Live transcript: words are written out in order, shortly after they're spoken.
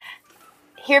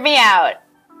hear me out.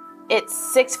 It's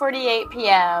 6:48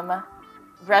 p.m.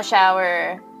 Rush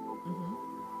hour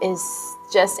is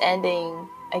just ending,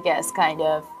 I guess, kind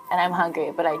of. And I'm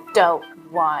hungry, but I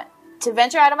don't want to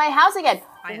venture out of my house again.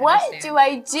 What do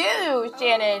I do,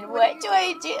 Shannon? What do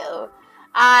I do?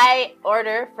 I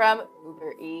order from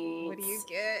Uber Eats. What do you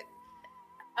get?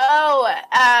 Oh,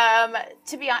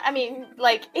 to be honest, I mean,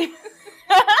 like,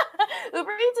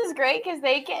 Uber Eats is great because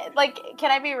they get, like,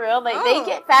 can I be real? Like, they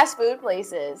get fast food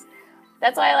places.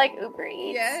 That's why I like Uber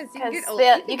Eats. Yes,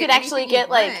 you could actually get,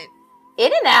 like,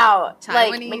 In-N-Out,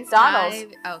 like McDonald's.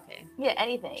 Okay. Yeah,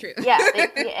 anything. True. Yeah, they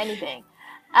can get anything.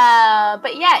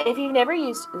 But yeah, if you've never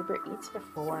used Uber Eats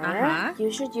before,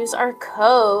 you should use our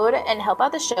code and help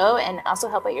out the show and also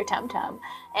help out your Tum Tum.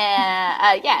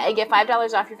 And and get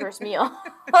 $5 off your first meal.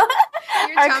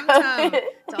 Your Tum Tum.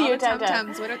 Your Tum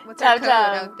Tums. What's our code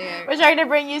out there? We're trying to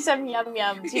bring you some yum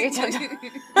yum to your Tum Tum.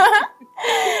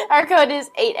 Our code is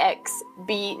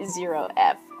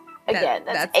 8XB0F. Again,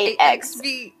 that's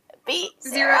 8XB0F.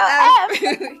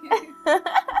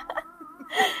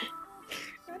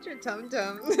 That's your Tum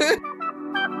Tum.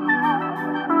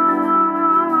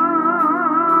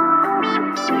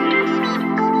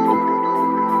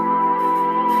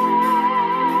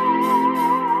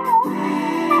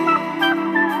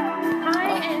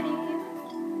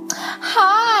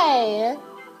 Hi.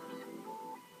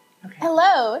 Okay.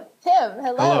 Hello, Tim.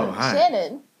 Hello, hi.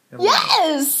 Shannon. Hello.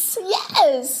 Yes.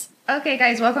 Okay,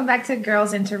 guys, welcome back to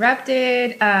Girls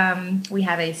Interrupted. We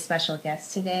have a special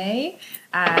guest today.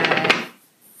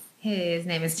 His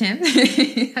name is Tim.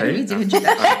 How do you do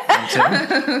introduction? I'm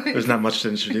Tim. There's not much to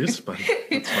introduce, but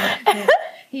that's fine.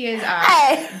 He is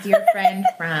our dear friend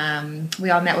from,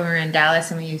 we all met when we were in Dallas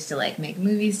and we used to like make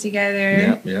movies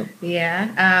together. Yep.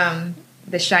 Yeah.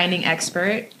 The Shining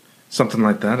expert. Something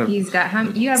like that. He's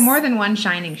got, you have more than one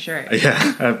Shining shirt. Yeah,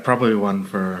 I have probably one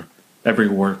for every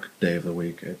work day of the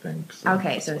week, I think. So.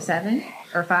 Okay, so 7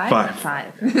 or 5?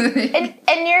 5.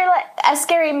 And you're like a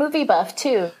scary movie buff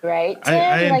too, right? Tim?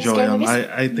 I enjoy scary them. movies?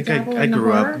 I think Dabble I in the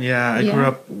grew horror? up. Yeah, I grew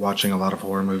up watching a lot of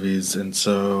horror movies, and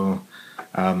so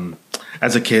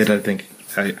as a kid, I think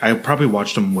I probably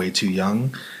watched them way too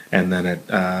young, and then it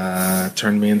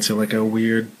turned me into like a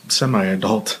weird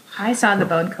semi-adult. I saw The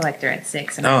Bone Collector at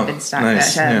 6 and I've been stuck.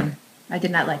 Nice. I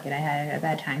did not like it. I had a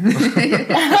bad time.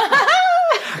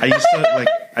 I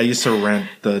used to rent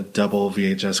the double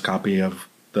VHS copy of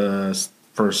the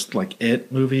first It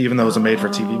movie, even though it was a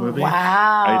made-for-TV movie.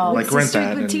 Wow. I rent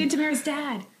that. With Tina Tamara's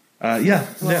dad.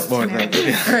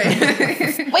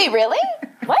 Wait, really?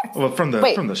 What? Well, from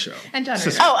the show. And John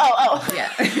Sister. Ritter. Oh.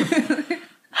 Yeah.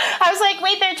 I was like,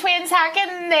 wait, they're twins. How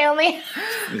can they only...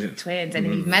 Twins. And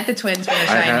you've met the twins from The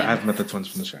Shining. I've met the twins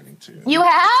from The Shining, too. You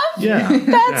have? Yeah.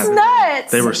 That's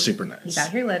nuts. They were super nice. He's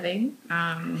out here living.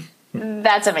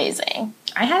 That's amazing.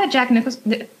 I had a Jack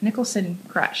Nicholson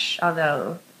crush,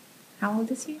 although... How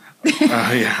old is he?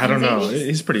 I don't know.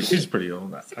 He's pretty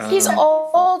old. He's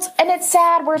old, and it's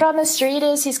sad. Word on the street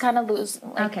is he's kind of losing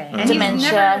And dementia.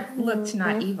 he never looked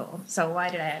not evil. So why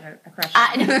did I have a crush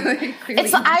on him?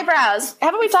 It's the eyebrows.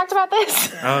 Haven't we talked about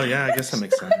this? Oh, yeah, I guess that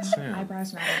makes sense. Yeah.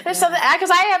 Eyebrows matter. There's something, because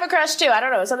I have a crush too. I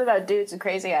don't know, something about dudes with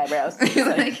crazy eyebrows. Like,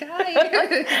 hi.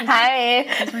 Hi.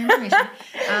 That's my information.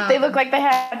 They look like they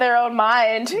have their own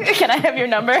mind. Can I have your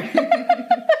number?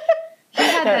 He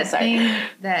had that thing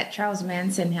that Charles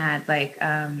Manson had,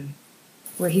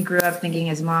 where he grew up thinking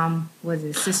his mom was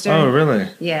his sister. Oh, really?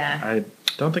 Yeah. I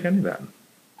don't think I knew that.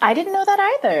 I didn't know that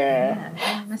either.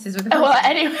 Yeah, messes with the Well,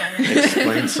 anyway. It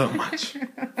explains so much.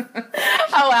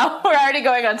 Oh, well, we're already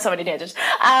going on so many tangents.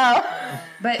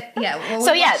 But, yeah. Well,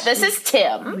 So, yeah, this is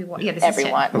Tim. This Everyone. is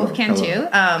Tim. Wolfcan,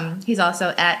 Hello. too. He's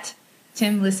also at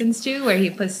Tim Listens To, where he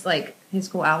puts, his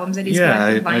cool albums that he's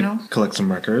collected vinyl. I collect some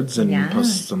records and Yeah.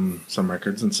 post some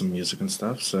records and some music and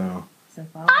stuff, so So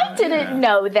follow I didn't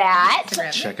know that.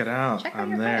 Instagram. check it out. Check out I'm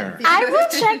your there. photos. I will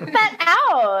check that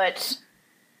out.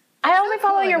 I only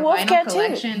follow your a Wolfcat vinyl too.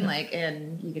 collection,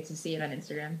 and you get to see it on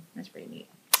Instagram. That's pretty neat.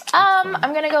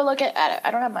 I'm gonna go look at it.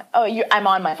 I don't have my. I'm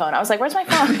on my phone. I was like, "Where's my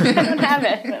phone?" I don't have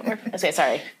it. Okay,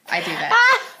 sorry. I do that.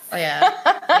 Oh,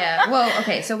 yeah. Well,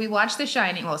 okay, so we watched The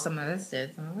Shining. Well, some of us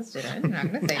did. Some of us didn't. I'm not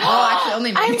going to say. Well, actually,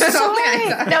 only me. I'm Only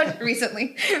sorry. I saw it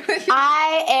recently.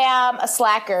 I am a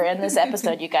slacker in this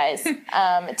episode, you guys.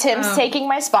 Tim's taking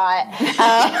my spot.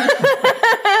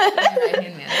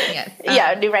 Right-hand man, yes.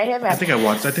 Yeah, new right hand man. I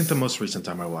think the most recent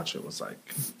time I watched it was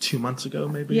 2 months ago,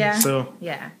 maybe. Yeah. So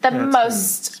Yeah. The yeah,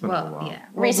 most it's been a while. Yeah.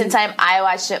 recent time I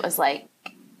watched it was 5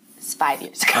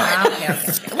 years ago. Okay. I'm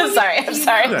sorry.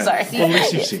 Yeah. Well, at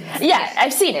least you've seen it. Yeah,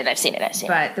 I've seen it.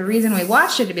 But the reason we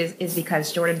watched it is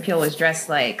because Jordan Peele was dressed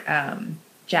like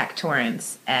Jack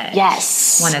Torrance at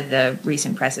Yes. one of the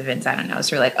recent press events. I don't know.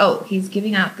 So we're like, oh, he's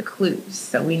giving out the clues,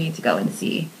 so we need to go and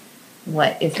see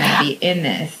what is going to be in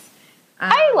this.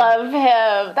 I love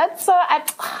him. That's so.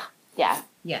 Yeah.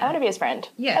 I want to be his friend.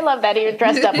 Yeah. I love that he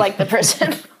dressed up like the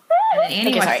person. And then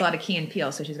Annie watches a lot of Key and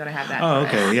Peele, so she's going to have that. Oh,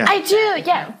 okay, yeah. I do,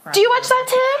 yeah. Do you watch that,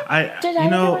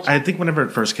 Tim? I think whenever it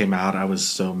first came out, I was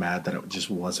so mad that it just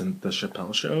wasn't the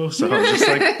Chappelle Show. So I was just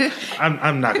like,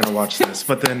 I'm not going to watch this.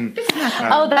 But then,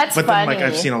 that's but funny. then, like,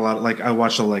 I've seen a lot. Like, I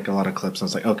watched a lot of clips, and I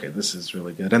was like, okay, this is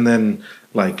really good. And then,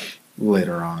 like,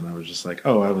 later on, I was just like,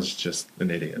 oh, I was just an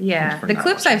idiot. Yeah, the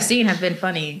clips I've seen have been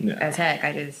funny as heck.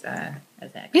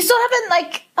 As heck. You still haven't,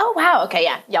 like, oh, wow, okay,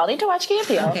 yeah. Y'all need to watch Key and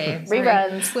Peele. Okay,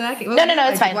 reruns. No,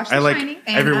 it's fine. I like,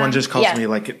 everyone just calls me,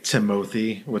 like,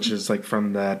 Timothy, which is, like,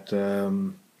 from that,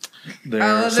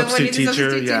 their substitute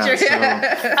teacher. Yeah.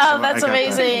 So that's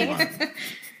amazing. That's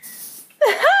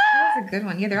a good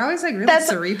one. Yeah, they're always, like, really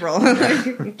cerebral. You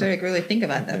have to, like, really think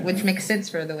about that, which makes sense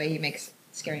for the way he makes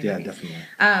scary movies. Yeah, definitely.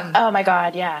 Oh, my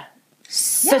God, yeah.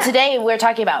 So today we're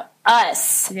talking about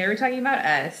Us. Today we're talking about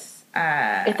Us.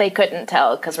 If they couldn't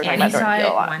tell, because we're talking about Jordan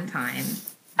Peele a lot. One time.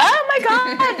 Oh my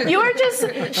God! You were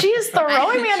she is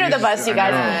throwing me under the bus, you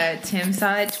guys. Tim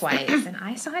saw it twice, and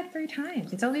I saw it 3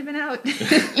 times. It's only been out.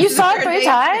 You saw it 3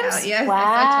 times? Yes, wow.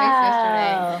 I saw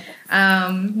it twice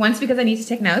yesterday. Once because I need to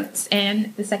take notes,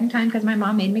 and the second time because my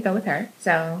mom made me go with her.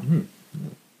 So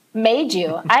made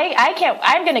you? I can't.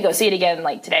 I'm gonna go see it again,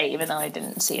 like today, even though I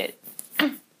didn't see it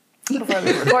before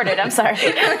we recorded. I'm sorry.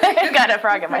 I got a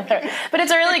frog in my throat. But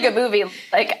it's a really good movie.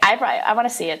 Like, I want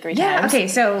to see it 3 times. Okay,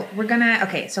 so we're gonna...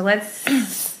 Okay, so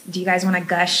let's... Do you guys want to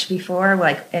gush before?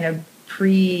 Like, in a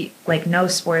like, no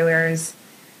spoilers,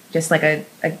 just like a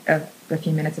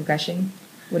few minutes of gushing?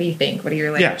 What do you think? What are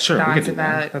your, like, thoughts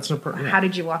about... That's no problem. How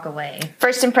did you walk away?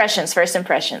 First impressions.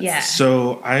 Yeah.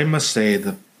 So, I must say,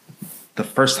 the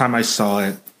first time I saw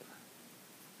it,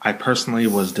 I personally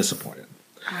was disappointed.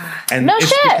 And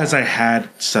because I had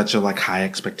such a like high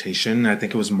expectation. I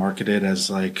think it was marketed as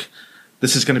like,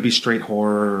 this is going to be straight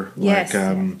horror. Yes.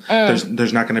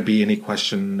 There's not going to be any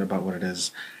question about what it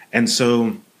is. And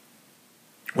so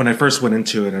when I first went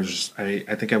into it,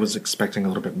 I think I was expecting a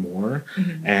little bit more.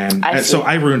 Mm-hmm. And so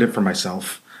I ruined it for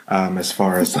myself as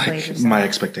far as like my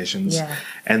expectations. Yeah.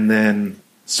 And then,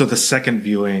 so the second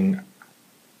viewing,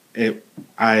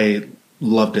 I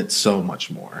loved it so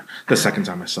much more the second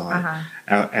time I saw it.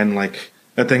 And like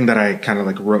the thing that I kind of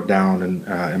like wrote down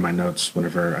in my notes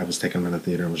whenever I was taking them in the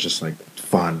theater was just like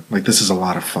fun. Like, this is a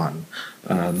lot of fun.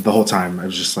 The whole time I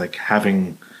was just like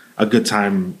having a good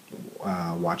time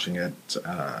watching it.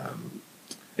 And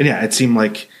yeah, it seemed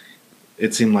like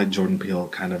Jordan Peele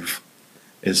kind of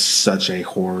is such a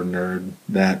horror nerd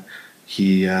that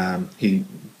he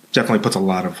definitely puts a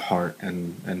lot of heart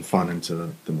and fun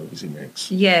into the movies he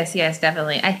makes. Yes,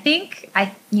 definitely. I think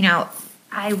I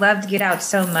loved Get Out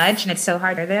so much, and it's so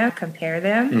hard to compare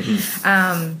them.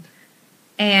 Mm-hmm.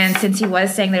 And since he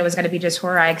was saying that it was going to be just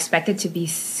horror, I expected to be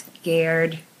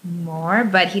scared more.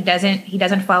 But he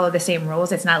doesn't follow the same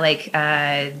rules. It's not like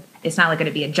going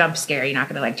to be a jump scare. You're not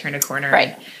going to like turn a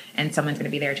corner and someone's going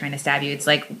to be there trying to stab you. It's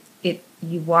like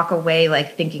you walk away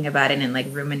like thinking about it and like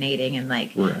ruminating, and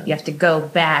like you have to go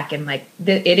back, and like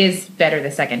it is better the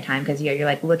second time because you're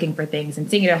like looking for things and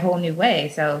seeing it a whole new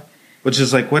way. So, which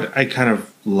is like what I kind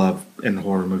of love in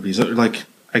horror movies. Like,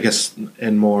 I guess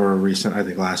in more recent, I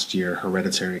think last year,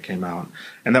 Hereditary came out,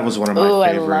 and that was one of my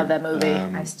favorite. I love that movie.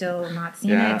 I've still not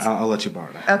seen it. Yeah, I'll let you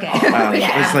borrow that. Okay.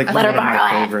 It's like one of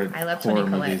my favorite I love horror Toni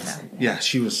Collette, movies. so. Yeah,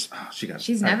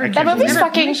 she's never. That movie's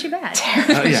fucking. Is she bad?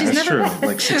 Yeah, it's true.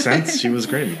 Like Sixth Sense, she was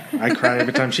great in that. I cry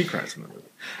every time she cries in the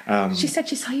movie. She said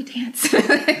she saw you dance.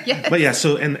 Yes. But yeah,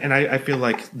 so and I feel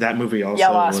like that movie also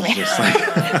was just like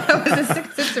that was a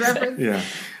Sixth Sense reference. Yeah.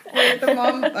 The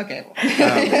mom. Okay.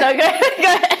 No, go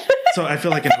ahead. So I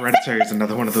feel like Hereditary is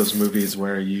another one of those movies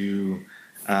where you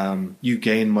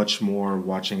gain much more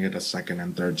watching it a second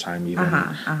and third time even.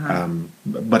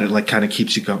 But it like kind of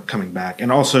keeps you coming back,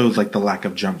 and also like the lack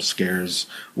of jump scares,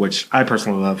 which I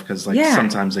personally love because like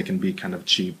sometimes they can be kind of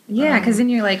cheap. Yeah, because then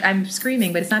you're like, I'm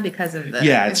screaming, but it's not because of the.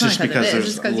 Yeah, it's just because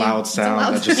there's a loud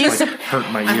sound that just like hurt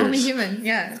my ears. I'm only human.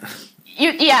 Yeah.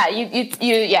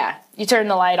 You turn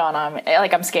the light on.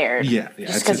 I'm scared. Yeah.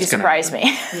 Just because you surprised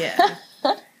me. Yeah.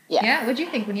 Yeah. What'd you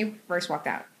think when you first walked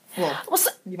out? Well,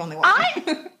 you've only walked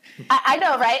out. I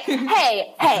know, right?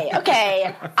 Hey,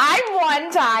 okay. I'm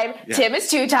 1 time, Tim is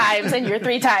 2 times, and you're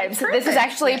 3 times. This is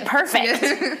actually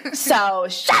perfect. So,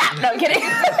 shut up. No, I'm kidding.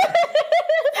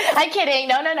 I'm kidding.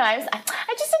 No. I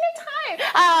just didn't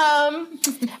have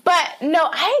time. But, no,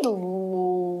 I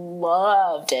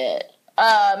loved it.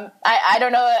 I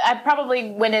don't know. I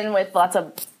probably went in with lots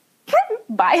of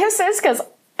biases because,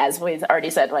 as we've already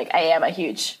said, like I am a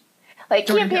huge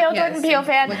Jordan Peele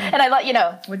fan, and I let you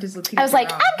know. What does Lupita I was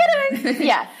like, wrong? I'm gonna,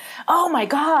 yeah. Oh my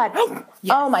god.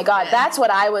 Yes. Oh my god. That's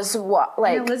what I was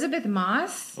like. And Elizabeth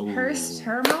Moss,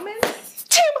 her moments.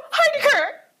 Tim Heidecker.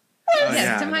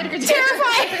 Yes, Tim Heidecker.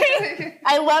 Terrifying.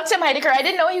 I love Tim Heidecker. I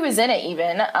didn't know he was in it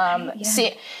even.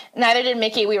 See, neither did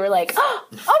Mickey. We were like, oh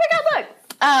my god, look.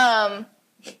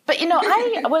 But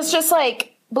I was just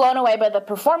like blown away by the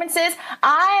performances.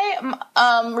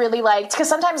 I really liked, because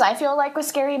sometimes I feel like with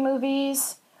scary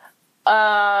movies, they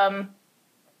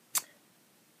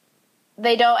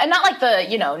don't, and not like the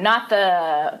not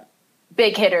the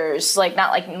big hitters, like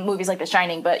not like movies like The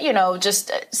Shining, but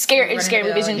just scary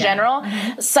movies in general.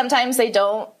 Mm-hmm. Sometimes they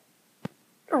don't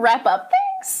wrap up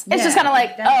things. It's just kind of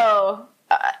like,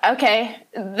 okay,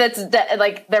 that's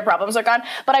like their problems are gone.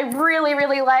 But I really,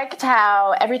 really liked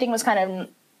how everything was kind of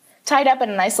tied up in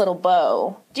a nice little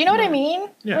bow. Do you know what I mean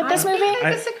with this movie?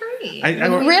 I disagree.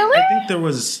 Really? I think there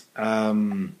was. I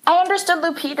understood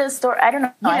Lupita's story. I don't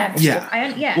know.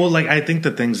 Yeah. Well, like I think the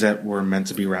things that were meant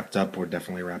to be wrapped up were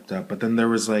definitely wrapped up, but then there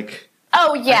was like.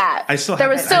 Oh yeah, I still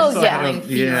had I still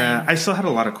had a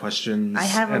lot of questions. I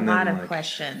have a lot of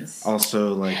questions.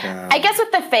 Also, like I guess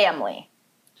with the family.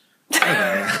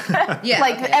 Okay.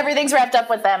 Like everything's wrapped up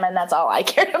with them, and that's all I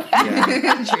cared about.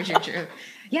 Yeah. True.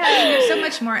 Yeah, I mean, there's so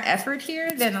much more effort here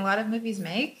than a lot of movies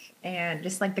make, and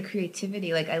just like the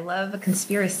creativity. Like I love a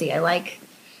conspiracy. I like.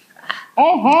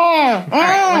 All right,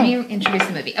 let me introduce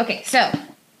the movie. Okay, so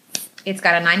it's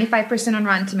got a 95% on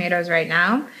Rotten Tomatoes right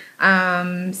now,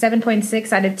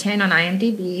 7.6 out of 10 on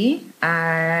IMDb.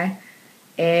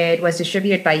 It was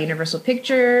distributed by Universal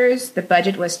Pictures. The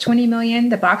budget was $20 million.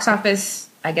 The box office,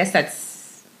 I guess that's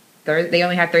they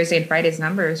only have Thursday and Friday's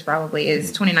numbers. Probably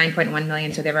is 29.1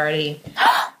 million. So they've already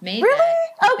made really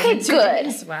that. Okay, good.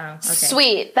 Days. Wow, okay.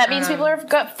 Sweet. That means people are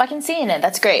fucking seeing it.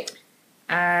 That's great.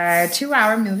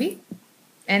 2-hour movie.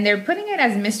 And they're putting it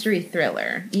as mystery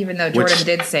thriller, even though Jordan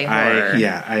did say horror.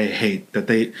 I hate that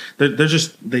they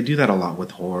do that a lot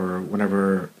with horror.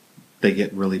 Whenever they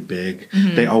get really big,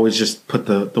 they always just put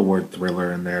the word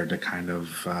thriller in there to kind of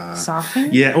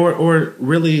soften. Yeah, or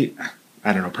really,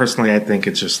 I don't know. Personally, I think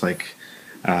it's just like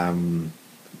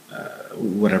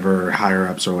whatever higher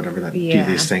ups or whatever that do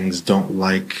these things don't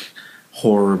like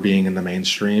horror being in the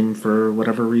mainstream for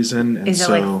whatever reason. And is it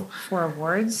like for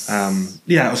awards?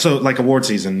 Yeah, so like award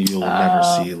season, you'll never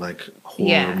see like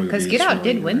horror movies. Because Get Out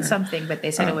did win something, but they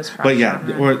said it was but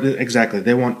exactly.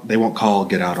 They won't call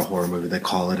Get Out a horror movie. They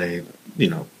call it a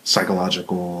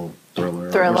psychological thriller.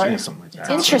 Or something like that.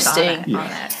 Interesting. All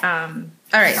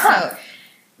right, so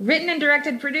written and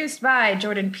directed, produced by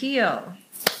Jordan Peele.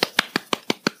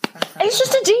 He's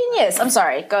just a genius. I'm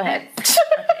sorry. Go ahead.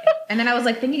 And then I was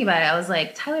like thinking about it. I was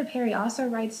like, Tyler Perry also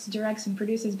writes, directs, and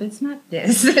produces, but it's not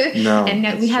this. No,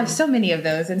 and we have so many of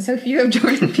those, and so few of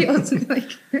Jordan Peele's.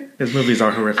 Like, his movies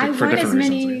are horrific for different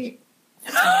reasons.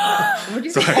 What'd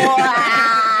you say?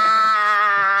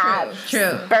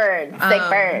 True. Burn. Thick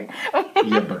burn.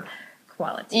 Yeah, burn.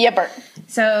 Quality. Yeah, burn.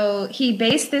 So he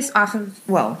based this off of,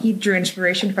 he drew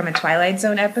inspiration from a Twilight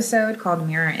Zone episode called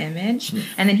Mirror Image.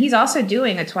 And then he's also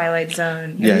doing a Twilight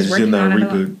Zone. He's doing the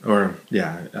reboot,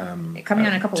 coming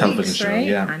on in a couple television weeks, show, right?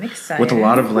 Yeah. I'm excited. With a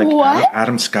lot of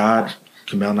Adam Scott,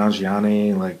 Kumail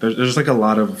Nanjiani, like there's like a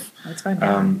lot of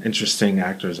interesting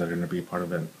actors that are going to be a part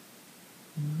of it.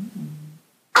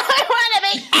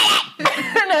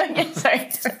 No, sorry.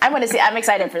 I want to see. I'm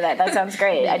excited for that. That sounds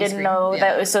great. I didn't know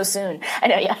that was so soon. I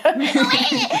know. Yeah.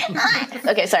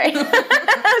 Okay. Sorry.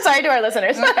 Sorry to our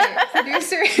listeners. Okay.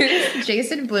 Producer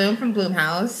Jason Blum from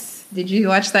Blumhouse. Did you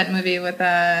watch that movie with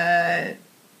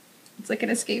it's like an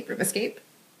escape room? Escape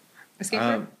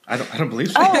room? I don't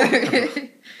believe so. Oh.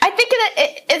 I think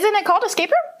isn't it called Escape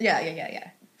Room?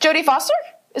 Yeah. Jodie Foster.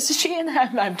 Is she in?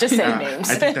 I'm just saying names.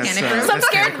 I think that's, Panic Room. So I'm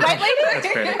scared, right, lady? That's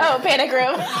Panic Room. Oh, Panic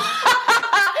Room.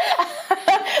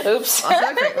 Oops. Also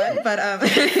a great one, but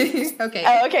okay.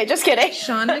 Oh, okay, just kidding.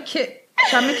 Sean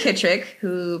McKittrick,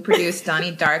 who produced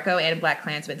Donnie Darko and Black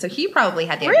Klansman, so he probably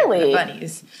had the idea for the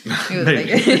bunnies.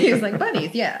 He was like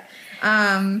bunnies, yeah.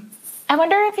 I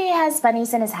wonder if he has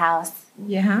bunnies in his house.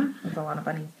 Yeah, there's a lot of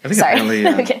bunnies. I think apparently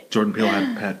Jordan Peele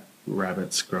had pet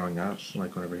rabbits growing up,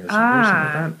 like whenever he was something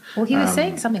like that. Well, he was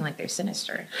saying something like they're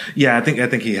sinister. Yeah, I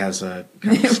think he has a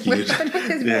kind of skewed.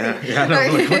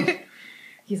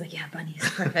 He's like, yeah, bunnies,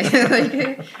 perfect.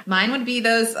 Like, mine would be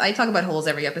those. I talk about holes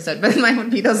every episode, but mine would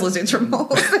be those lizards from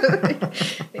holes.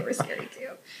 They were scary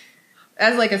too.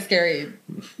 as like a scary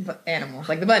animal,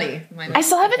 like the bunny. I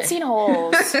still haven't seen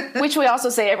Holes, which we also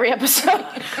say every episode.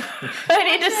 I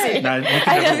need to see. No, you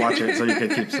can never watch it, so you can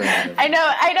keep saying it. I know.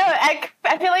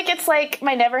 I feel like it's like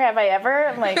my never have I ever.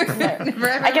 I'm like,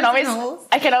 I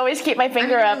can always keep my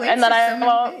finger up, and then I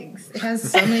won't. It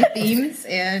has so many themes,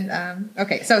 and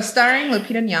okay. So starring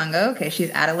Lupita Nyong'o. Okay, she's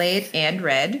Adelaide and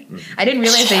Red. I didn't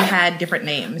realize they had different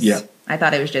names. Yeah. I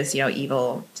thought it was just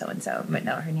evil so and so, but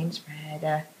no, her name's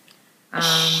Red.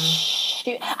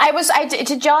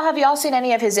 Did y'all have y'all seen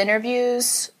any of his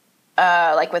interviews,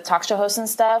 like with talk show hosts and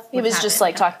stuff? He was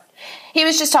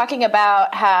just talking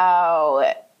about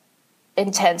how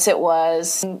intense it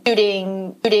was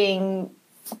shooting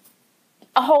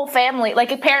a whole family,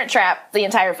 like a Parent Trap, the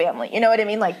entire family. You know what I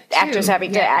mean? Like actors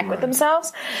having to act with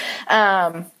themselves.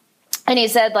 And he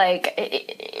said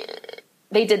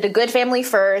they did the good family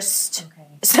first. Okay.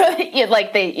 So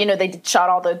they shot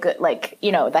all the good,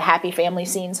 the happy family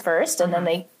scenes first, and then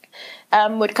they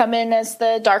would come in as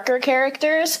the darker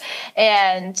characters.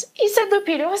 And he said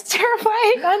Lupita was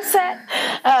terrifying on set.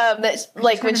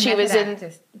 When she was in,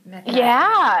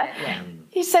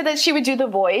 he said that she would do the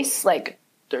voice like,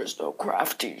 "There's no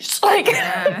crafties." Like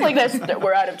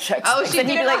we're out of Chex Mix. And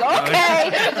he'd be like,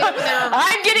 "Okay,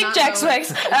 I'm getting Chex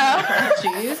Mix."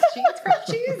 Cheese. She eats Kraft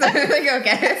cheese. Like,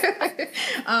 okay.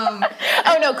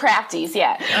 Oh no, crafties.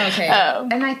 Yeah. Okay.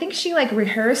 And I think she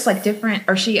rehearsed different,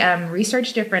 or she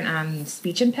researched different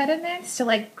speech impediments to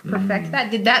perfect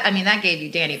that. Did that? I mean, that gave you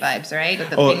Danny vibes, right? With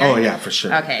the finger? Oh yeah, for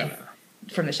sure. Okay.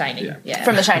 From The Shining. Yeah.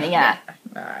 From The Shining. Yeah.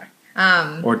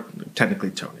 Or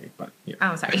technically Tony, but yeah.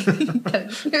 Oh, sorry.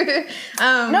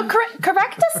 No,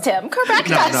 correct us, Tim. Correct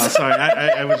us. No, sorry.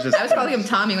 I was calling him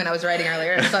Tommy when I was writing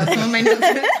earlier. So some of my notes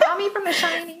are Tommy from The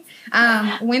Shining.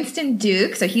 Winston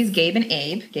Duke. So he's Gabe and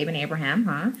Abraham,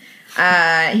 huh?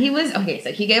 He was okay.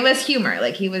 So he gave us humor.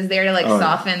 He was there to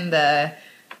soften the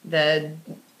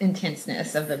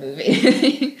intenseness of the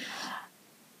movie.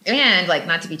 And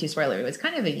not to be too spoilery, it was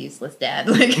kind of a useless dad.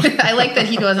 I like that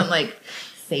he wasn't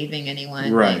saving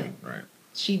anyone. Right.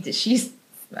 She's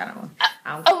I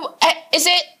don't know. Is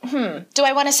it? Do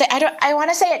I want to say? I want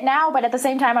to say it now, but at the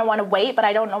same time, I want to wait. But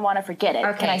I don't want to forget it.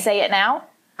 Okay. Can I say it now?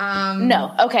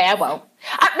 No. Okay, I won't.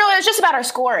 No, it was just about our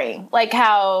scoring.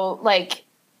 How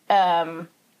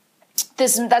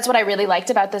this. That's what I really liked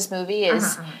about this movie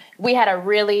is we had a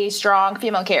really strong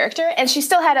female character, and she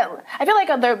still had a. I feel like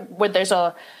there's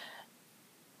a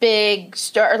big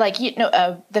star,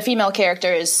 the female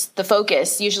character is the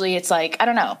focus. Usually, it's I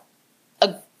don't know,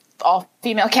 a all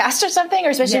female cast or something, or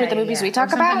especially with the movies we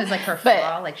talk about. It's her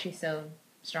flaw, she's so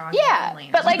strong. Yeah,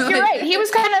 but you're right. He was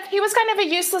kind of a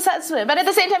useless husband, but at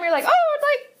the same time, you're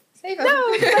save him.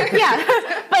 No,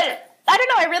 yeah, but. I don't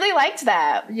know. I really liked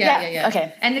that. Yeah.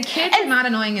 Okay. And the kids are not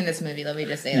annoying in this movie. Let me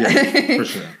just say that. Yeah, for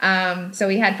sure. So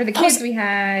we had for the kids, we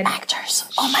had actors.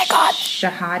 Oh my god,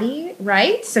 Shahadi,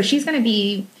 right? So she's going to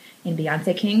be in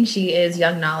Beyonce King. She is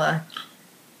young Nala.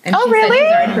 And she said really? she's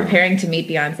already preparing to meet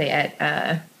Beyonce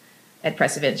at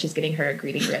press event. She's getting her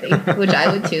greeting ready, which I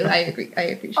would too. I agree. I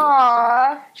appreciate.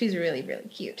 Aww. It. She's really, really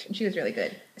cute, and she was really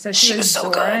good. So she was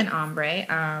so Dora and Ombre.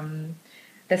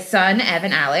 The son,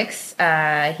 Evan Alex,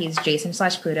 he's Jason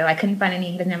 / Pluto. I couldn't find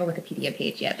any. He doesn't have a Wikipedia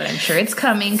page yet, but I'm sure it's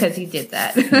coming because he did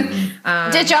that.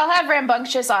 Did y'all have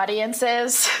rambunctious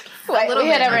audiences? We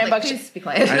had a rambunctious. Please be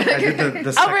quiet. I did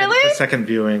the second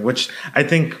viewing, which I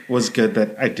think was good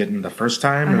that I didn't the first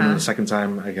time, and then the second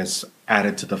time, I guess,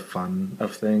 added to the fun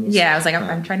of things. Yeah, I was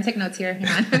I'm trying to take notes here. Hang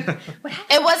on. What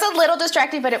happened? It was a little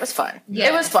distracting, but it was fun. Yeah,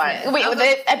 it was fun.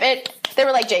 Yeah. They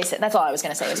were like Jason. That's all I was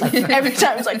going to say. It was every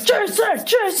time it was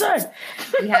Jason.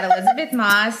 We had Elizabeth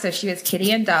Moss, so she was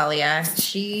Kitty and Dahlia.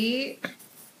 She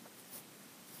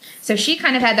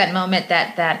kind of had that moment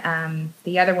that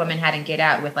the other woman had in Get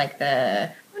Out with no.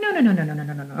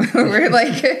 Where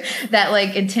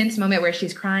that intense moment where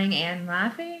she's crying and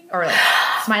laughing, or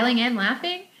smiling and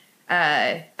laughing.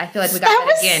 I feel like we got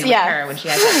that again with her when she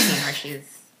has that scene where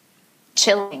she's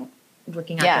chilling.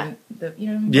 Looking at the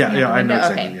I know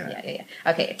exactly. Okay,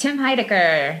 yeah. Okay, Tim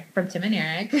Heidecker from Tim and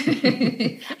Eric.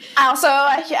 Also,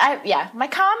 my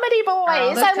comedy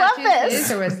boys. I love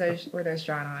this. Or were those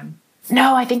drawn on?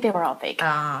 No, I think they were all fake.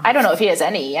 I don't know if he has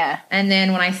any. Yeah. And then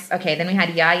then we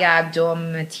had Yahya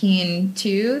Abdul-Mateen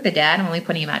too, the dad. I'm only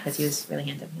putting him out because he was really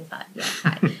handsome. He thought, yeah,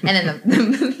 hi. And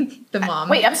then the mom.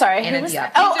 Wait, I'm sorry. Who was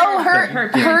that?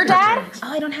 Her dad.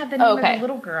 Oh, I don't have the name of the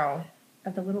little girl.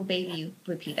 Of the little baby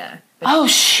Lupita.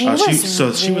 She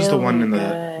was the one in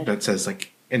that says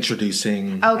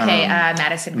introducing. Okay,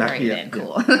 Madison Corrington.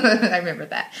 Cool. I remember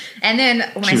that. And then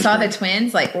when I saw the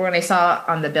twins, like when I saw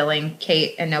on the billing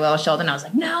Kate and Noelle Sheldon, I was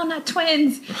like, no, not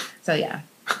twins. So yeah,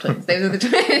 twins. Those are the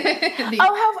twins.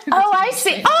 I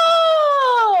see. Twins.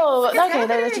 Oh, okay,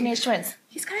 they're the teenage twins.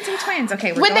 He's going to do twins.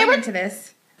 Okay, we're going into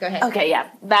this. Go ahead. Okay, yeah,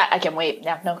 that I can wait.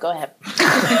 Yeah, no, go ahead.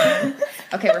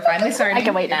 Okay, we're finally starting. I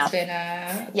can wait now. It's been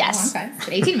a yes, long time. It's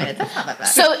been 18 minutes. That's not that bad.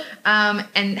 So,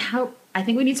 and how I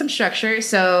think we need some structure.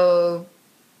 So,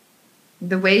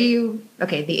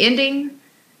 the ending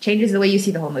changes the way you see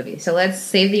the whole movie. So let's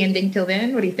save the ending till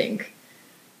then. What do you think?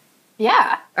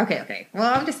 Yeah. Okay.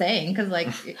 Well, I'm just saying because like.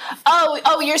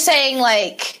 You're saying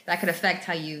like that could affect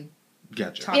how you.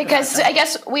 Gotcha. Because I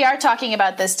guess we are talking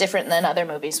about this different than other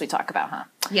movies we talk about, huh?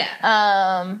 Yeah.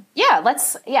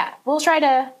 We'll try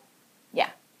to. Yeah.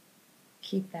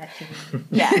 Keep that to me.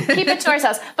 Yeah, keep it to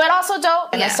ourselves, but also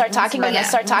don't. Let's start talking about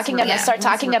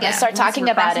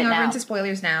it now. Into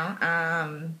spoilers now.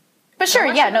 But sure,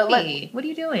 what are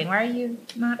you doing? Why are you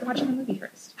not watching the movie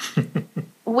first?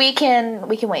 We can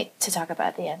wait to talk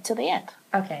about the end till the end.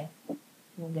 Okay,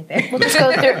 we'll get there. We'll just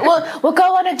go through. We'll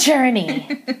go on a journey.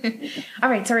 All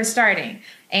right, so we're starting,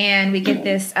 and we get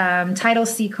this title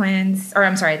sequence, or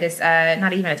I'm sorry, this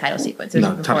not even a title sequence.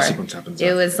 Title sequence happens.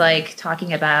 It was like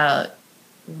talking about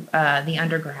the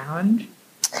underground,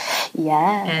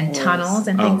 and tunnels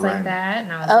and things like that.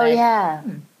 And I was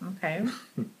okay.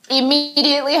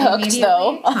 Immediately hooked,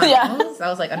 though. Tunnels. I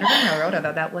was like, Underground Railroad. I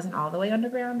thought that wasn't all the way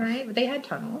underground, right? But they had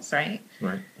tunnels, right?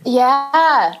 Right.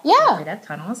 Yeah. They had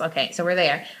tunnels. Okay, so we're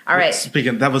there. All right.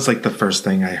 Speaking, that was like the first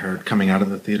thing I heard coming out of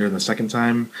the theater the second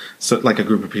time. So, like, a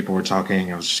group of people were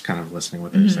talking. I was just kind of listening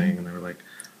what they were saying, and they were like,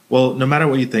 "Well, no matter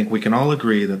what you think, we can all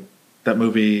agree that that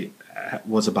movie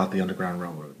was about the Underground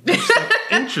Railroad."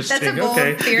 Interesting. That's a bold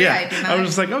theory. I was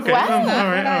just like, okay, wow. all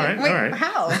right.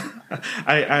 How?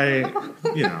 I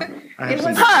have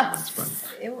some comments, but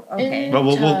okay. But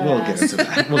we'll get into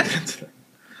that.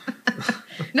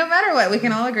 No matter what, we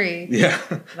can all agree. Yeah.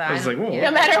 I was like, whoa. No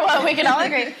matter what, we can all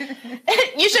agree.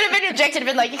 You should have been objected and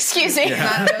been like, excuse me.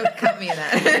 Yeah. Don't cut me in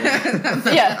that.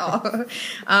 Yeah.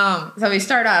 So we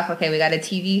start off, okay, we got a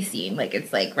TV scene. Like,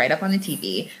 it's like right up on the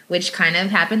TV, which kind of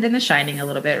happened in The Shining a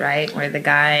little bit, right? Where the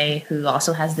guy who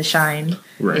also has the shine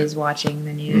is watching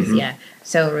the news. Mm-hmm. Yeah.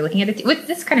 So we're looking at it.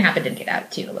 This kind of happened in Get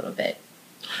Out, too, a little bit.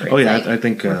 I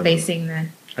think facing the.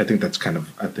 I think that's kind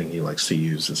of a thing he likes to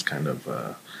use as kind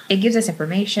of. It gives us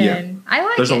information. Yeah. I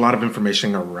like There's it. a lot of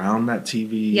information around that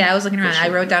TV. Yeah, I was looking around. Sure. I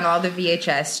wrote down all the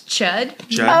VHS. Chud.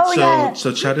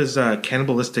 So Chud is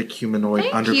cannibalistic humanoid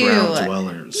underground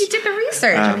dwellers. You did the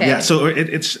research. Okay. Yeah, so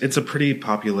it's a pretty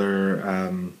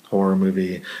popular horror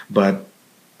movie, but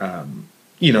I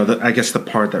guess the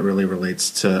part that really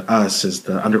relates to us is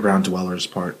the underground dwellers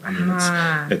part. I mean,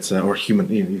 it's or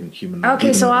human, even human.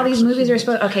 Okay, so all these movies are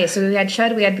supposed. Okay, so we had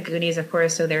Chud, we had the Goonies, of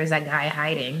course. So there was that guy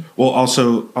hiding. Well,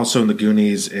 also in the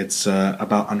Goonies, it's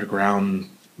about underground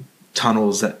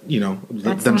tunnels that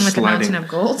that's them the one with sliding. The Mountain of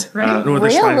Gold, right? They're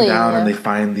sliding down and they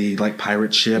find the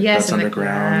pirate ship that's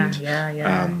underground.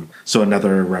 Yeah. So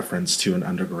another reference to an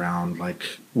underground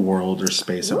world or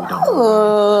space that we don't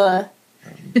know about.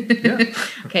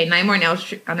 Okay, Nightmare on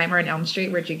Elm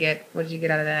Street. What did you get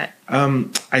out of that?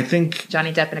 I think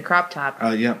Johnny Depp in a crop top.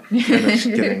 Yeah, and it's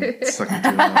getting sucked into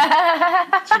a bed.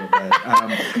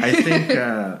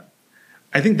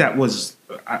 I think that was.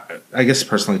 I guess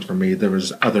personally for me, there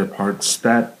was other parts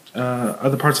of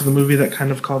the movie that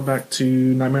kind of called back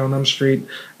to Nightmare on Elm Street.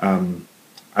 I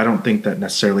don't think that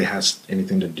necessarily has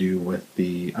anything to do with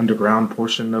the underground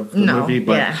portion of the movie,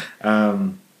 but.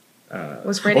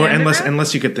 Was Freddy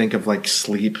unless you could think of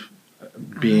Sleep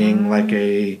being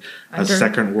a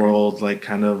second world,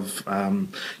 kind of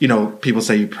people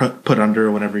say you put under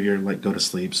whenever you're go to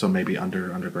sleep, so maybe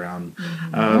underground.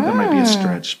 That might be a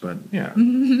stretch, but yeah.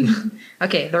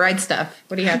 Okay, the right stuff.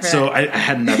 What do you have for that? So I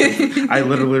had nothing. I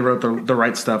literally wrote the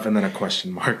right stuff and then a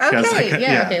question mark.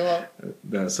 Okay, okay, well.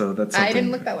 So that's I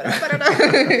didn't look that one up. I don't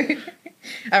know.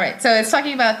 All right, so it's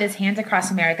talking about this Hands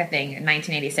Across America thing in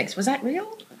 1986. Was that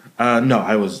real? No,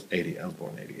 I was 80. I was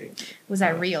born in 88. Was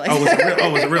that real? Was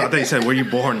it real? I thought you said, were you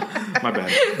born? My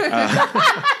bad.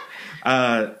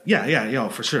 Yeah,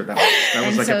 for sure. That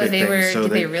was a big thing. So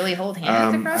did they really hold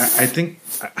hands across? I think,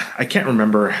 I can't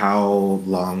remember how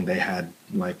long they had,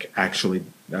 actually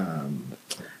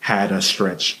had a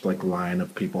stretched, line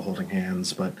of people holding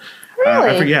hands. But,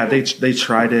 really? They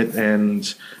tried it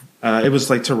and... it was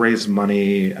to raise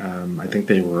money. I think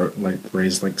they were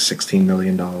raised $16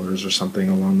 million or something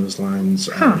along those lines.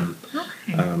 Okay.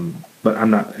 But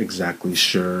I'm not exactly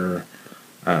sure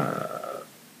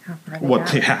How far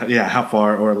they got. Yeah, how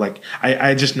far, or like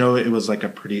I just know it was like a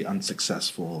pretty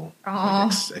unsuccessful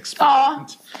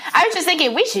experiment. I was just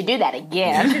thinking we should do that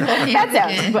again. That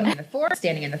sounds fun. In the forest,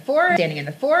 standing in the forest, standing in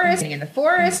the forest, standing in the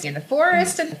forest, in the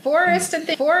forest, and the forest and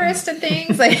forest and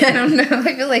things. Like, I don't know.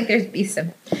 I feel like there'd be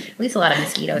at least a lot of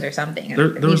mosquitoes or something.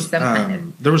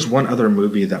 There was one other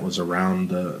movie that was around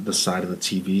the side of the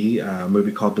TV, a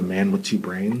movie called The Man with Two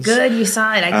Brains. Good, you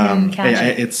saw it. I couldn't catch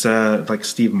it. It's like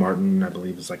Steve Martin, I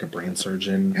believe, is like a brain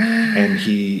surgeon, and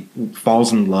he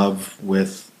falls in love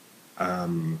with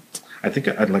I think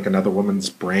like another woman's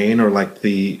brain, or like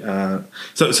the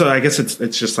so I guess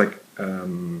it's just like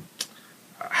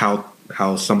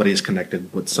how somebody is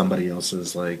connected with somebody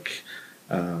else's like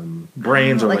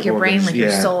brains, or like your brain with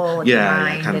your soul and your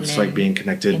mind, kind of just like being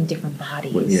connected in different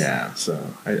bodies. So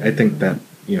I think that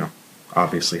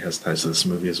obviously has ties to this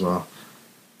movie as well.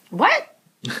 What?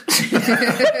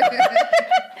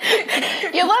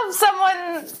 You love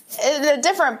someone in a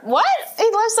different what?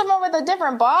 You love someone with a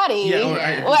different body,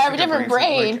 a different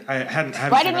brain.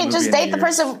 Like, why didn't you just date the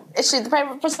person? Is she the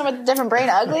person with a different brain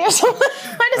ugly or something?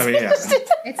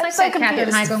 It's like that Katherine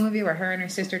Heigl movie where her and her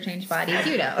sister change bodies,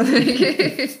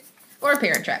 or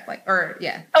Parent Trap,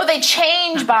 Oh, they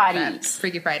change bodies.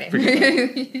 Freaky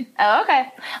Friday. Oh,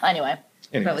 okay. Anyway,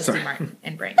 but with Steve Martin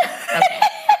and brain. Okay,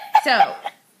 so.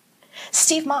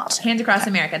 Steve Mott. Hands Across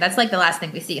America. That's like the last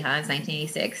thing we see, huh? It's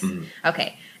 1986. Mm-hmm.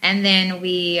 Okay, and then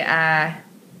we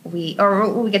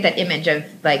get that image of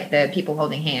like the people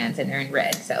holding hands and they're in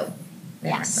red. So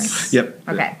yes, yep.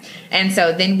 Okay, and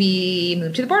so then we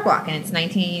move to the boardwalk, and it's the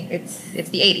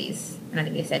 80s. I don't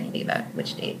think they said anything about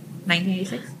which date.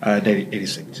 1986.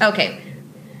 86. Okay.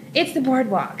 It's the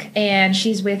boardwalk, and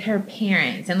she's with her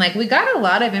parents, and like we got a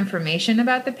lot of information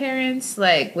about the parents,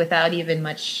 like without even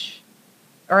much.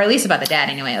 Or at least about the dad,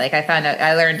 anyway. Like,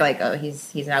 I learned, like, oh,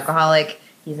 he's an alcoholic.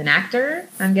 He's an actor,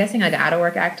 I'm guessing, like an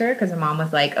out-of-work actor. Because the mom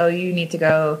was like, oh, you need to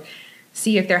go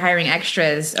see if they're hiring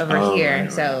extras over here.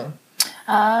 Right. So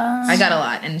I got a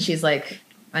lot. And she's, like,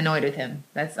 annoyed with him.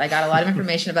 I got a lot of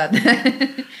information about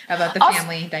that, about the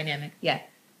family dynamic. Yeah.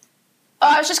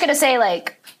 Oh, I was just going to say,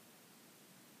 like,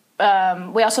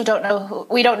 we also don't know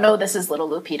we don't know this is little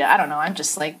Lupita. I don't know. I'm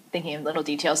just like thinking of little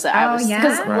details that I was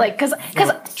because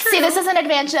see, this is an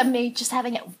advantage of me just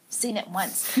having seen it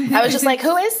once. I was just like,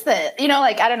 who is this?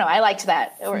 Like I don't know. I liked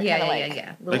that. Or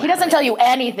yeah. He doesn't tell you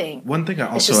anything. One thing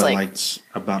I also liked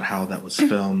about how that was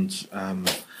filmed.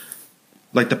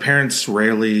 Like the parents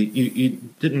rarely, you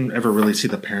didn't ever really see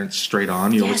the parents straight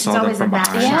on. You always saw them from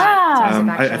behind.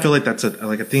 Yeah, I feel like that's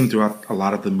a theme throughout a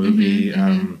lot of the movie.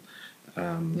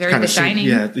 Very The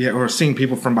Shining. Or seeing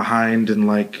people from behind and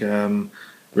like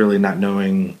really not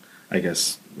knowing, I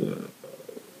guess,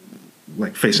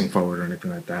 like facing forward or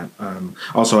anything like that.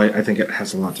 Also, I think it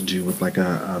has a lot to do with like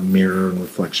a mirror and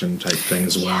reflection type thing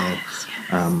as well,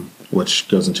 which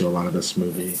goes into a lot of this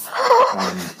movie.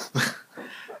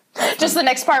 Just the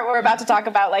next part we're about to talk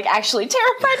about, like, actually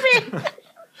terrified me.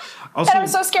 Also, and I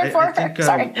was so scared for her. I think,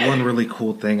 Sorry. One really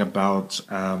cool thing about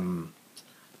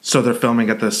so they're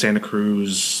filming at the Santa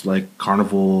Cruz like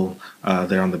carnival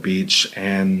there on the beach,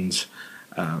 and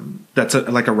that's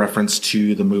like a reference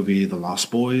to the movie The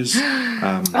Lost Boys.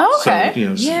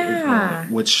 Okay. So,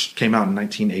 which came out in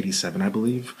 1987, I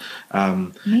believe.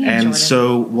 And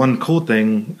so one cool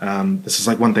thing, this is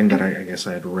like one thing that I guess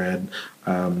I had read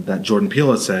that Jordan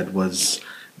Peele had said was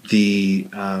the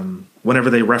whenever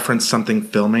they reference something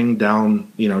filming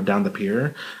down the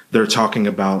pier, they're talking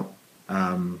about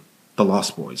The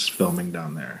Lost Boys filming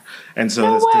down there. And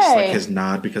so it's just like his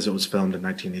nod because it was filmed in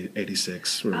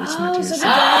 1986, released in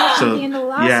 1986. So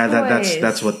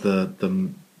that's what the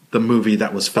movie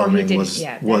that was filming was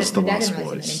The Lost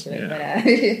Boys.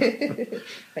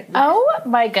 Oh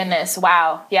my goodness.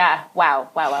 Wow. Yeah. Wow.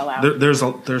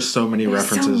 There's so many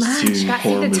references to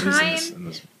horror movies in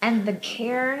this. And the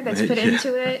care that's put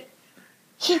into it.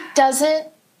 He doesn't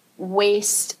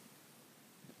waste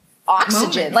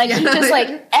oxygen. Like he just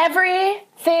like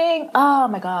everything. Oh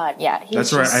my god. Yeah.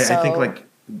 That's right. I think like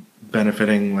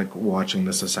benefiting like watching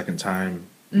this a second time.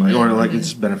 Like, or like it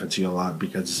just benefits you a lot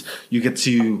because you get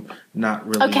to not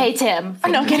really. Okay, Tim.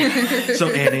 I'm not kidding. So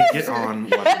Annie, get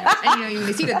on. And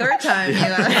you see the third time.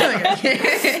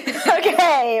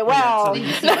 Okay, well.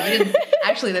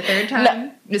 Actually, the third time. No.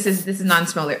 This is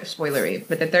non-spoilery,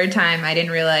 but the third time I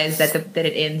didn't realize that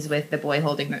it ends with the boy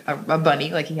holding a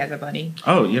bunny, like he has a bunny.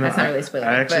 Oh, that's not really spoilery.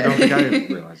 I actually don't think I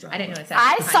realized that. I didn't know that.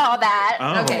 I saw that.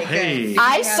 Oh, okay, hey.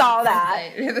 I saw that.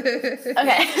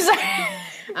 Okay, sorry.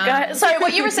 Go ahead. Sorry,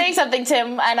 what you were saying something,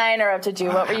 Tim, and I interrupted you.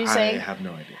 What were you saying? I have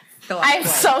no idea. I'm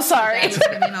so sorry. Okay, it's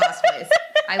going to be The Lost Boys.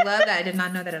 I love that. I did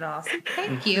not know that at all. So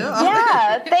thank you.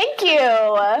 Yeah, thank you.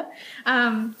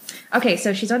 Okay,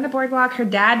 so she's on the boardwalk. Her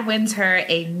dad wins her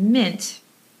a mint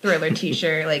Thriller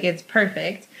t-shirt. Like, it's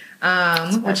perfect.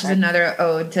 Which is another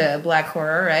ode to black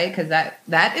horror, right? Because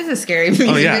that is a scary music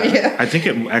video. I think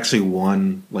it actually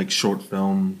won like short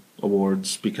film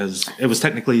awards because it was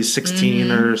technically 16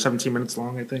 or 17 minutes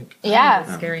long, I think.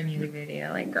 Yeah. Scary music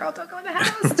video. Like, girl, don't go in the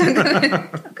house. Don't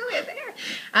go in there.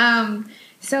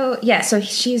 So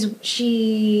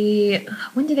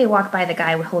when did they walk by the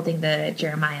guy holding the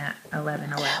Jeremiah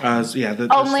 11:11?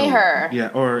 Only her.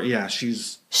 Yeah,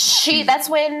 She that's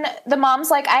when the mom's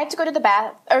like, I have to go to the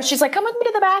bath, or she's like, come with me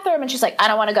to the bathroom, and she's like, I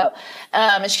don't want to go,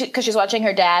 because she's watching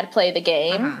her dad play the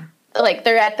game. Like,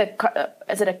 they're at the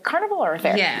is it a carnival or a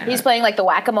fair? Yeah, he's playing like the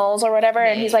whack-a-moles or whatever,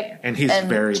 and he's like, and he's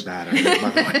very bad at it, by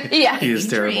the way. Yeah, he is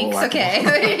terrible.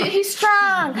 Okay, he's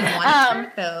strong.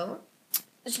 Though.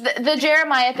 The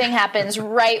Jeremiah thing happens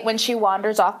right when she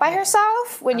wanders off by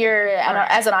herself. When you're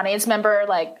as an audience member,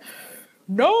 like,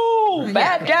 no,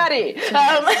 bad daddy.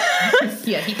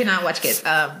 Yeah, he cannot watch kids.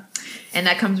 And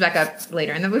that comes back up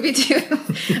later in the movie too.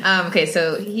 Okay,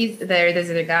 so he's there.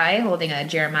 There's a guy holding a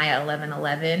Jeremiah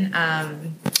 11:11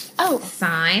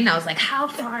 sign. I was like, how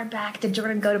far back did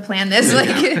Jordan go to plan this?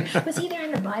 Like, was he there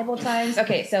in the Bible times?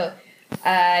 Okay, so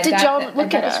did Joan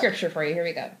look at the scripture for you? Here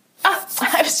we go. Oh,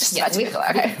 I was just about to go.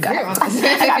 Okay, got fine.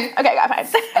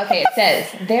 Okay, it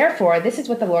says, therefore, this is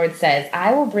what the Lord says,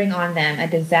 I will bring on them a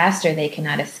disaster they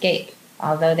cannot escape.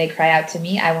 Although they cry out to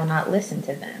me, I will not listen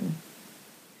to them.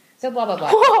 So blah, blah,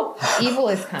 blah. Whoa. Evil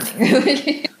is coming.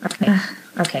 Okay.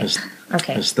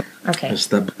 That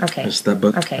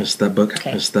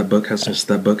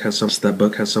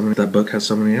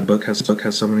book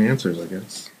has so many answers, I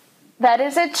guess. That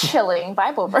is a chilling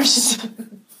Bible verse.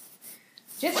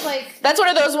 Just like that's one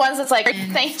of those ones that's like,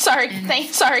 sorry,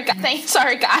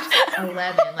 God.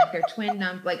 11, like they're twin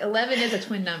number. Like 11 is a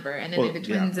twin number, and then the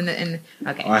twins in the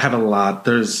okay. I have a lot.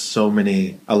 There's so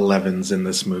many 11s in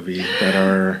this movie that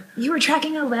are. You were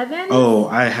tracking 11? Oh,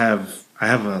 I have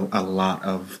a lot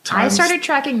of times. I started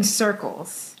tracking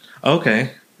circles.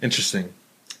 Okay, interesting.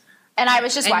 And I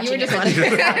was just watching. You were just watching.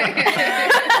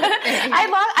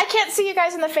 I can't see you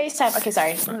guys in the FaceTime. Okay,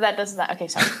 sorry. That does not. Okay,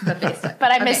 sorry. The FaceTime.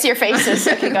 But I miss your faces.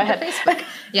 Okay, go ahead.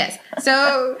 Yes.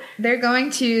 So they're going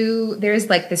to. There's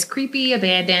like this creepy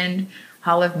abandoned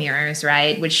Hall of Mirrors,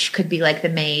 right? Which could be like the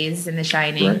maze in The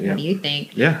Shining. Right, yeah. What do you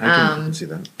think? Yeah, I can see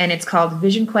that. And it's called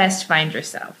Vision Quest: Find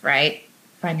Yourself, right?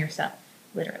 Find yourself,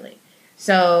 literally.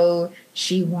 So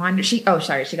she wandered. She got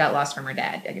lost from her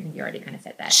dad. I think you already kind of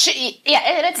said that.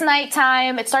 And it's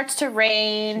nighttime. It starts to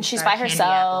rain. She's by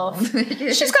herself.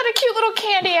 She's got a cute little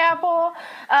candy apple.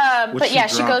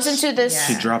 She goes into this.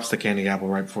 She drops the candy apple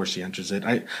right before she enters it.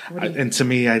 And to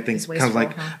me, I think wasteful, kind of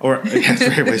like, huh? or it's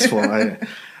very wasteful. But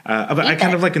I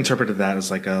kind of like interpreted that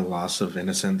as like a loss of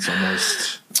innocence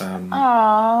almost.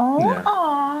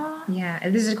 Yeah,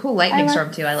 this is a cool lightning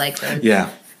storm too. I like those. Yeah.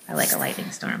 I like a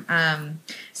lightning storm.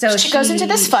 So she goes into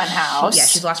this fun house.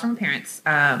 She's lost from her parents.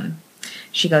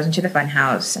 She goes into the fun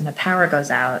house, and the power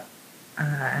goes out.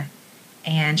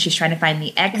 And she's trying to find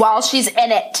the exit. While she's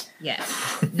in it.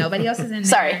 Yes. Nobody else is in there.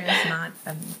 Sorry.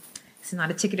 It's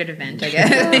not a ticketed event, I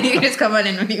guess. You can just come on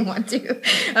in when you want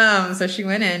to. So she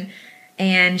went in,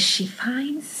 and she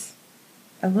finds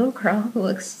a little girl who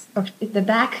looks...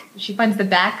 She finds the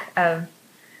back of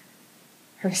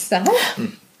herself.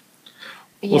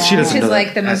 Well, she doesn't know which is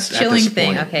like the most chilling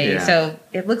thing. Point. Okay, so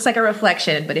it looks like a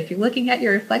reflection, but if you're looking at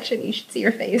your reflection, you should see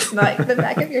your face, not the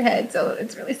back of your head. So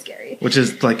it's really scary. Which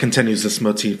is like continues this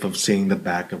motif of seeing the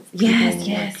back of people.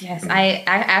 Yes. I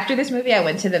after this movie, I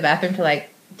went to the bathroom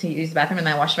to use the bathroom, and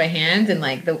I washed my hands, and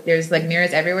like there's like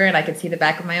mirrors everywhere, and I could see the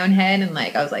back of my own head, and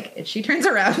like I was like, if she turns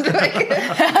around, like,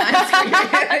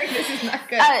 this is not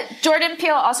good. Jordan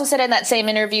Peele also said in that same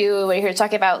interview where he was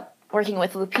talking about working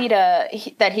with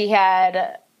Lupita that he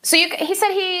had. So he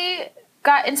said he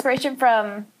got inspiration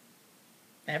from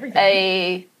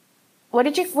everything. What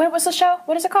was the show?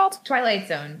 What is it called? Twilight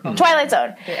Zone. Twilight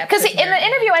Zone. Because in the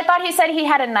interview, I thought he said he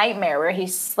had a nightmare where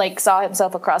he like saw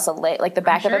himself across a lake, like the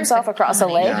back of himself across a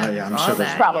lake. Yeah, I'm sure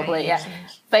that's probably. Yeah.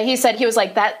 But he said he was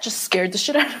like, that just scared the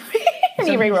shit out of me. And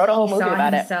he rewrote a whole movie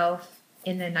about it. He saw himself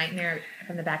in the nightmare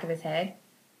from the back of his head.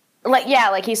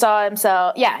 Like he saw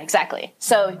himself. Yeah, exactly.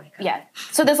 So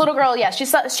so this little girl, she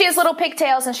has little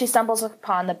pigtails, and she stumbles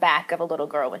upon the back of a little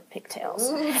girl with pigtails,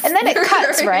 and then it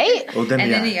cuts right. Oh, then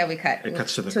we cut. It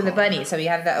cuts to the bunny. So we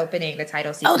have the opening, the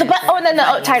title sequence. And then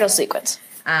the title sequence.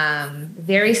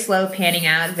 Very slow panning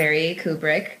out, very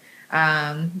Kubrick,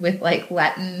 with like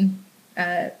Latin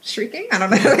shrieking. I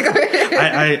don't know.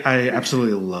 I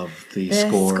absolutely love the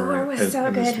score. The score was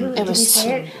so good. It was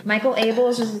say it? Michael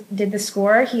Abels did the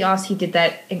score. He did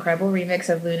that incredible remix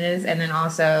of Luna's, and then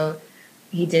also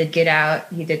he did Get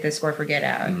Out. He did the score for Get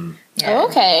Out. Yeah. Oh,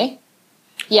 okay.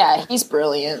 Yeah, he's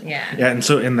brilliant. Yeah. Yeah, and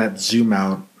so in that zoom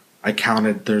out, I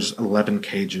counted there's 11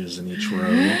 cages in each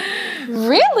row.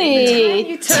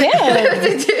 Really? Tim.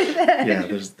 Yeah,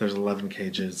 there's 11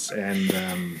 cages, and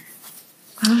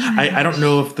I don't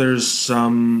know if there's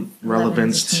some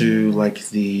relevance to like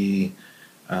the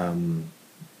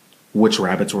which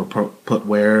rabbits were put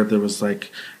where. There was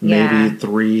like maybe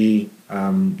 3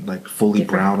 like fully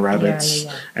brown rabbits,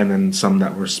 and then some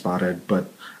that were spotted, but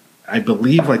I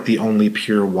believe like the only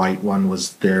pure white one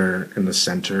was there in the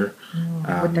center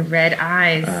with the red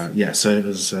eyes. So it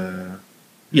was.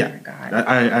 Yeah, oh God.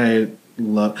 I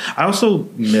love. I also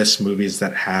miss movies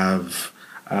that have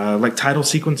like title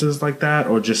sequences like that,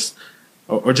 or just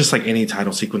like any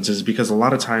title sequences, because a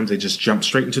lot of times they just jump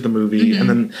straight into the movie, and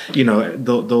then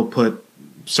they'll put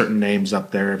certain names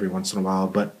up there every once in a while,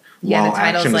 but while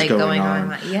action is going on,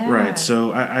 right?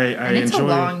 So I it's enjoy a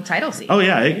long title sequence. Oh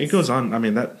yeah, it goes on. I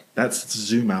mean that's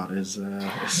zoom out is.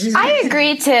 I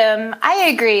agree, Tim. I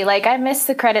agree. Like I miss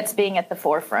the credits being at the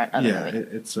forefront of the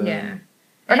movie. It's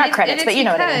or not credits, but you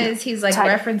know what I mean. Because he's like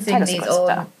referencing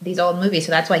these old movies,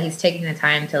 so that's why he's taking the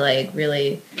time to like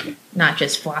really not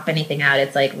just flop anything out.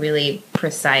 It's like really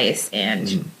precise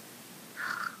and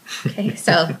okay.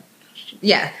 So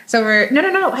yeah, so we're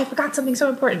no. I forgot something so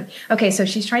important. Okay, so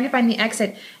she's trying to find the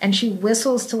exit, and she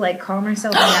whistles to like calm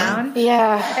herself down.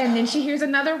 Yeah, and then she hears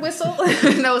another whistle,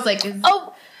 and I was like, I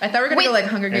thought we were gonna go like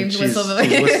Hunger Games whistle.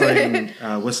 She's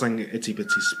whistling Itsy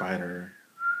Bitsy Spider.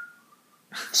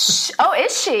 Oh,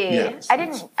 is she? Yes, I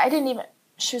didn't even.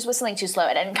 She was whistling too slow.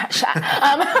 I didn't catch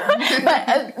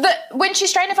that. But when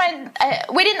she's trying to find,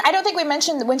 I don't think we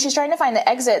mentioned when she's trying to find the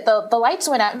exit. The lights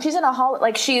went out. And she's in a hall.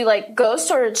 Like she like goes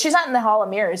towards. She's not in the Hall of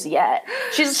Mirrors yet.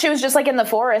 She was just like in the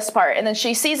forest part, and then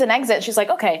she sees an exit. She's like,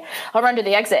 okay, I'll run to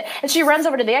the exit, and she runs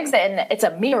over to the exit, and it's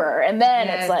a mirror. And then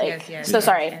it's like,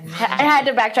 sorry, I had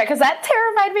to backtrack because that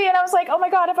terrified me, and I was like, oh my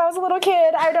god, if I was a little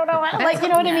kid, I don't know, like you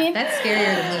know what I mean. That's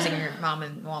scarier than losing your mom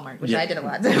in Walmart, which I did a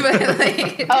lot. But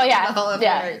like, oh yeah,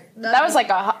 yeah. That was like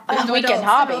a weekend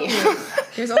hobby.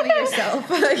 There's only yourself.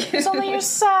 There's only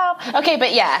yourself. Okay,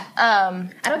 but yeah,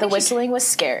 the whistling was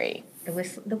scary. The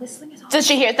whistling is awesome. Did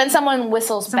she hear it? Then someone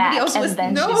whistles Somebody back. Else and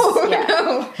then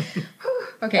no.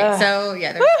 Okay, so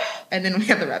yeah, and then we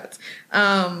have the rabbits.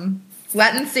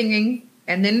 Latin singing,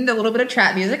 and then a little bit of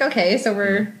trap music. Okay, so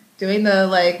we're doing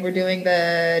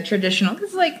the traditional. This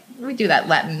is like we do that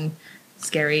Latin.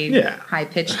 Scary, high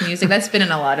pitched music. That's been in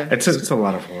a lot of. It's a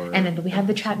lot of horror. And then we have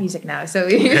the trap music now, so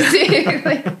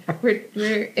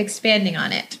we're expanding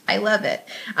on it. I love it.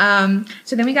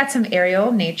 So then we got some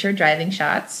aerial nature driving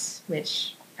shots,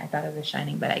 which I thought of The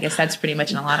Shining, but I guess that's pretty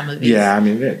much in a lot of movies. Yeah, I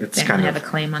mean it's they kind of have a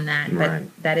claim on that, but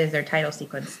that is their title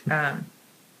sequence.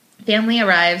 Family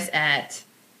arrives at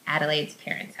Adelaide's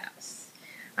parents' house.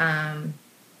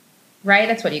 Right,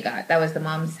 that's what you got. That was the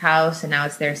mom's house, and now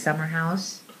it's their summer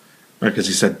house. Right, because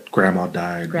he said Grandma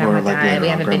died. Grandma died. We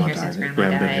haven't been here since Grandma died. We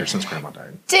haven't been here since Grandma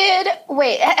died.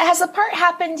 Has the part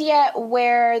happened yet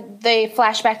where they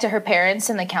flash back to her parents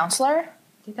and the counselor?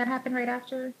 Did that happen right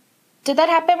after? Did that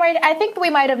happen right? I think we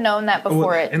might have known that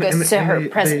before it goes to her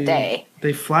present day.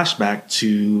 They flash back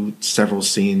to several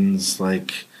scenes,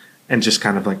 and just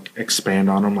kind of expand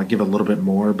on them, give a little bit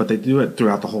more, but they do it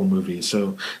throughout the whole movie.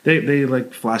 So they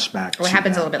flash back. It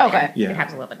happens a little bit later. Okay. Yeah. It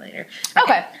happens a little bit later.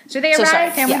 Okay. So they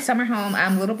arrive, family summer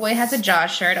home. Little boy has a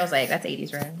Jaws shirt. I was like, that's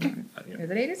 80s, right? Is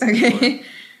it 80s? Okay.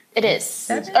 It is.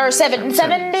 70s. Or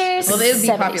 70s. Well, they would be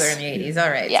popular in the 80s.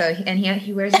 All right. Yeah. So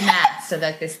he wears a mask, so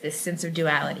that this sense of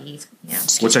duality.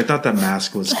 Which I thought that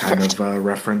mask was kind of a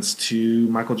reference to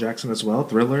Michael Jackson as well.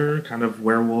 Thriller, kind of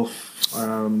werewolf.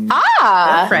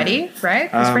 Freddie,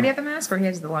 right? Does Freddie have the mask, or he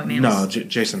has the long nails? No,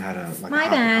 Jason had a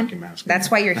hockey mask.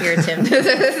 That's why you're here, Tim. But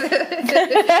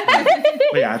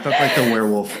yeah, I thought the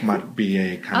werewolf might be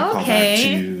a kind of callback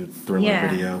to Thriller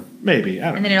video. Maybe. I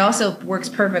don't know. And then it also works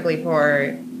perfectly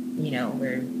for,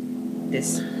 where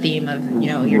this theme of,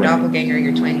 your doppelganger,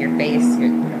 your twin, your face, your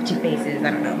two faces,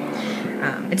 I don't know.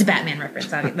 It's a Batman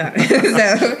reference, obviously.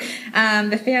 So,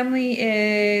 the family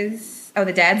is... Oh,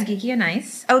 the dad's geeky and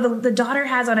nice. Oh, the daughter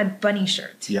has on a bunny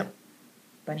shirt. Yep.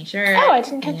 Bunny shirt. Oh, I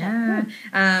didn't catch that.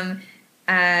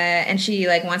 And she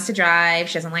wants to drive.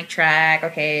 She doesn't like track.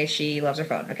 Okay, she loves her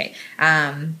phone. Okay.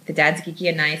 The dad's geeky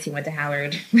and nice. He went to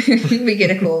Howard. We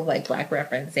get a cool black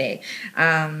reference.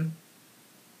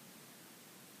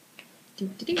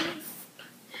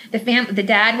 The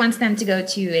dad wants them to go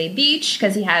to a beach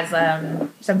because he has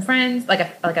some friends, like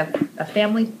a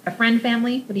friend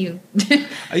family. What do you?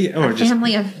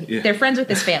 Family of they're friends with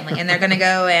this family, and they're gonna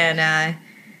go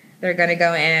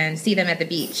and see them at the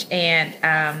beach.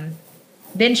 And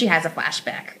then she has a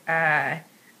flashback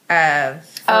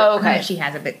she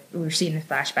has a bit. We've seen the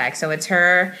flashback, so it's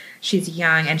her. She's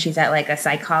young and she's at like a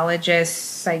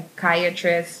psychiatrist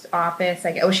office.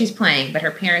 Like, she's playing, but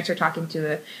her parents are talking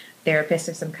to a therapist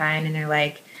of some kind, and they're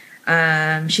like,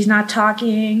 she's not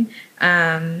talking. We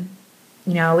can't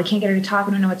get her to talk.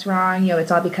 We don't know what's wrong. It's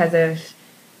all because of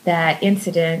that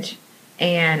incident.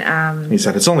 And he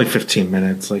said it's only 15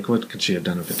 minutes. Like, what could she have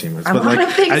done in 15 minutes? But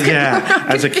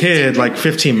as a kid, like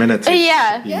 15 minutes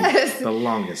is the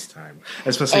longest time,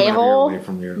 especially when you're away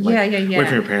from your away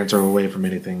from your parents or away from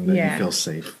anything that you feel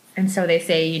safe. And so they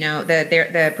say,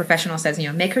 the professional says,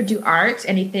 make her do art,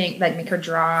 anything, like make her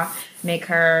draw, make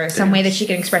her some way that she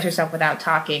can express herself without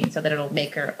talking, so that it'll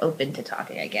make her open to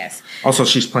talking, I guess. Also,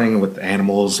 she's playing with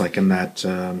animals, like in that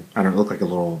look like a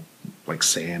little like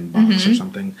sandbox or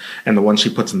something, and the one she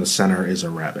puts in the center is a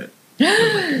rabbit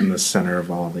in the center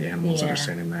of all the animals that are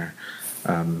standing there.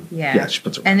 She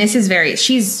puts and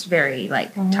she's very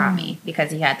like Tommy,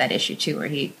 because he had that issue too where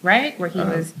he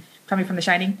was Tommy from The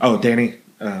Shining. Danny.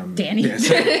 Danny. Yes.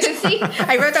 See,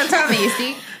 I wrote down Tommy. You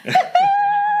see.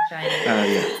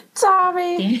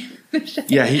 Tommy.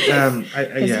 Yeah, he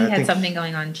had something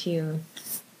going on too.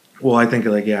 Well, I think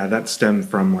that stemmed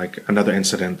from like another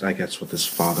incident, I guess, with his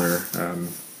father,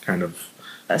 kind of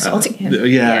assaulting him.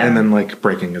 And then like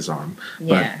breaking his arm.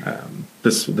 Yeah. But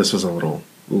this was a little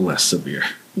less severe.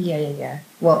 Yeah.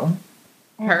 Well,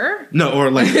 her?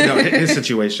 His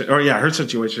situation, her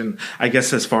situation. I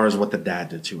guess as far as what the dad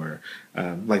did to her,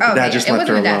 the dad just left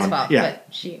her alone. It wasn't the dad's fault,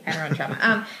 but she had her own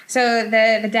trauma. So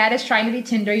the dad is trying to be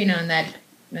tender, and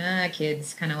that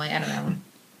kids kind of like, I don't know.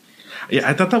 Yeah,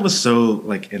 I thought that was so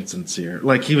like insincere.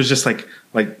 Like he was just like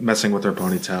messing with her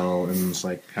ponytail and was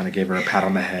like kind of gave her a pat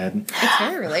on the head. It's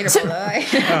very relatable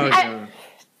though.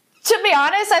 To be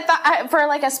honest, I thought for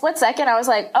like a split second, I was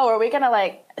like, "Oh, are we gonna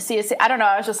like see a?" I don't know.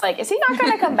 I was just like, "Is he not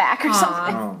gonna come back or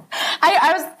something?"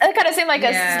 It kind of seemed like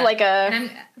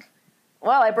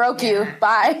well, I broke you.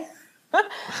 Bye.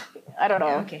 I don't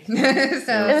know. Okay.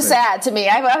 So it was sad to me.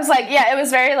 I was like, it was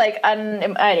very like,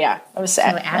 it was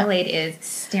sad. So Adelaide is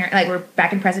staring, like we're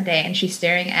back in present day, and she's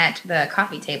staring at the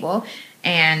coffee table,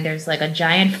 and there's like a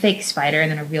giant fake spider,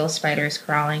 and then a real spider is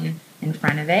crawling in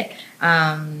front of it.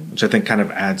 Which I think kind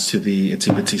of adds to the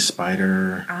itsy bitsy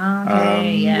spider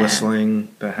whistling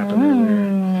that happened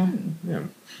earlier. Yeah.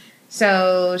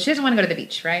 So she doesn't want to go to the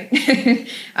beach, right?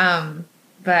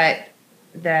 But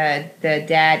the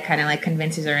dad kind of like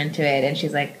convinces her into it, and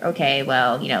she's like, okay,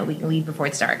 well, we can leave before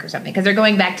it's dark or something, because they're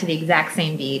going back to the exact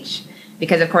same beach,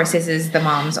 because of course this is the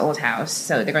mom's old house,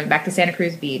 so they're going back to Santa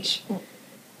Cruz Beach.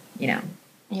 Yeah,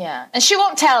 and she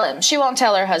won't tell him. She won't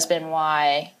tell her husband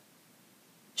why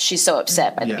she's so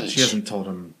upset by the beach. She hasn't told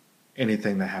him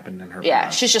anything that happened in her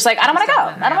past. She's just like, I don't want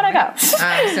to go.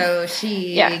 So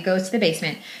she goes to the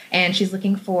basement, and she's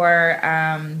looking for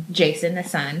Jason, the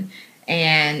son.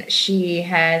 And she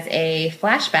has a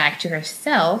flashback to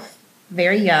herself,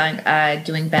 very young,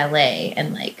 doing ballet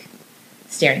and like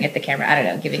staring at the camera. I don't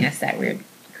know, giving us that weird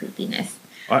creepiness.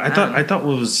 I thought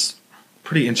what was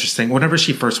pretty interesting. Whenever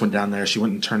she first went down there, she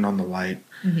went and turned on the light,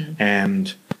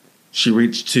 and she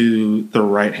reached to the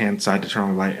right hand side to turn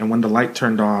on the light. And when the light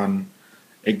turned on,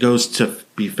 it goes to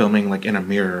be filming like in a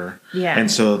mirror. Yeah. And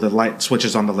so the light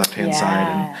switches on the left hand side.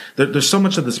 And there's so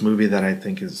much of this movie that I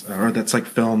think that's like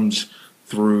filmed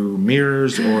through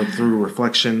mirrors or through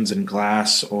reflections in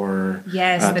glass or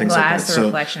the glass like or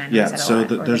reflection. I know so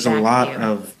there's a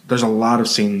lot of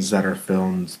scenes that are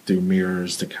filmed through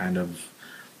mirrors to kind of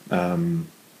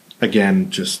again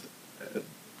just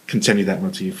continue that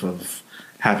motif of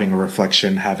having a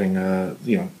reflection, having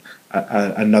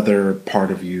another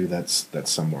part of you that's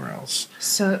somewhere else.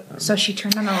 So she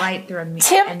turned on the light through a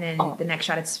mirror, and then the next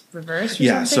shot it's reversed.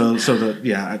 Or something?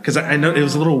 Because I know it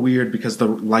was a little weird because the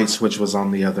light switch was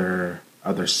on the other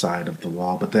side of the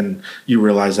wall, but then you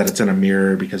realize that it's in a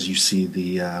mirror because you see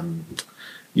the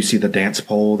dance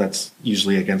pole that's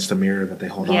usually against a mirror that they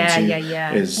hold on to.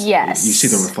 You see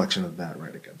the reflection of that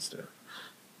right against it.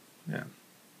 Yeah.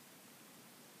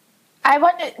 I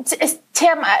wonder,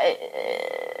 Tim.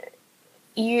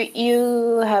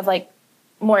 You have like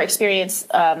more experience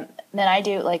than I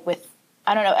do, like with,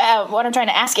 I don't know, what I'm trying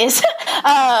to ask is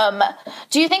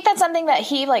Do you think that's something that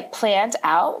he like planned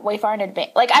out way far in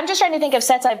advance? Like, I'm just trying to think of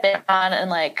sets I've been on, and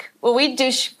like, well, we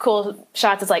do cool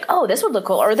shots. It's like, oh, this would look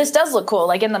cool, or this does look cool,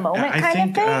 like in the moment kind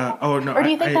of thing. No, or do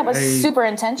you think that was super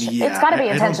intentional? Yeah, it's got to be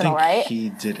intentional, right? He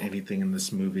did anything in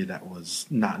this movie that was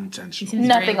not intentional.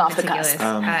 Nothing off the cusp. He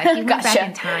went back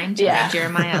in time to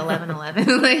Jeremiah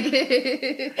 11:11. Like,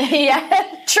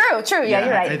 yeah, true. Yeah,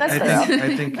 you're right.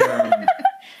 I think.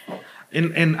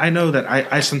 And I know that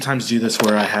I sometimes do this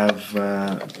where I have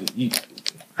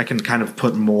I can kind of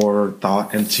put more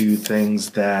thought into things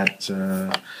that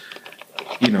or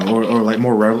like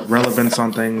more relevance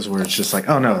on things where it's just like,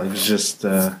 oh no, it was just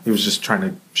trying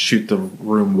to shoot the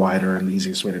room wider, and the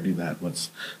easiest way to do that was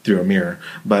through a mirror.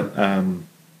 But I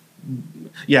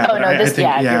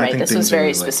think this was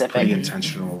very specific, pretty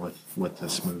intentional with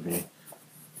this movie.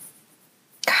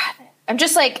 I'm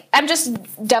just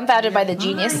dumbfounded by the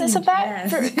geniusness of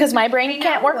that, because my brain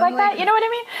can't work like that. You know what I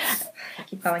mean? I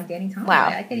keep calling Danny Thomas. Wow.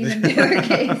 I can't even do it.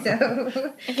 Okay, so.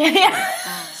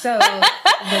 So.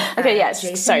 Okay,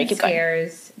 yes. Sorry, keep going.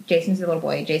 Jason's the little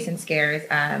boy. Jason scares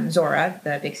Zora,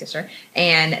 the big sister.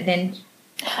 And then.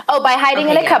 Oh, by hiding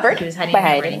in a cupboard. He was hiding in a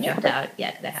cupboard and jumped out.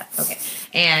 Yeah, that happened. Okay.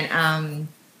 And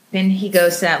then he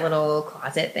goes to that little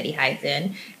closet that he hides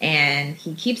in, and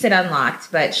he keeps it unlocked,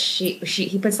 but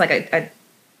he puts like a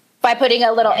by putting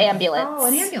a little ambulance. Oh,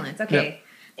 an ambulance. Okay. Yep.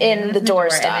 In the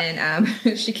doorstop. And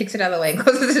then she kicks it out of the way and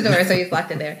closes the door, so he's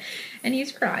locked in there. And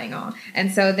he's crying all.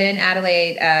 And so then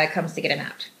Adelaide comes to get him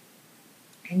out.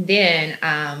 And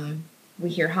then we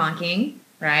hear honking,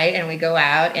 right? And we go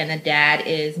out, and the dad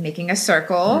is making a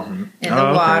circle in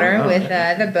the water with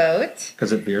the boat.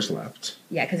 Because it veers left.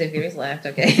 Yeah, because it veers left.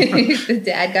 Okay. The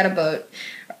dad got a boat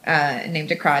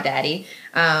named a Crawdaddy,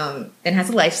 and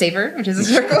has a lifesaver, which is a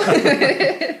circle.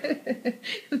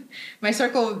 My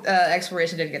circle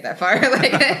exploration didn't get that far.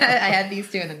 Like, I had these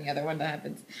two, and then the other one that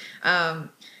happens. All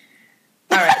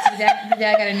right, so the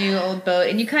dad got a new old boat,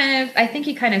 and I think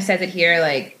he kind of says it here,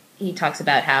 like, he talks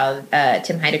about how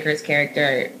Tim Heidecker's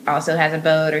character also has a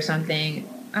boat or something.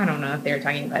 I don't know if they were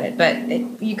talking about it, but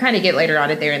you kind of get later on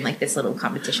that they're in like this little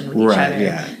competition with each other.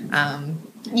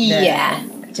 Yeah.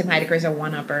 Tim Heidecker's a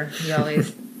one-upper. He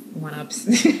always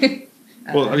one-ups.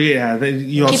 Well, yeah.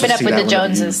 You also keeping up see with that the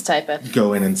Joneses type of.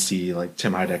 Go in and see like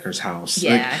Tim Heidecker's house.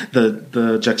 Yeah. Like,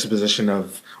 the juxtaposition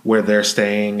of where they're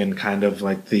staying and kind of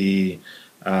like the.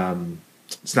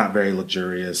 It's not very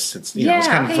luxurious. It's it's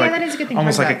kind of like that is a good thing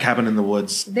almost like a cabin in the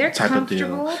woods type of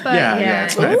deal. But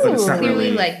it's not, but it's not clearly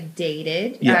really like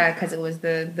dated because it was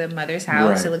the mother's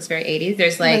house. Right. It looks very 80s.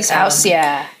 There's like his house,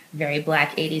 very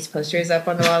black 80s posters up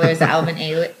on the wall. There's the Alvin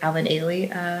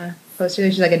Ailey poster.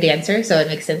 She's like a dancer, so it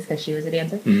makes sense because she was a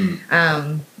dancer.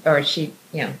 Or she,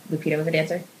 Lupita was a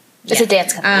dancer. It's a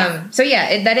dance company. So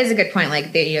that is a good point.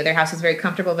 Like their house is very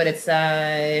comfortable, but it's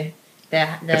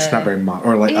it's not very updated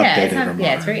or modern.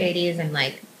 Yeah, it's very 80s and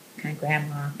like kind of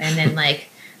grandma. And then like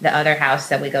the other house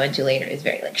that we go into later is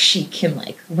very like chic and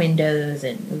like windows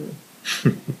and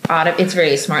it's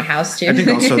very smart house too. I think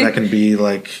also that can be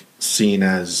like seen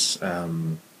as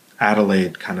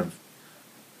Adelaide kind of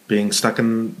being stuck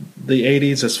in the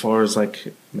 80s as far as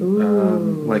like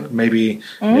maybe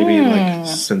like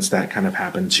since that kind of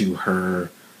happened to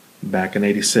her back in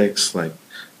 86, like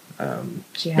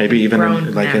maybe even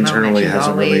internally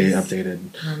hasn't really updated.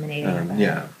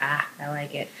 I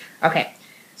like it. Okay,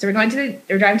 so we're driving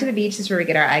to the beach. This is where we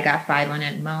get our "I Got 5 on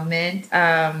It" moment.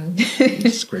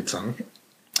 It's a great song.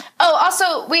 Oh,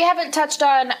 also, we haven't touched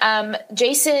on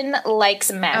Jason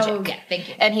likes magic. Oh, yeah, thank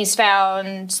you. And he's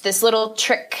found this little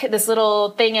trick, this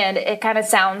little thing, and it kind of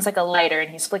sounds like a lighter, and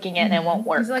he's flicking it, and it won't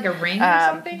work. Is it like a ring or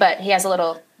something? But he has a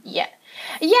little, Yeah,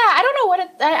 I don't know what it...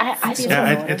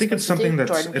 I think it's something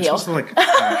that's supposed to like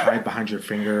hide behind your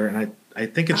finger, and I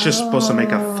think it's just supposed to make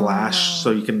a flash,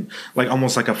 so you can like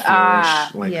almost like a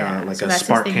flourish, like so a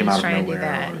spark came out of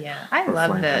nowhere. I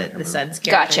love the son's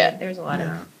character. Gotcha. There's a lot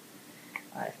of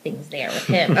things there with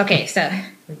him. Okay, so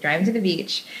we're driving to the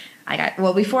beach.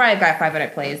 Before I got 5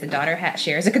 Minute Plays, the daughter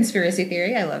shares a conspiracy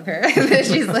theory. I love her.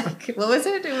 She's like, what was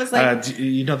it? It was like,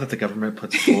 you know that the government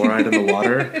puts fluoride in the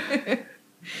water.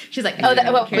 She's like,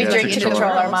 we drink to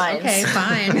control our minds. Okay,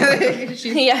 fine.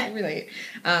 She's really.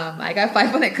 I got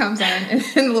 5 when it comes on, and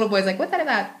the little boy's like, "What's that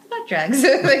about?" It's about drugs.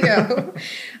 They go.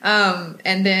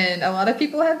 And then a lot of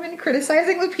people have been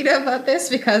criticizing Lupita about this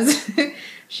because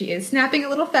she is snapping a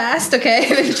little fast.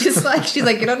 Okay, and she's like,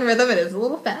 get on rhythm. It is a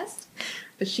little fast,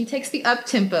 but she takes the up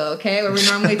tempo. Okay, where we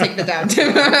normally take the down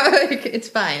tempo. It's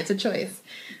fine. It's a choice.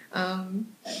 And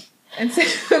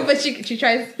so, but she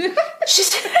tries.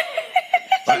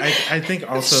 I think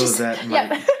also that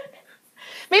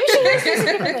Maybe she hears this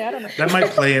differently. I don't know. That might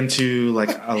play into like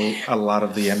a lot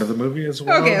of the end of the movie as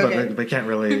well. But they can't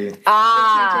really.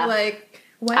 Like,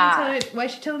 why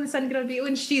is she telling the son to get on beat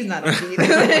when she's not on beat?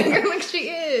 Like she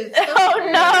is. Oh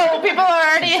no! People are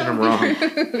already. I'm wrong.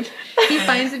 He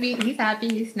finds the beat. He's happy.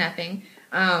 He's snapping.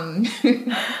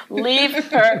 Leave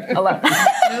her alone.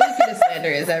 No Lupita slander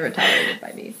is ever tolerated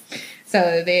by me.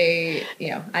 So they,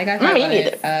 I got me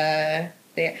neither.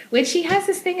 Which she has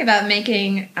this thing about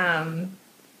making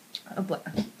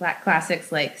black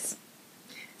classics like.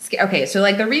 Okay, so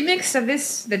like the remix of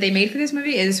this that they made for this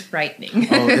movie is frightening.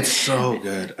 Oh, it's so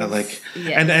good. It's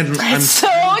I'm so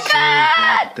good. good.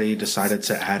 That they decided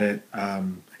to add it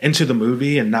into the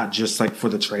movie and not just like for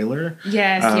the trailer.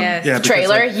 Yes. Yeah, because,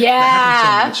 trailer. Like,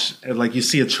 that happens so much. Like you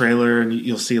see a trailer and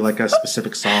you'll see like a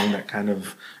specific song that kind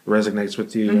of resonates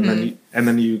with you, and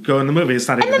then you go in the movie. It's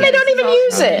not. And then they don't even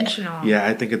use it. Yeah,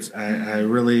 I think it's. I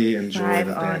really enjoy that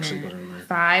they actually put it in there.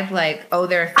 5, like,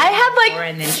 they're. I had 4,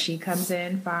 and then she comes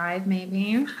in 5,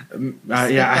 maybe.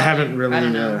 I haven't really. I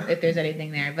don't know if there's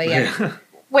anything there, but yeah.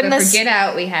 When so for Get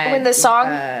Out, we had when the song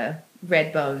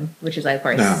Redbone, which is like, of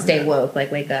course, stay woke, like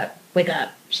wake up.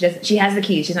 She doesn't. She has the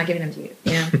keys. She's not giving them to you.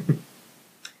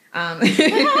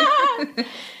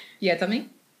 Yeah, tell me.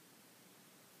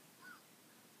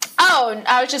 Oh,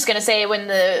 I was just gonna say when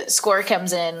the score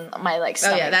comes in, my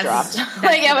stomach dropped.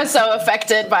 I was so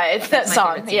affected by that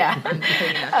song. Yeah.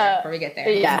 Before we get there.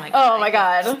 Yeah. Oh my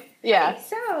god. Yeah.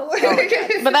 So.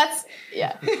 But that's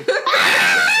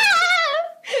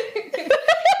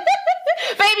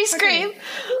baby scream.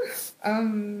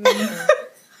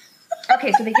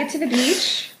 Okay, so they get to the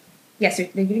beach. Yes, they're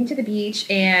getting to the beach,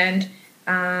 and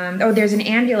there's an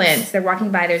ambulance. They're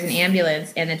walking by. There's an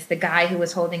ambulance, and it's the guy who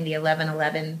was holding the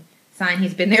 1111 sign.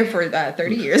 He's been there for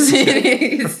 30 years.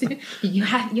 You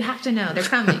have to know they're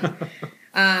coming.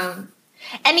 And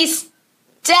he's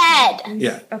dead.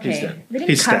 Yeah. Okay. He's dead. They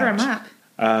didn't cover him up.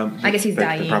 I guess he's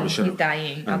dying. He's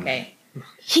dying. Okay.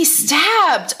 He's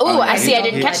stabbed. Oh, I see. I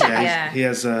didn't catch that. Yeah. He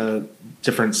has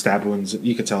different stab wounds.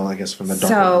 You could tell, I guess, from the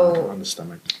dark wound on the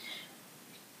stomach.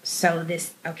 So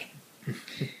this, okay.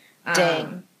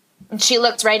 Dang. And she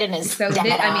looks right in his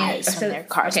eyes when their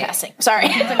car's passing. Sorry. I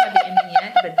can't talk about the ending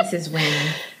yet, but this is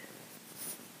when,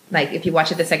 like, if you watch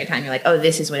it the second time, you're like, oh,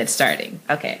 this is when it's starting.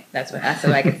 Okay, that's what I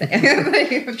can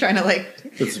say. I'm trying to,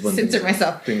 censor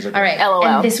myself. All right. LOL.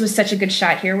 And this was such a good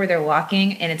shot here where they're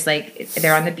walking, and it's like,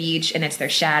 they're on the beach, and it's their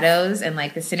shadows, and,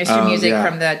 like, the sinister music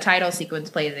from the title sequence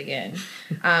plays again.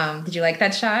 Did you like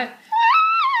that shot?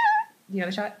 Do you know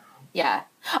the shot? Yeah.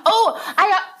 Oh,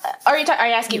 are you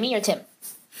asking me or Tim?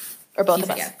 Or both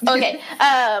of us? Yeah. Okay.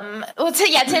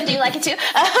 Tim, do you like it too?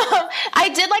 I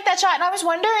did like that shot, and I was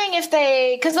wondering if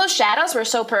because those shadows were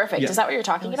so perfect. Yeah. Is that what you're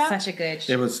talking about? Such a good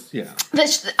shot. It was, yeah.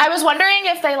 I was wondering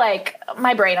if they,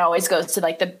 my brain always goes to,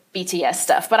 the BTS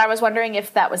stuff, but I was wondering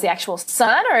if that was the actual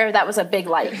sun or if that was a big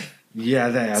light.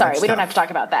 Yeah, sorry, we don't have to talk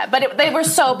about that, but they were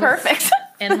so perfect.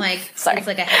 And sorry. It's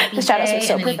like a happy the shadows day, were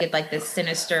so and then perfect. you get this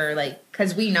sinister,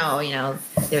 because we know,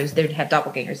 they have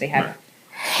doppelgangers, they have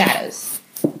shadows.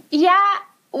 Yeah,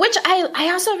 which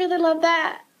I also really love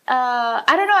that.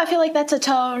 I don't know. I feel like that's a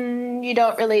tone you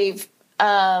don't really,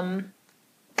 because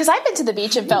I've been to the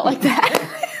beach and felt like that.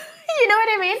 You know what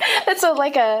I mean? It's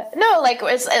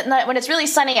it's when it's really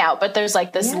sunny out, but there's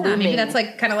this looming. Maybe that's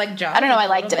kind of like Jaws. I don't know. I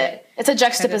liked it. It's a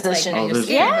juxtaposition.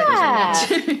 Yeah.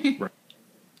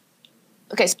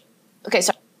 Okay. Sorry. Go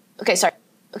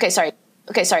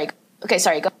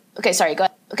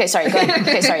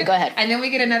ahead. And then we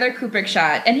get another Kubrick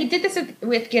shot, and he did this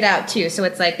with Get Out too. So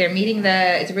it's they're meeting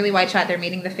it's a really wide shot. They're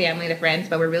meeting the family, the friends,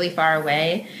 but we're really far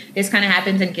away. This kind of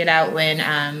happens in Get Out when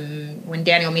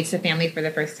Daniel meets the family for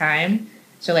the first time.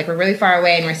 So we're really far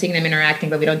away, and we're seeing them interacting,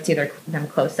 but we don't see them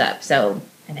close up. So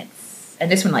and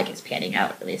this one is panning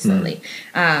out really slowly,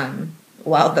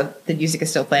 while the music is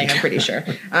still playing. I'm pretty sure.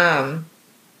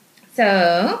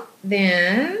 So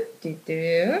then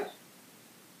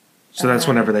So that's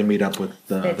whenever they meet up with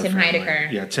the Tim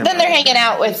Heidecker. Yeah, Tim. Then they're hanging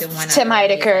out with Tim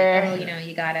Heidecker.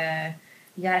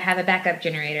 You gotta have a backup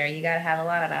generator. You gotta have a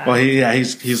lot of that. Well,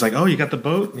 he's like, oh, you got the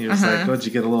boat? And he was like, oh, did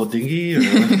you get a little dinghy? Or,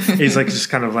 he's just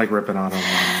kind of ripping on him.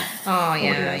 Oh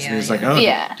yeah, and he's like, oh,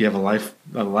 yeah. Do you have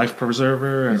a life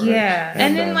preserver? And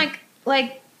then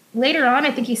later on,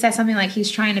 I think he says something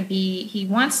he's trying to be. He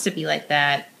wants to be like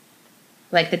that.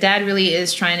 The dad really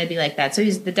is trying to be like that. So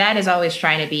the dad is always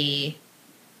trying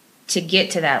to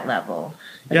get to that level.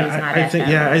 I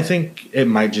think it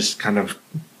might just kind of.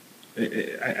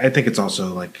 I think it's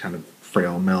also kind of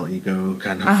frail male ego,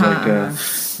 kind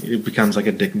of it becomes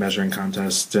a dick measuring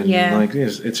contest, and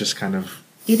it's just kind of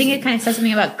Do you think it kind of says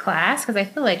something about class? Because I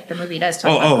feel like the movie does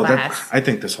talk about class. I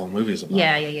think this whole movie is about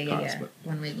class. But...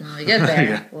 When we get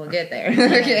there, we'll get there.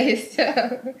 Okay,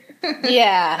 so...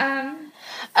 Yeah.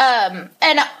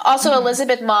 And also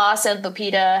Elizabeth Moss and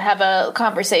Lupita have a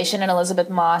conversation, and Elizabeth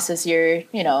Moss is your,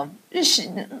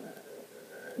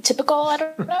 typical, I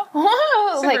don't know.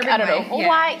 Like, I don't know. Yeah.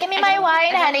 Wine, give me my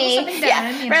wine, honey.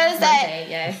 Rosé.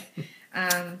 Yes.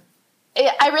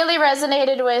 I really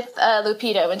resonated with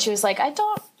Lupita when she was like, I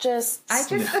just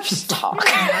talk. You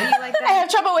like that? I have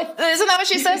trouble with, isn't that what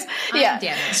she says? Yeah.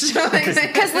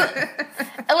 Because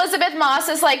Elizabeth Moss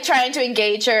is like trying to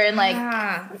engage her in like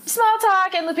small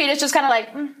talk, and Lupita's just kind of like,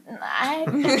 I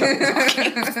have trouble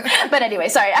talking. But anyway,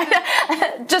 sorry.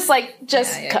 Just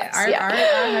cuts. Our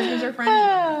husbands are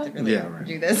friends.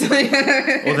 Do this.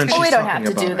 Well, then she's we don't have talking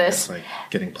to do about, this. like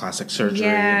getting plastic surgery.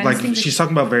 Yeah, like she's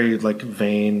talking about very like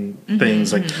vain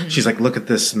things. Like she's like, look at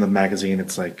this in the magazine.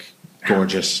 It's like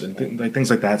gorgeous and like things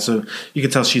like that. So you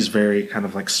can tell she's very kind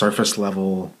of like surface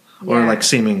level, or like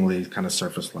seemingly kind of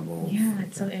surface level. Yeah,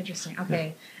 it's so interesting.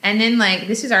 Okay, and then like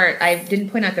this is our. I didn't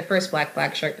point out the first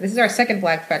black shirt. This is our second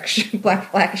black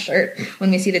shirt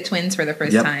when we see the twins for the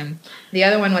first time. The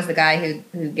other one was the guy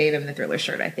who gave him the Thriller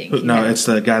shirt. I think. No, it's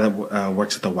the guy that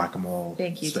works at the Whack-A-Mole.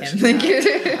 Thank you, station. Tim. Thank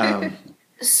you.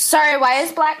 Sorry, why is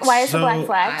the black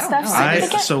flag stuff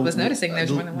significant? I was noticing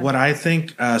there's more than one. What I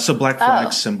think, so black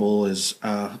flag symbol is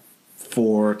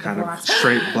for kind of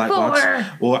straight black blocks.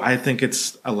 Well, I think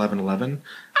it's 11/11.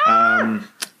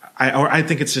 I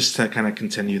think it's just to kind of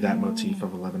continue that motif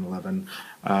of 11/11.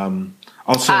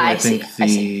 Also, I think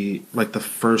the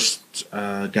first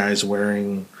guy's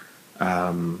wearing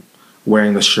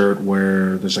the shirt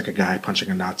where there's like a guy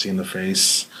punching a Nazi in the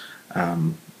face,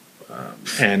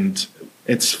 and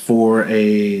it's for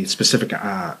a specific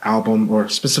album or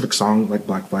specific song, like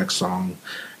Black Flag song,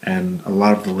 and a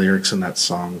lot of the lyrics in that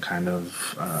song kind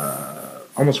of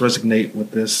almost resonate with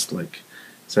this, like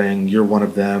saying you're one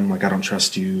of them, like I don't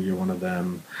trust you, you're one of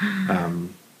them.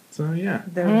 So yeah,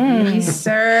 the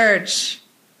research.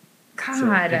 God,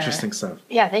 so, interesting stuff.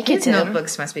 Yeah, thank you. His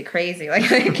notebooks must be crazy.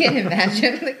 Like I can't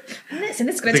imagine. Like, and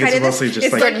it's going to tie to this.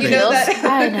 It's like you know that.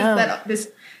 I know that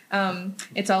this.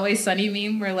 It's Always Sunny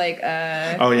meme where like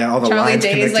all the Charlie lines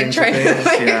Day is like trying to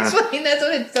explain. That's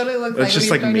what it totally looks like. It's just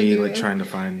like me like trying to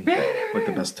find like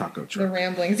the best taco truck. The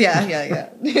ramblings, yeah.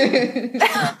 Okay.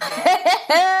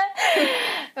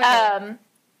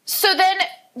 So then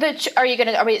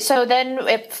so then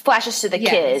it flashes to the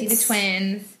kids. See the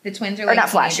twins. The twins are like not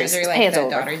flashes. They're like the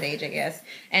daughter's age, I guess,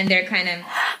 and they're kind of.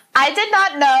 I did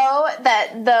not know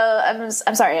that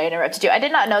I'm sorry I interrupted you. I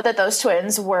did not know that those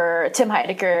twins were Tim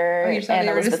Heidecker and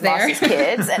Elizabeth Moss's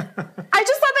kids. And I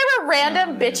just thought they were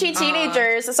random bitchy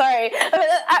teenagers. Sorry,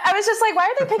 I was just like, why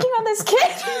are they picking on this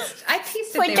kid? I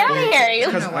pieced it. Like, get out of here!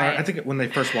 Because I think when they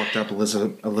first walked up,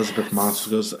 Elizabeth Moss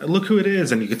goes, "Look who it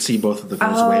is," and you could see both of the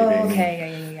girls waving.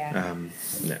 Okay, yeah.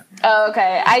 Oh,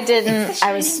 okay. I didn't.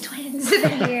 I was twins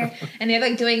here, and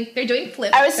they're doing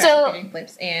flips. I was doing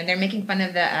flips, and they're making fun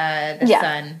of the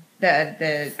son,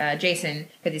 the Jason,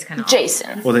 because he's kind of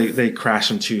Jason. Well, they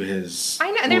crash into his. I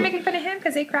know they're making fun of him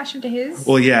because they crash into his.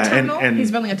 Well, yeah, tunnel. and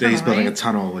he's building a tunnel. He's building a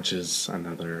tunnel, which is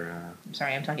another. I'm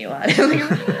sorry, I'm talking a lot.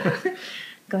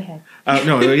 Go ahead.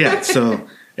 No, yeah. So.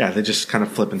 Yeah, they just kind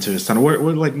of flip into his tunnel. Where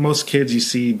like most kids, you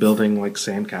see building like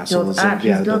sandcastles.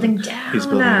 He's building down. He's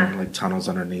building like tunnels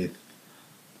underneath.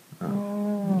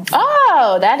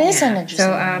 Oh, that is an interesting.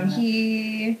 So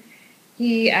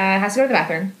he has to go to the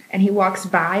bathroom, and he walks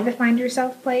by the Find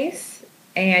Yourself place,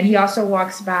 and he also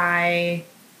walks by.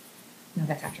 No,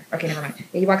 that's after. Okay, never mind.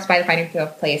 He walks by the Find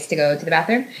Yourself place to go to the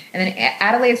bathroom, and then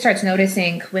Adelaide starts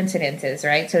noticing coincidences.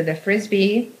 Right, so the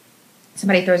frisbee.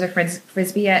 Somebody throws a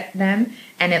frisbee at them,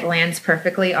 and it lands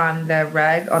perfectly on the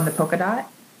rug on the polka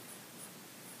dot.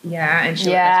 Yeah, and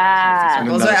she I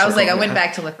was like, I went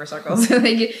back to look for circles.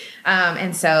 Thank you.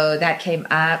 And so that came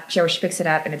up. She picks it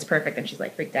up, and it's perfect, and she's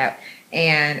like freaked out.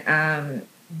 And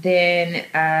then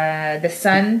the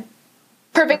sun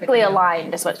perfectly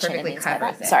aligned is what perfectly means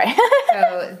covers it. Sorry.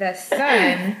 So the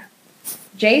sun,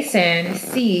 Jason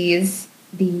sees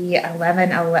the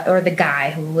 11 or the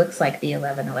guy who looks like the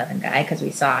 11/11 guy, because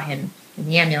we saw him in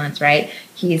the ambulance, right?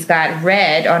 He's got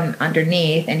red on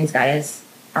underneath, and he's got his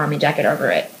army jacket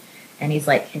over it, and he's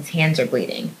like, his hands are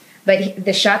bleeding. But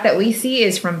the shot that we see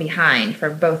is from behind for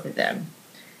both of them,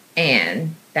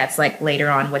 and that's like later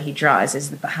on what he draws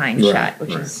is the behind shot,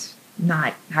 which is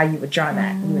not how you would draw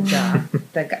that. You would draw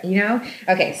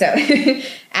Okay, so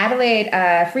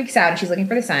Adelaide freaks out, and she's looking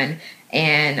for the sun,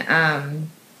 and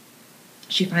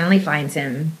she finally finds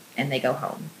him, and they go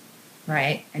home.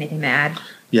 Right? Anything to add?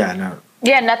 Yeah, no.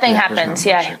 Yeah, nothing happens.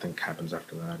 Much, I think happens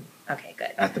after that. Okay,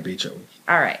 good. At the beach, at least.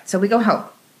 All right, so we go home.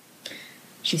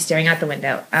 She's staring out the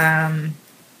window,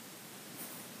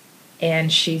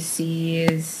 and she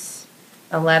sees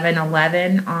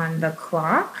 11:11 on the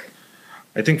clock.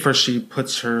 I think first she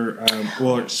puts her.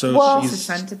 She's the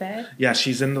son to bed. Yeah,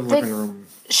 she's in the living room.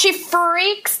 She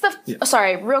freaks the.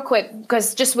 Sorry, real quick,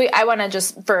 because I want to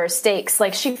just for stakes.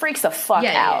 Like she freaks the fuck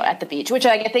out at the beach, which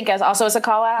I think is also as a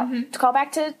call out to call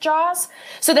back to Jaws.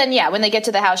 So then, when they get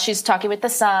to the house, she's talking with the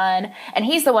son, and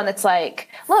he's the one that's like,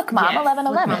 "Look, Mom,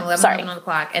 11:11. Sorry, 11 on the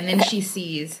clock." And then she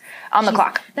sees on the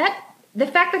clock the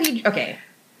fact that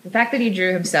he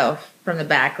drew himself from the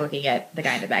back, looking at the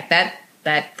guy in the back.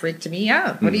 That freaked me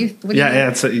out. What do you?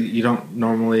 It's you don't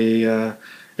normally.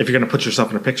 If you're going to put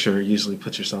yourself in a picture, usually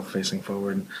put yourself facing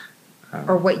forward.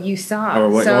 Or what you saw. Or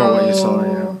what you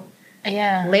saw,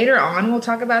 yeah. Later on, we'll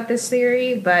talk about this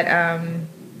theory, but, I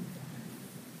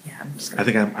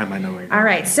think I might know where you're All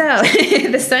right, so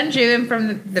the son drew him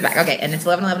from the back. Okay, and it's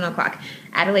 11 o'clock.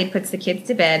 Adelaide puts the kids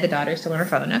to bed. The daughter's still on her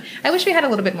phone. I wish we had a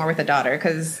little bit more with the daughter,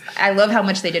 because I love how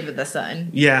much they did with the son.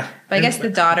 Yeah. But I guess the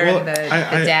daughter and the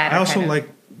dad I also like,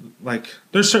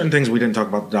 there's certain things we didn't talk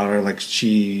about the daughter, like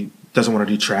she doesn't want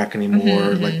to do track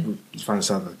anymore. Like, find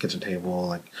us out at the kitchen table.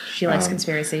 Like she likes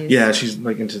conspiracies. Yeah, she's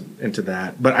like into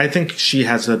that. But I think she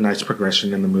has a nice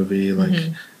progression in the movie.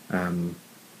 Like,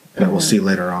 that we'll see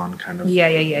later on. Kind of.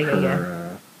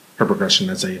 Her progression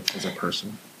as a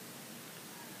person.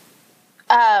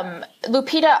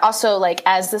 Lupita also, like,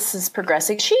 as this is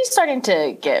progressing, she's starting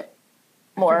to get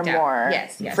more and more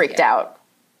freaked out.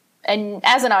 And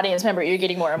as an audience member, you're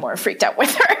getting more and more freaked out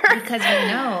with her. Because we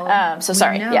know.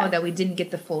 We know that we didn't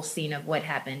get the full scene of what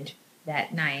happened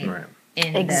that night. Right.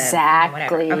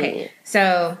 Exactly. Okay.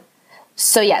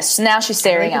 So yes, now she's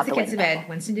staring out the window. Kids to bed.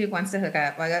 Winston Duke wants to hook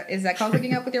up. Is that called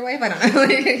hooking up with your wife? I don't know.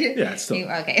 Yeah, it's still.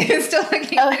 Okay, it's still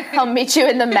hooking up. I'll meet you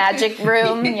in the magic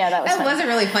room. Yeah, that was a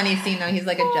really funny scene though. He's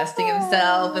like adjusting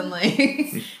himself and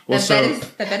like.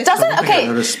 Doesn't I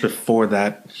noticed before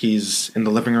that he's in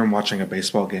the living room watching a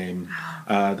baseball game.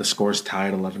 The score's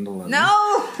tied 11-11.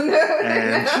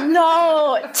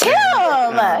 No,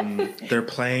 Tim. They're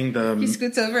playing the. He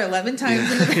scoots over 11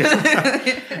 times.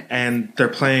 And they're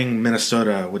playing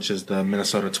Minnesota, which is the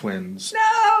Minnesota Twins.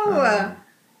 No.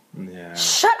 Yeah.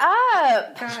 Shut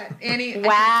up. God, Annie.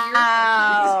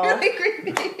 Wow. Really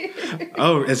creepy.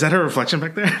 Oh, is that her reflection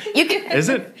back there? Is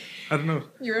it? I don't know.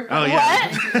 Your reflection. Oh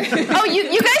yeah. What? Oh,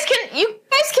 you guys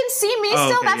can see me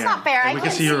still. Okay, That's not fair. And we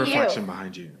can see your reflection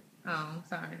behind you. Oh,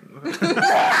 sorry. So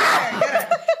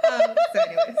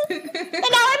anyways. And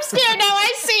now I'm scared. Now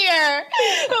I see her.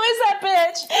 Who is that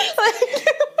bitch?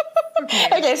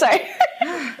 Okay, sorry.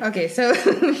 Okay, so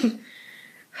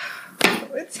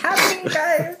what's happening,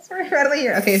 guys? We're Adelaide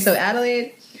here. Okay, so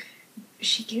Adelaide,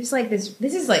 she gives like this.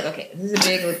 This is like this is a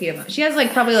big Lupita moment. She has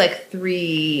like probably like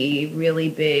 3 really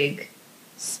big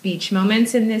speech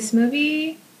moments in this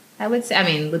movie. I would say. I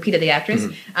mean, Lupita the actress.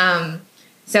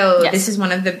 So this is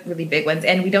one of the really big ones,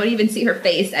 and we don't even see her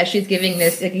face as she's giving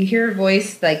this. Like you hear her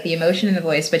voice, like the emotion in the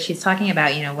voice, but she's talking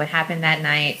about what happened that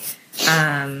night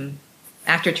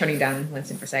after turning down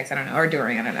Winston for sex. I don't know, or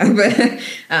during, I don't know, but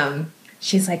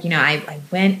she's like, I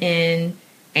went in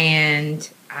and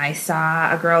I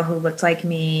saw a girl who looked like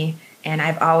me, and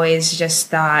I've always just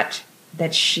thought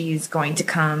that she's going to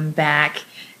come back,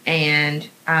 and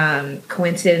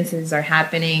coincidences are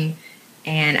happening.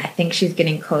 And I think she's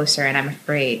getting closer, and I'm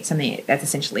afraid something. That's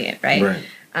essentially it, right? Right.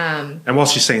 And while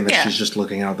she's saying that, she's just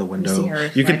looking out the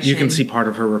window. You can see part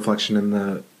of her reflection in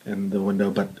the window,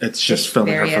 but it's just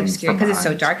filming her from because it's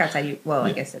so dark outside.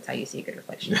 I guess that's how you see a good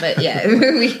reflection. But yeah,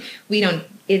 we don't.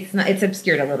 It's not. It's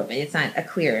obscured a little bit. It's not a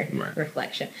clear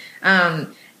reflection.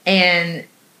 And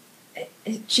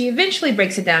she eventually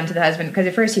breaks it down to the husband because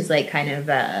at first he's like kind of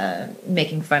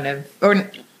making fun of or.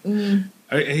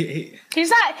 He's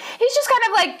not. He's just kind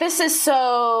of like, this is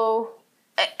so.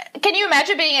 Can you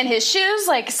imagine being in his shoes?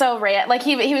 Like so rare. Like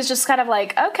he was just kind of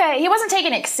like, okay. He wasn't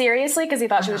taking it seriously because he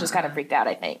thought she was just kind of freaked out.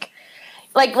 I think,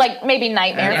 like maybe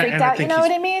nightmare freaked out. You know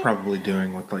what I mean? Probably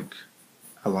doing what like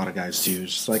a lot of guys do.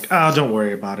 Just like, oh, don't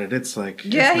worry about it. It's like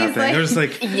he's nothing. like, There's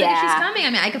like she's coming. I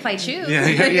mean, I could fight you.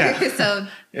 Yeah. So.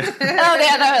 Oh yeah,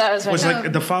 no, that was. Which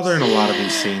like the father in a lot of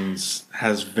these scenes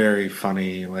has very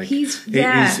funny. Like he's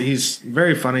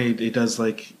very funny. He does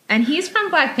like. And he's from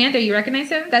Black Panther. You recognize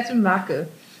him? That's M'Baku.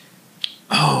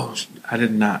 Oh, I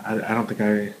did not. I don't think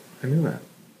I knew that.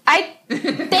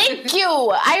 Thank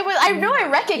you. I know I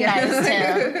recognized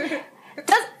him.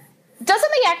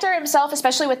 Doesn't the actor himself,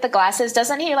 especially with the glasses.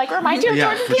 Doesn't he like remind you of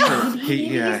Jordan Peele?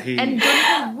 Sure. And Jordan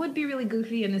Peele would be really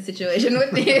goofy in this situation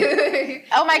with you.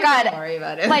 Oh my God. Don't worry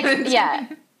about it. Like, yeah.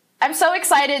 I'm so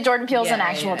excited Jordan Peele's an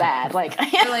actual dad. Like,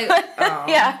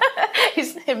 yeah.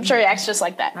 I'm sure he acts just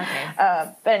like that. Okay.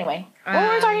 But anyway, what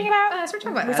were we talking about? We're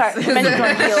talking about us. Sorry, I meant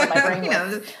Jordan Peele in my brain.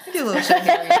 We do a little shit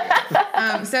here.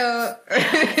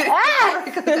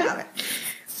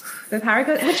 The power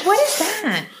goes. What is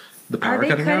that? The power Are they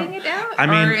cutting cutting it out? I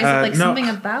mean, or is it like something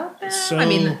about them? So,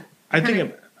 I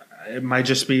think it might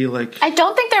just be like. I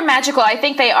don't think they're magical. I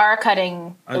think they are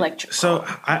cutting electrical. So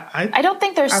I don't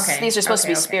think these are supposed to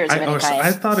be spirits of any kind.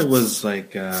 I thought it was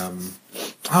like.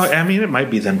 I mean, it might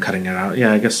be them cutting it out.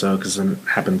 Yeah, I guess so, because then it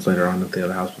happens later on at the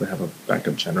other house where they have a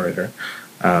backup generator.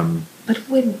 But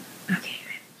when okay.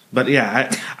 But yeah,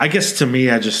 I guess to me,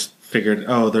 I just figured,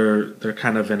 they're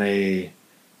kind of in a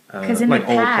because in like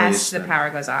the past the power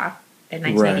goes off in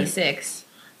 1986.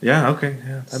 Yeah. Okay.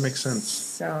 Yeah, that makes sense.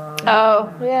 So.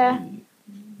 Oh yeah.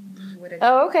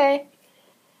 Oh okay.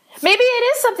 Maybe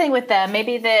it is something with them.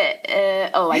 Maybe I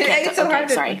can't. It's so hard.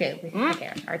 Sorry.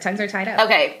 Okay. Our tongues are tied up.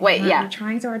 Okay. Wait. We're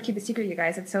trying so hard to keep a secret, you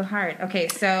guys. It's so hard. Okay.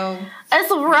 So.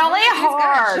 It's really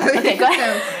hard. Okay. Go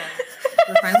ahead. So,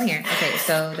 we're finally here. Okay.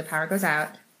 So the power goes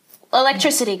out.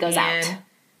 Electricity goes out.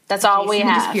 That's all we have.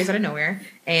 He just appears out of nowhere,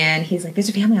 and he's like, "There's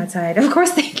a family outside." Of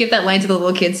course, they give that line to the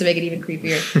little kids to make it even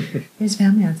creepier. There's a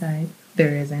family outside.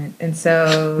 There isn't, and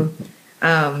so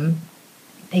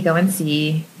they go and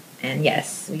see, and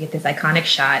yes, we get this iconic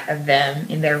shot of them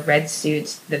in their red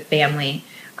suits, the family,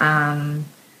 kind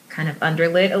of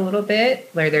underlit a little bit,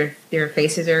 where their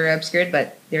faces are obscured,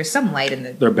 but there's some light in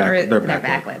their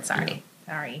backlit. Sorry.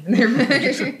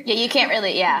 Yeah, you can't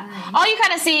really. Yeah, all you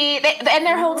kind of see, and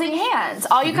they're holding hands.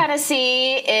 All you kind of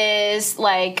see is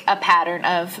like a pattern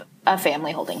of a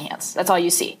family holding hands. That's all you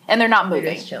see, and they're not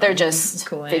moving. They're just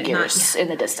figures in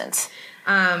the distance.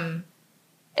 It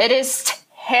is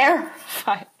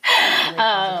terrifying.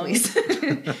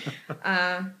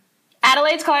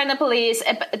 Adelaide's calling the police.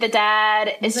 The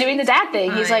dad is doing the dad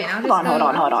thing. He's like, hold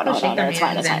on. It's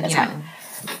fine.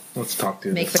 Let's talk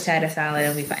through Make this. potato salad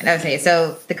and we find. Okay,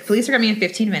 so the police are coming in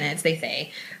 15 minutes, they say.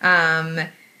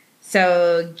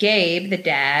 So Gabe, the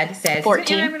dad, says,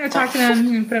 14. I'm going to talk to them. I'm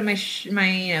going to put on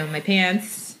my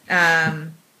pants. I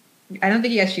don't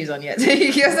think he has shoes on yet.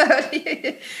 He goes out,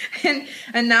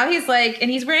 and now he's like,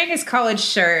 and he's wearing his college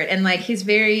shirt, and like he's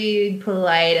very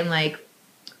polite and like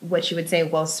what you would say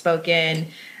well spoken.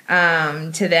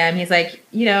 To them, he's like,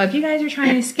 if you guys are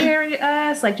trying to scare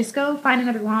us, like, just go find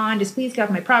another lawn. Just please get off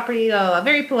my property.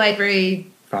 Very polite, very...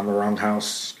 Found the wrong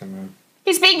house.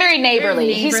 He's being very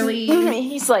neighborly.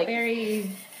 He's like...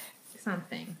 Very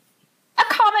something.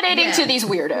 Accommodating to these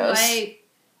weirdos. Like,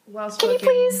 well-spoken. Can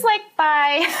you please,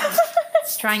 bye?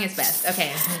 Trying his best.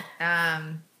 Okay.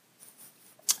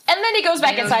 And then he goes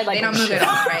back inside like... They don't move at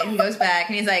all, right? He goes back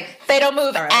and he's like... They don't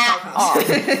move at all.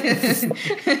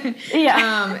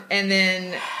 Yeah. And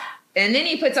then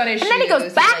he puts on his shoes. And then he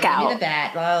goes back out. Give me the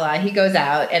bat, blah, blah, blah. He goes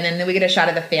out, and then we get a shot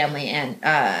of the family, and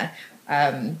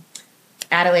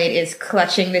Adelaide is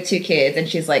clutching the two kids, and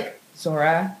she's like,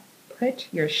 Zora, put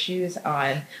your shoes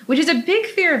on. Which is a big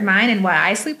fear of mine, and why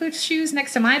I sleep with shoes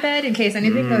next to my bed in case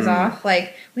anything goes off.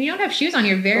 Like, when you don't have shoes on,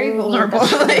 you're very vulnerable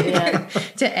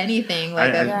to anything,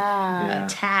 like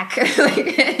attack.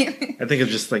 I think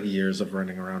it's just like years of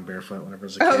running around barefoot whenever I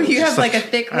was a kid. Oh, you have like a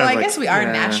thick... Well, I guess we are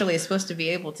yeah. naturally supposed to be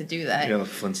able to do that. You got the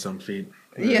Flintstone feet.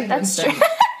 Yeah, that's true.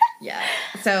 Yeah.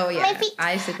 So, yeah,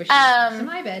 I sleep with shoes next to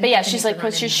my bed. But yeah, she's like,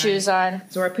 put your shoes on.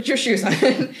 Zora, put your shoes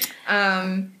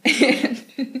on.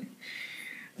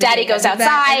 Daddy goes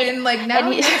outside. And like now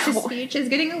his speech is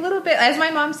getting a little bit, as my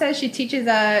mom says, she teaches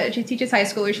high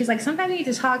schoolers. She's like, sometimes you need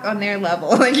to talk on their level.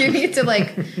 Like you need to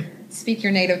like speak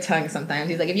your native tongue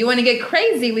sometimes. He's like, if you want to get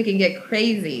crazy, we can get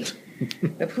crazy.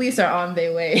 The police are on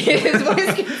their way. His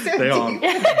voice gets so they are.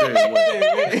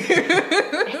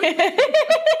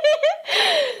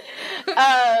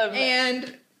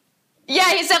 And yeah,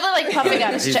 he's definitely like puffing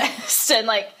out his chest and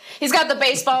like he's got the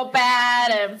baseball bat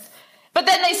and but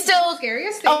then they still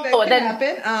scariest thing that can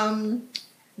happen.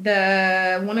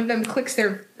 The one of them clicks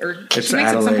their or she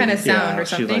makes up some kind of sound or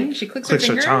something. She clicks her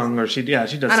fingers. Her tongue or she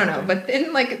does. I don't know, but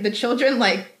then like the children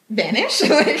like vanish,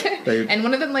 and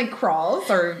one of them like crawls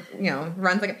or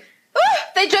runs like.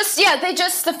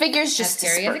 The figures just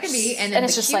scary as it can be, and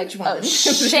it's just like one. Oh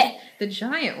shit! The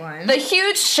giant one, the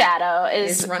huge shadow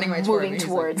is running right moving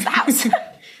towards the house.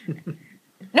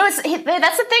 No, that's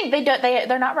the thing.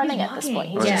 They're not running at this point.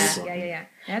 He's yeah.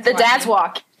 The dad's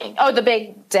walking. Oh, the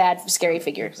big dad, scary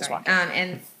figure is walking.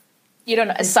 And You don't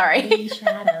know. Sorry. Daddy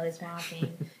Shadow is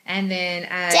walking. And then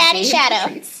Daddy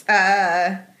Shadow.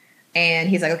 And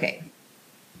he's like, okay.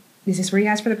 Is this where you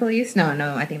asked for the police?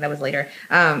 No, I think that was later.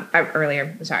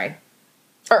 Earlier. Sorry.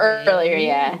 Or earlier,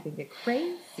 yeah. I think they're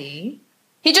crazy.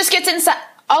 He just gets inside.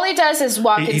 All he does is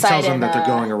walk inside. He tells them that they're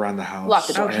going around the house. Lock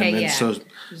the door. Okay, and yeah. So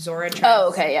Zora tries. Oh,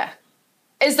 okay, yeah.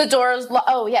 Is the door...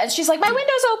 Oh, yeah. And she's like, my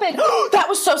window's open. That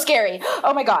was so scary.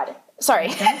 Oh, my God. Sorry.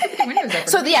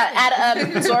 So,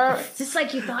 yeah, Zora... Is this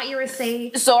like you thought you were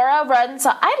safe? Zora runs...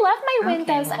 I left my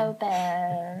windows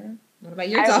open. What about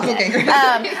your doppelganger?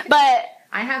 But...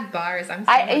 I have bars. I'm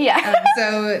sorry.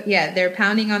 They're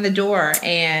pounding on the door,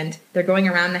 and they're going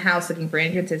around the house looking for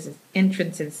entrances.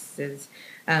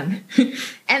 And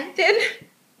then...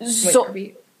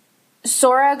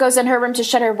 Zora goes in her room to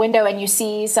shut her window, and you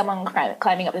see someone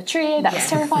climbing up the tree. That was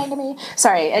terrifying to me.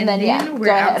 Sorry. And then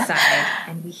we're outside,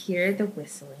 and we hear the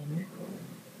whistling,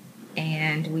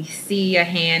 and we see a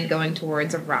hand going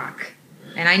towards a rock.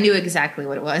 And I knew exactly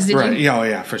what it was. Did you? Yeah,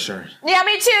 yeah, for sure. Yeah,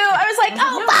 me too. I was like,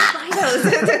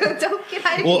 Don't get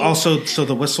out of Well, here. also, so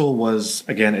the whistle was,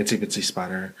 again, Itsy Bitsy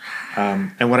Spider.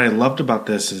 And what I loved about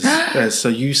this is, so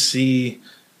you see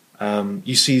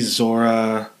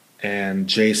Zora and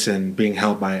Jason being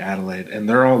held by Adelaide, and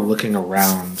they're all looking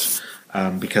around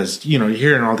because, you're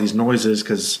hearing all these noises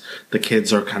because the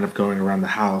kids are kind of going around the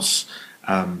house.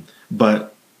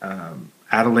 But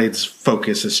Adelaide's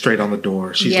focus is straight on the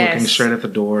door. She's looking straight at the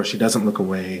door. She doesn't look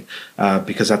away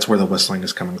because that's where the whistling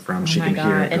is coming from. She can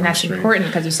hear it. And that's important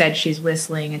because you said she's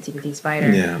whistling a Itsy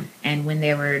Spider. Yeah. And when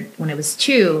it was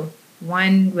two,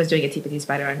 one was doing a Itsy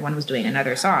Spider and one was doing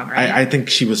another song, right? I think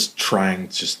she was trying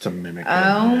just to mimic it.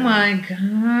 Oh my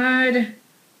God.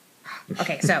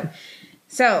 Okay, so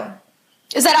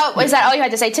is that all you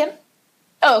had to say, Tim?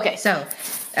 Oh, okay. So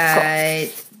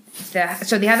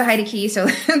so they have a hide key. So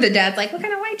the dad's like, "What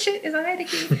kind of white shit is a hide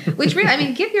key?" Which really, I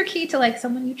mean, give your key to like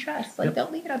someone you trust. Like,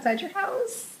 don't leave it outside your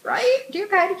house, right? Do you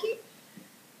have a hide key?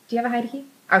 Do you have a hide key?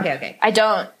 Okay. I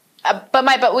don't.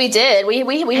 But we did. We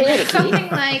hid a key.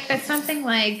 That's something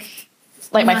like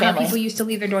my family. People used to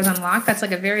leave their doors unlocked. That's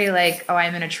like a very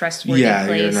I'm in a trustworthy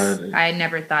place. I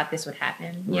never thought this would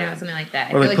happen. Right. Something like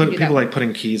that. Or people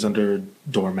putting keys under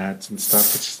doormats and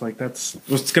stuff. It's just like it's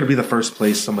going to be the first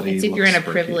place somebody. If you're in a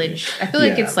privilege, I feel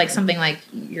like it's like something like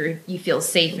you feel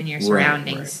safe in your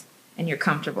surroundings and you're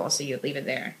comfortable, so you leave it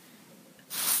there.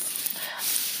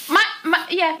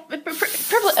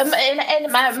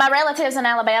 And my relatives in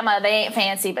Alabama, they ain't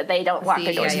fancy, but they don't lock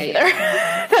their doors either.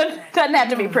 Doesn't have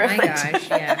to be privilege. Oh my gosh,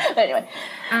 yeah. Anyway,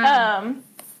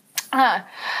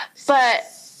 but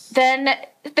then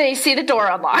they see the door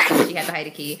unlocked. She had to hide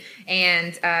a key,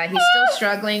 and he's still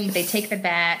struggling. They take the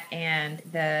bat and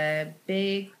the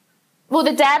big. Well,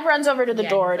 the dad runs over to the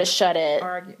door to shut it,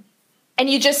 and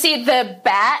you just see the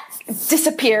bat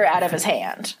disappear out of his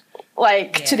hand.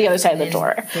 To the other side of the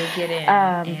door. They get in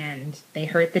and they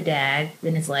hurt the dad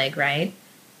in his leg, right?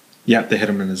 Yeah, they hit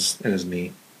him in his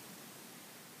knee.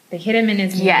 They hit him in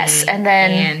his knee. Yes, and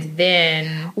then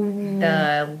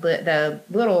the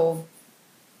little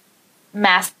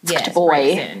masked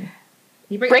boy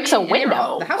breaks a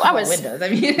window. The house was windows. I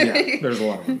mean, there's a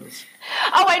lot of windows.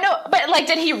 Oh, I know, but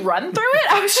did he run through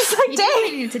it? I was just like, dang.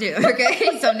 What he needed to do.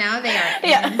 Okay, so now they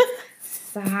are.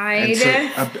 Side. So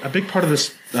a big part of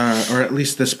this, or at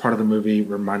least this part of the movie,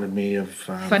 reminded me of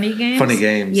Funny Games. Funny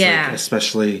Games, yeah.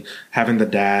 Especially having the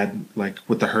dad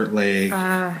with the hurt leg,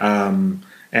 and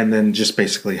then just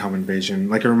basically Home Invasion.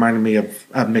 It reminded me of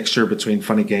a mixture between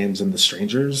Funny Games and The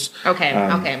Strangers. Okay.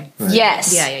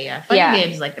 Yes. Yeah. Funny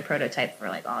Games is like the prototype for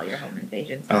all your Home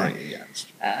Invasions.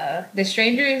 Yeah. The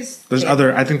Strangers.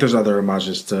 I think there's other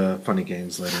homages to Funny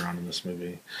Games later on in this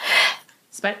movie.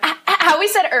 How we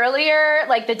said earlier,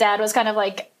 the dad was kind of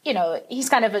he's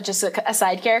kind of just a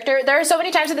side character. There are so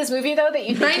many times in this movie, though, that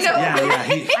you think... I know.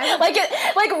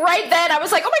 Right then, I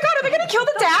was like, oh my God, are they going to kill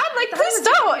the dad? Please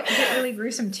don't. It get really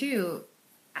gruesome, too.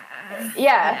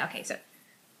 Yeah. Okay, so...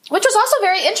 Which was also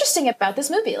very interesting about this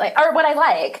movie, or what I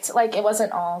liked. It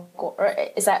wasn't all gore.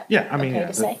 Is that okay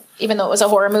to say? Even though it was a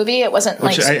horror movie, it wasn't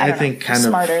I think kind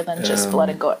smarter than just blood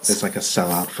and guts. It's like a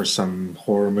sellout for some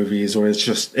horror movies, or it's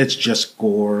just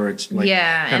gore. It's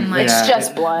it's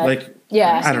just blood.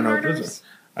 I don't know.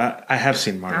 I have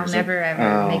seen Martyrs. I'll never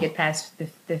ever make it past the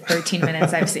 13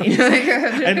 minutes I've seen.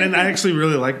 and I actually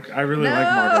really like Martyrs,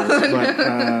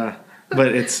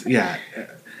 but it's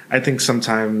I think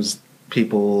sometimes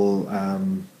people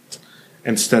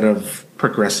instead of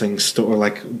progressing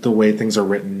the way things are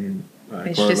written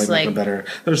It's or just like make them better.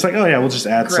 They're just like, oh yeah, we'll just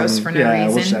add gross some. For no reason.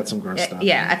 We'll just add some gross stuff.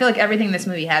 Yeah, I feel like everything in this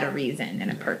movie had a reason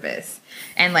and a purpose,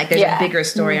 and like there's a bigger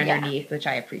story underneath, which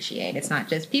I appreciate. It's not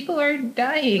just people are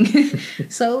dying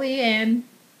slowly and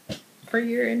for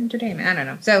your entertainment. I don't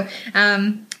know. So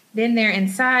then they're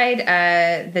inside.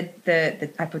 I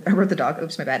wrote the dog.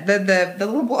 Oops, my bad. The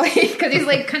little boy, because he's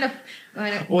like kind of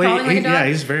crawling like a dog. Yeah,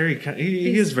 he's very.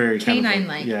 He is very canine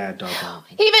like. Yeah, dog.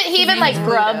 He even like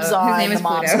rubs on. His name is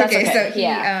Pluto. So okay, so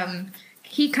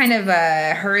he kind of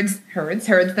herds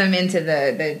them into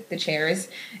the chairs,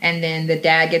 and then the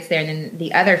dad gets there, and then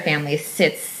the other family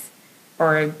sits,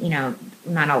 or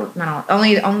not all,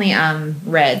 only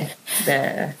Red,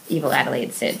 the evil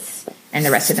Adelaide, sits, and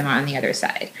the rest of them are on the other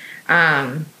side.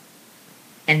 And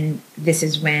this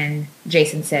is when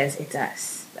Jason says, "It's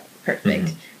us." Perfect.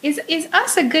 Mm-hmm. Is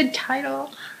us a good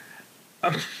title?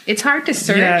 It's hard to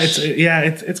search.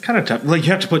 It's kind of tough. Like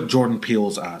you have to put Jordan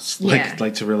Peele's Us,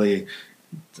 like to really.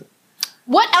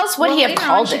 What else would he have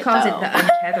called it? She calls it the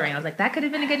Untethering. I was like, that could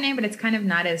have been a good name, but it's kind of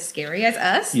not as scary as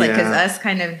Us. Like, because Us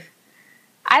kind of.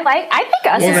 I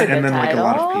think Us is a good title. And then like a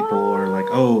lot of people are like,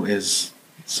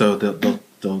 so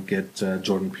they'll get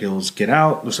Jordan Peele's Get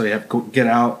Out. So they have Get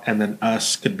Out, and then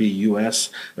Us could be U.S.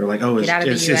 They're like,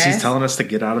 is he telling us to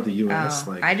get out of the U.S.?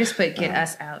 Like, I just put Get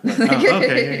Us Out.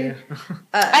 Okay.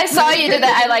 I saw you did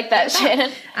that. I like that,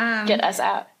 Shannon. Get us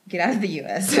out. Get out of the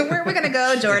U.S. Where are we going to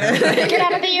go, Jordan? Get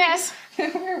out of the U.S.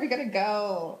 Where are we going to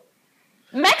go?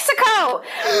 Mexico!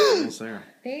 Almost there.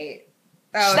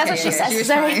 That's what she says.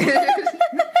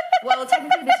 Well,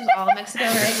 technically, this was all Mexico,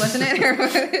 right? Wasn't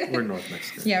it? We're North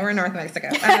Mexico. Yeah, we're North Mexico.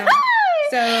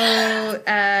 So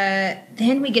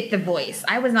then we get the voice.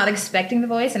 I was not expecting the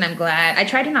voice, and I'm glad. I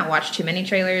tried to not watch too many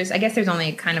trailers. I guess there's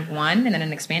only kind of one, and then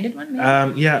an expanded one.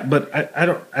 Maybe? Yeah, but I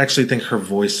don't actually think her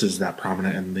voice is that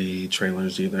prominent in the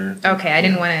trailers either. Okay, I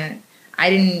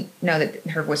didn't know that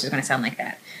her voice was going to sound like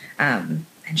that. And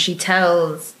she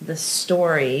tells the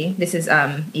story. This is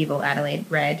evil Adelaide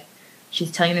Red. She's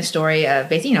telling the story of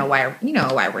basically, why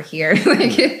we're here.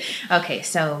 Okay,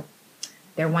 so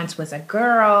there once was a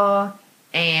girl,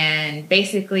 and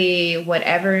basically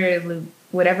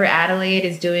whatever Adelaide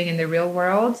is doing in the real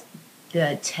world,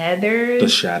 the Tethers,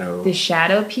 the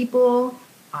shadow people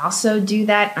also do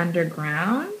that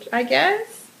underground, I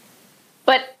guess.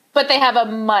 But they have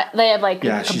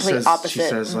complete opposite. She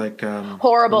says like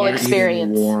horrible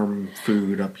experience. Eating warm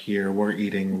food up here. We're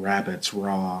eating rabbits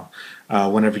raw.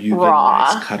 Whenever you get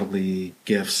nice cuddly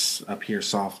gifts up here,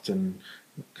 soft and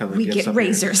cuddly we gifts get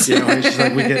razors. She's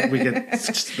like we get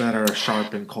that are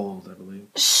sharp and cold, I believe.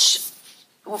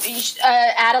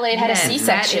 Adelaide had a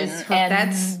C-section,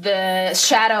 and the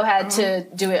shadow had to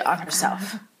do it on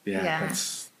herself.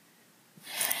 That's.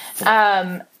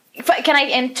 Can I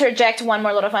interject one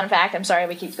more little fun fact? I'm sorry,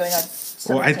 we keep going on.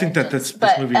 Well, I think that this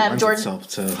movie lends itself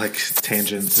to like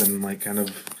tangents and like kind of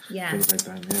things like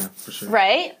that. Yeah, for sure.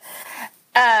 Right.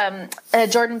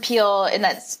 Jordan Peele in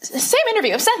that same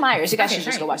interview of Seth Meyers. You guys should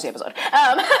just go watch the episode.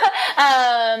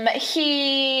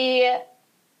 He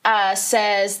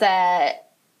says that.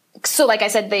 So, like I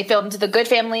said, they filmed The Good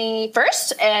Family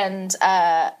first, and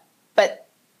but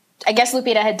I guess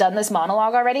Lupita had done this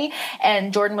monologue already,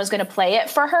 and Jordan was going to play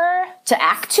it for her to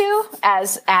act to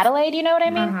as Adelaide. You know what I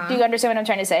mean? Do you understand what I'm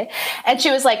trying to say? And she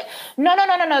was like, no,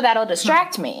 that'll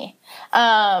distract me.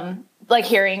 Like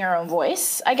hearing her own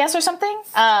voice, I guess, or something.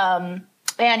 And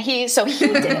he did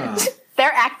it.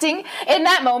 They're acting in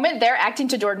that moment. They're acting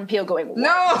to Jordan Peele going, what?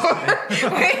 No.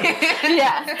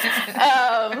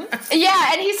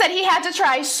 And he said he had to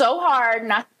try so hard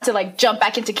not to like jump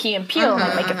back into Key and Peele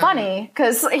and make it funny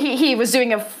because he was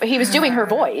doing her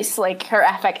voice, like her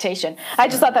affectation. I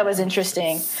just thought that was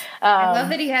interesting. I love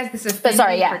that he has this affinity for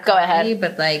comedy, go ahead.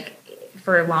 But like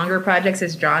for longer projects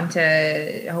is drawn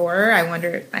to horror. I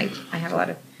wonder. I have a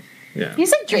lot of. Yeah.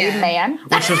 He's a dream man.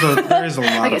 There is a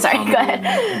lot of comedy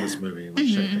in this movie,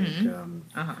 which I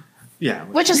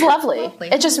think, which is lovely.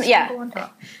 It just,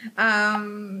 a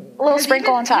little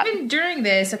sprinkle on top. Even during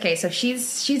this, okay, so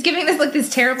she's giving this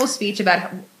terrible speech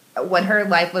about what her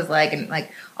life was like and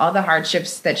like all the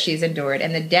hardships that she's endured,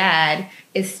 and the dad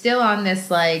is still on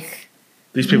this like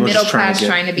these people middle class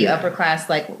trying to be upper class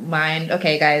like mind.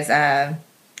 Okay, guys.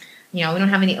 We don't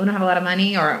have a lot of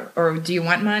money, or do you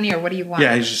want money, or what do you want?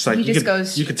 Yeah, he's just like, you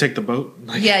could take the boat.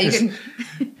 Like, you can.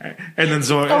 And then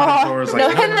Zora's like,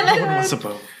 no one wants a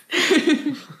boat.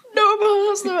 No one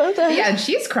wants a boat. Yeah, and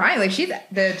she's crying. Like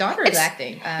the daughter is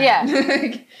acting.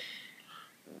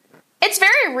 It's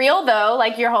very real though.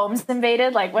 Like your home's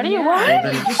invaded. Like, what do you want?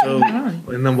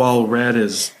 And then while Red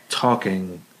is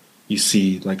talking, you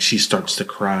see like she starts to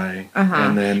cry,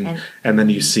 and then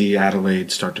you see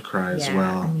Adelaide start to cry as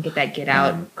well. And you get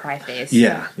out cry face.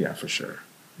 Yeah, for sure.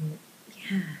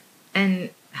 Yeah, and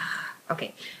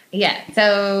okay, yeah.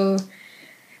 So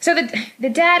the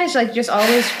dad is like just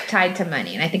always tied to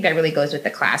money, and I think that really goes with the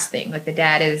class thing. Like the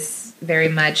dad is very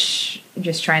much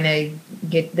just trying to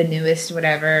get the newest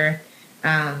whatever.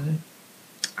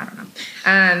 I don't know.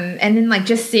 And then like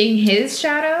just seeing his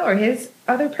shadow or his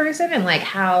other person and like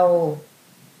how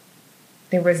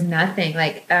there was nothing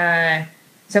like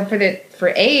so for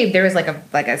Abe there was like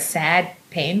a sad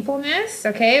painfulness,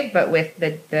 okay, but with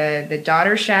the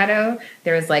daughter shadow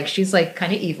there was like she's like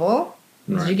kind of evil.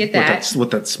 Did you get that?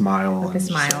 With that smile. With the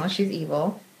smile, she's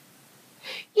evil.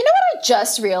 You know what I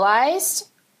just realized?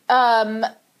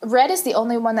 Red is the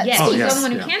only one that speaks. She's the only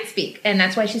one who can speak, and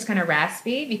that's why she's kind of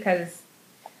raspy because.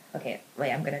 Okay,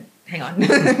 wait, I'm gonna hang on.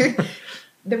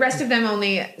 The rest of them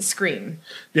only scream.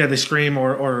 Yeah, they scream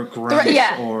or grunt.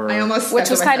 Or I almost which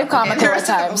was kind of comical at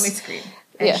times. Only scream.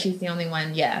 And she's the only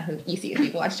one, who you see if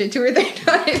you've watched it 2 or 3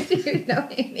 times. You know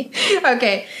Amy.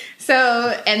 Okay, so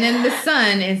and then the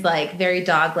son is like very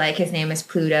dog-like. His name is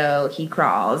Pluto. He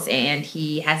crawls and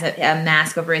he has a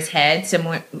mask over his head,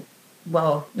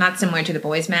 not similar to the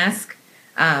boy's mask,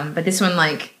 but this one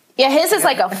like. Yeah, his is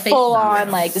like a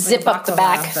full-on, like, zip up the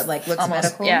back. But, like, looks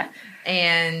almost medical. Yeah.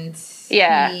 And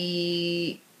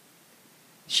she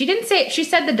didn't say, she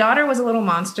said the daughter was a little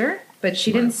monster, but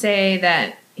she didn't say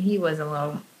that he was a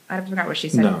little, I forgot what she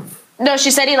said. No, she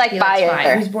said he liked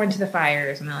fire. He was born to the fire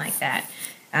or something like that.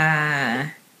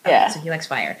 So he likes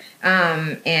fire.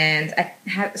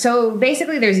 So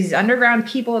basically there's these underground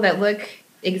people that look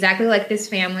exactly like this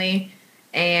family.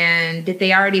 And did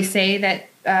they already say that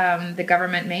the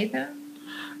government made them?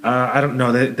 I don't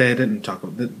know. They didn't talk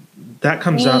about that.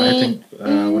 Comes out, I think,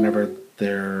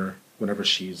 whenever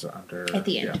she's under at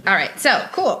the end. All right, so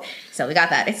cool. So we got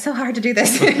that. It's so hard to do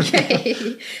this.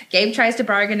 Okay. Gabe tries to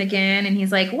bargain again, and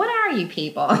he's like, "What are you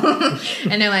people?"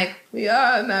 And they're like, "We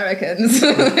are Americans."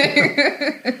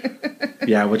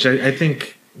 Yeah, which I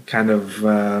think kind of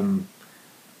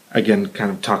again kind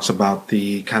of talks about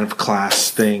the kind of class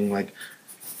thing, like.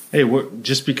 Hey,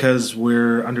 just because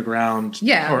we're underground or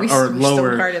we're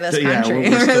lower, still part of this country.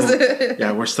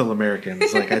 We're still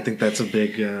Americans. Like I think that's a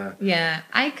big.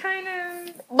 I kind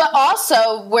of. But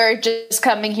also, we're just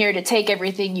coming here to take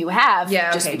everything you have.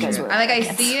 Yeah, just because we're. I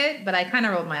see it, but I kind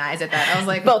of rolled my eyes at that. I was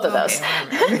like, both of those. I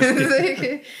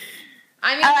mean,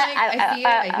 I see it,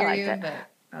 I hear you, but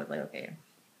I was like, okay.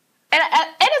 And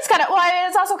it's kind of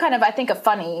it's also kind of I think a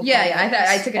funny.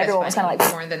 I took it everyone as was kind of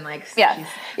like more than like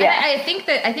I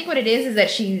think what it is that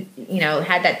she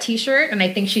had that T-shirt and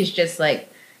I think she's just like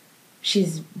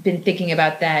she's been thinking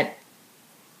about that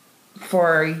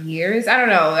for years. I don't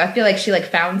know. I feel like she like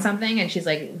found something and she's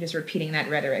like just repeating that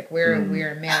rhetoric. We're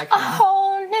American. A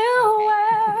whole new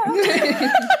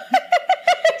world.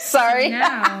 Sorry.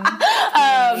 Now,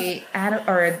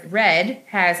 Red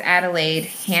has Adelaide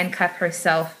handcuff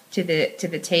herself to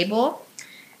the table,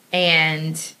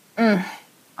 and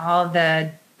all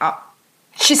the.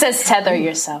 She says, "Tether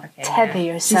yourself. Okay, tether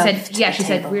yourself." She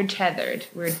said, "We're tethered.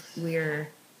 We're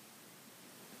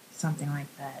something like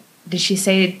that." Did she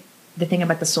say the thing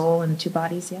about the soul and 2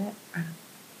 bodies yet?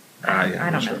 I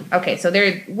don't know. Okay, so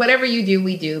whatever you do,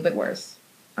 we do, but worse,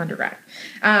 underground.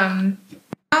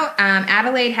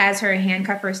 Adelaide has her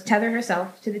tether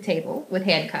herself to the table with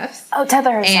handcuffs. Oh,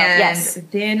 tether herself. And yes.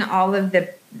 Then all of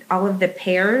the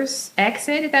pairs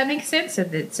exit. If that makes sense. So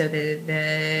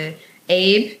the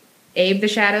Abe the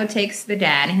shadow takes the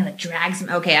dad and he like drags him.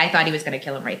 Okay, I thought he was going to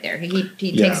kill him right there. He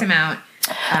takes him out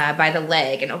by the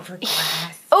leg and over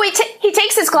glass. Oh, he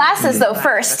takes his glasses though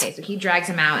first. Okay, so he drags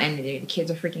him out and the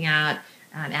kids are freaking out.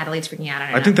 Adelaide's freaking out.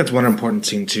 I think that's one important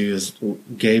scene too. Is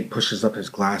Gabe pushes up his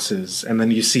glasses, and then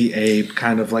you see Abe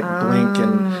kind of like blink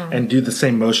and do the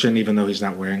same motion, even though he's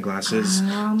not wearing glasses,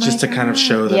 just to kind of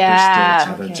show that they're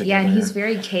still tethered together. Yeah, and he's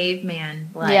very caveman,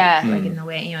 like in the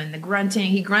way in the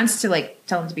grunting. He grunts to like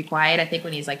tell him to be quiet. I think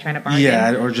when he's like trying to bargain.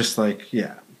 Yeah, or just like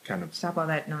kind of stop all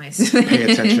that noise.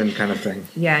 Pay attention, kind of thing.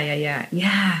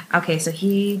 Yeah. Okay, so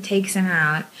he takes him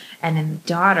out, and then the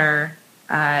daughter,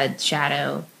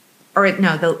 Shadow. Or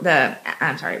no,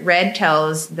 I'm sorry. Red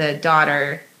tells the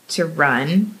daughter to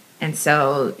run, and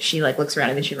so she like looks around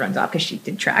and then she runs off because she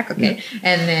did track. Okay,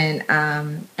 and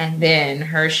then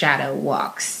her shadow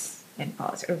walks and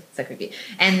follows her. Oh, so creepy.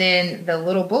 And then the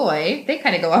little boy, they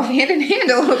kind of go off hand in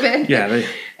hand a little bit. Yeah.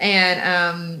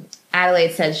 And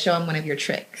Adelaide says, "Show him one of your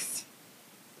tricks."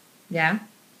 Yeah.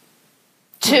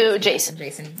 To Jason.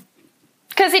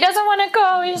 Because he doesn't want to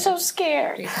go. He's so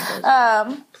scared. Jason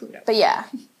goes Pluto. But yeah.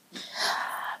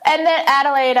 And then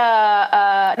Adelaide,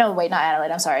 no, wait, not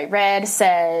Adelaide, I'm sorry. Red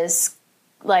says,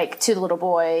 like, to the little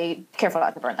boy, careful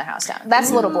not to burn the house down. That's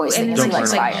the little boy's thing. And He then,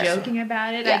 likes like, fire. joking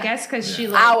about it, Yeah. I guess, because she,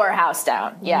 like... Our house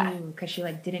down, yeah. Because she,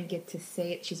 like, didn't get to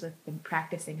say it. She's, like, been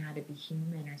practicing how to be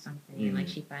human or something. And, like,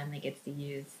 she finally gets to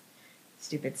use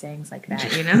stupid sayings like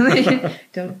that, you know?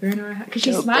 Like, don't burn our house. Because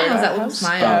she smiles, that little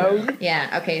smile.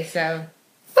 Yeah, okay, so...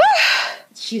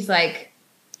 she's like...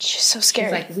 She's so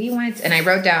scary. She's like, we went, and I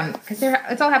wrote down, because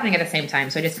it's all happening at the same time,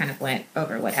 so I just kind of went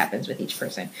over what happens with each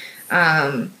person.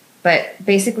 But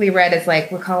basically, Red is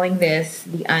like, we're calling this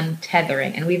the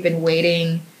untethering, and we've been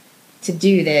waiting to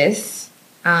do this,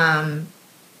 and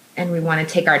we want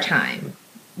to take our time,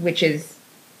 which is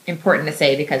important to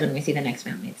say because when we see the next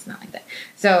family, it's not like that.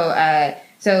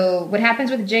 So what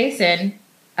happens with Jason?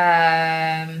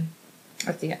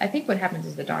 Let's see. I think what happens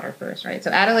is the daughter first, right? So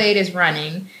Adelaide is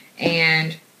running,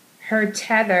 and her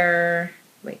tether...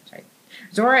 Wait, sorry.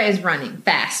 Zora is running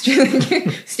fast.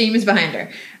 Steam is behind her.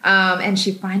 And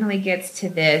she finally gets to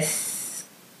this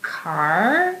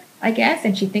car, I guess,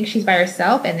 and she thinks she's by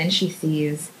herself, and then she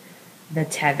sees the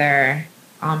tether...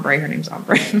 Ombre, her name's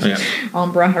Ombre. Oh, yeah.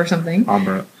 Ombra or something.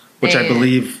 Ombra. Which I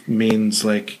believe means,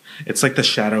 like, it's like the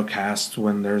shadow cast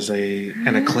when there's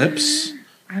an eclipse.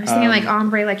 I was thinking like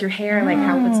ombre, like your hair, like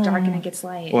how it's dark and it gets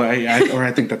light. Well,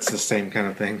 I think that's the same kind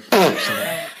of thing.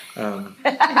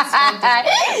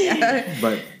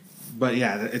 But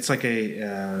yeah, it's like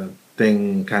a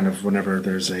thing kind of whenever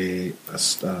there's a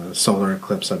solar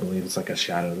eclipse, I believe it's like a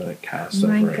shadow that it casts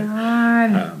over it. Oh my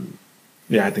God.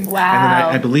 Yeah, I think. Wow. And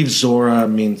then I believe Zora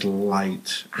means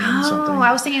light. Something.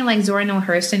 I was thinking like Zora Neale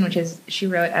Hurston, which is she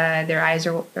wrote "Their Eyes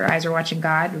Are Watching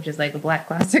God," which is like a black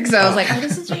classic. So I was like, oh,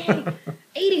 this is great.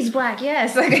 80s black,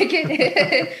 yes. Like I get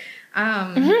it.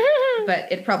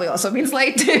 But it probably also means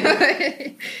light too.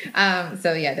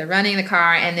 So yeah, they're running the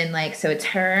car, and then like so it's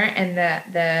her and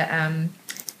the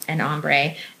and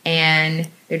Ombre, and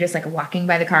they're just like walking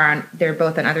by the car. They're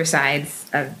both on other sides,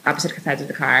 opposite sides of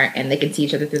the car, and they can see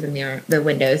each other through the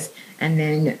windows. And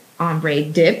then Ombre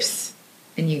dips,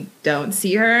 and you don't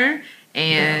see her.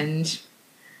 And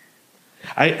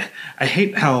I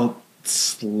hate how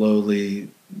slowly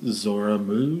Zora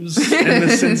moves in the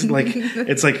sense, like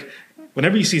it's like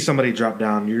whenever you see somebody drop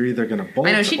down, you're either gonna bolt.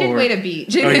 I know she did wait a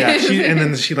beat. Oh yeah, and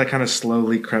then she like kind of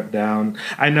slowly crept down.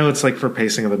 I know it's like for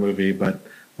pacing of the movie, but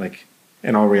like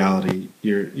in all reality,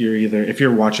 you're either if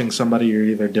you're watching somebody, you're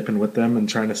either dipping with them and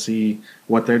trying to see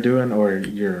what they're doing, or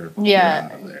you're yeah.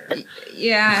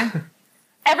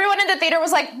 Everyone in the theater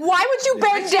was like, "Why would you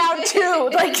bend down too?"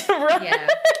 Like, yeah.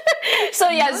 So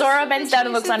yeah, Zora bends down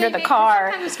and looks under the car.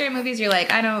 Sometimes with scary movies, you're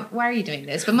like, why are you doing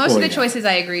this? But most of the choices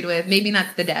I agreed with. Maybe not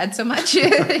the dad so much.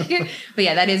 But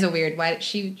yeah, that is a weird. Why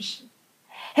she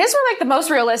his were like the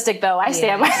most realistic, though. I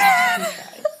stand by that.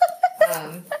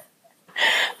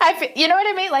 You know what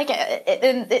I mean?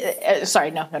 Like, sorry,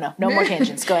 no more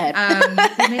tangents. Go ahead.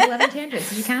 We made 11 tangents.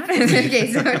 Did you count?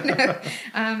 Okay, so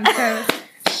no.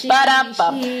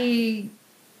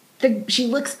 She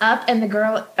looks up and the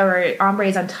girl or Ombre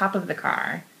is on top of the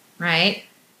car, right?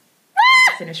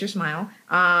 Finish your smile.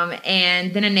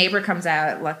 And then a neighbor comes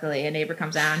out. Luckily, a neighbor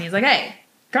comes out and he's like, "Hey,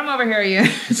 come over here, you."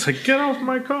 It's like, "Get off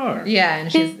my car." Yeah,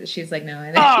 and she's like, "No,"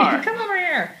 and then come over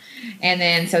here. And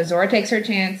then so Zora takes her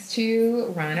chance to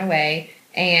run away,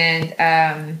 and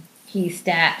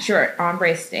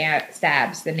Ombre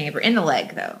stabs the neighbor in the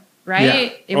leg though.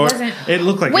 Right? Yeah. It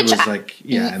looked like it was like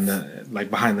in the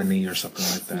like behind the knee or something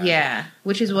like that. Yeah,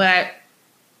 which is what.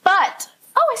 But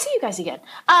I see you guys again.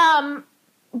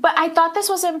 But I thought this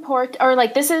was important, or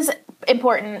like this is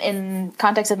important in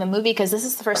context of the movie because this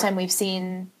is the first time we've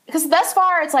seen. Because thus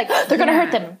far it's like they're going to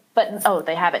hurt them, but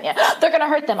they haven't yet. They're going to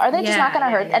hurt them. Are they just not going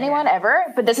to hurt anyone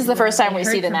ever? But this is the first time we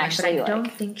see them actually. But I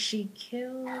don't think she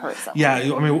killed. Yeah,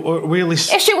 I mean, we at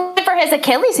least if she went for his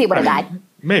Achilles, he would have died.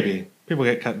 Maybe. People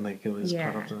get cut in the Achilles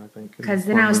quite often, I think. Because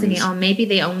then I was thinking, maybe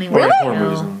they only want to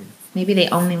kill. Maybe they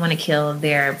only want to kill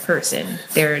their person,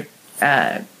 their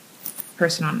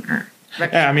person on Earth.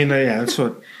 Yeah, I mean, that's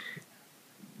what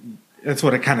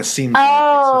it kind of seems like.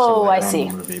 Oh, I see. In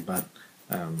the movie, but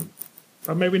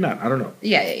maybe not. I don't know.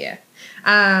 Yeah.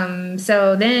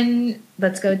 So then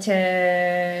let's go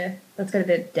to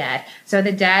the dad. So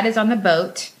the dad is on the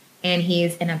boat and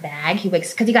he's in a bag. He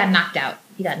wakes because he got knocked out.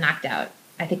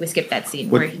 I think we skipped that scene.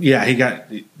 He got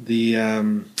the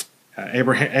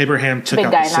Abraham took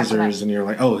out the scissors, and you're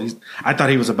like, I thought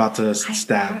he was about to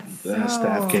stab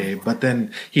Gabe, but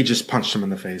then he just punched him in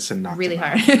the face and knocked really him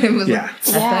hard. Out. It was a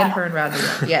thud around the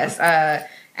room. Yes,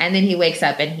 And then he wakes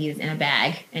up and he's in a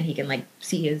bag and he can like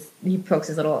see he pokes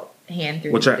his little hand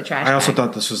through the trash I also bag.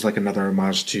 thought this was like another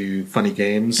homage to Funny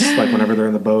Games, like whenever they're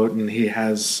in the boat and he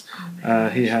has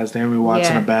Naomi Watts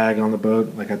in a bag on the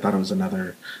boat. Like I thought it was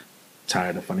another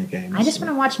tie to Funny Games. I just want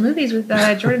to watch movies with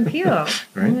Jordan Peele.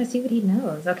 Right? I want to see what he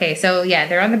knows. Okay, so yeah,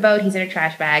 they're on the boat. He's in a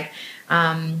trash bag.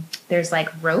 There's like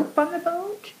rope on the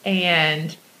boat,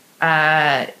 and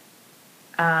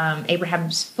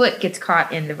Abraham's foot gets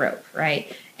caught in the rope,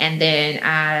 right? And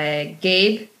then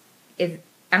Gabe is.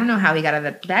 I don't know how he got out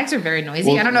of the bags are very noisy.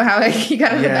 Well, I don't know how he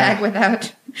got out of the bag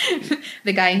without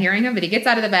the guy hearing him, but he gets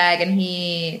out of the bag and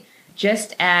he,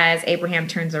 just as Abraham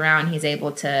turns around, he's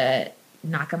able to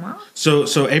knock him off.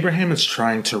 So Abraham is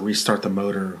trying to restart the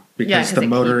motor because the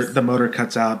motor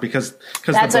cuts out because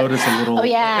the boat is a little. Oh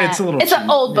yeah, it's an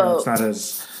old boat. It's not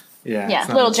as it's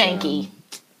a little janky.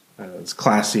 As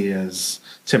classy as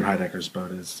Tim Heidecker's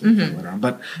boat is,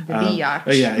 but the yacht.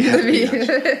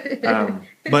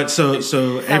 But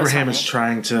so Abraham is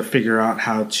trying to figure out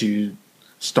how to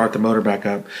start the motor back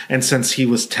up, and since he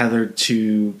was tethered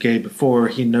to Gabe before,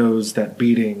 he knows that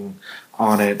beating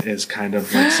on it is kind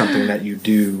of like something that you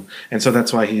do, and so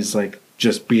that's why he's like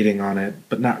just beating on it,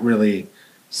 but not really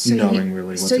knowing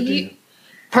what to do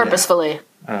purposefully.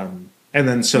 And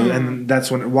then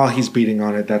that's when, while he's beating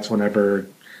on it, that's whenever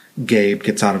Gabe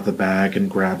gets out of the bag and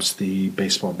grabs the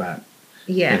baseball bat.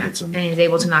 Yeah, and hits him, and he's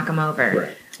able to knock him over,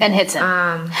 right. And hits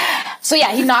him. So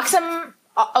yeah, he knocks him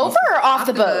over or off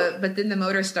the boat. But then the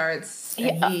motor starts,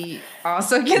 and he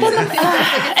also gets on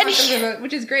the boat,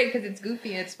 which is great because it's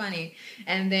goofy and it's funny.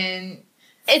 And then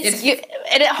it's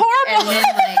horrible.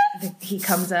 And then he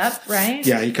comes up, right?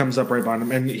 Yeah, he comes up right behind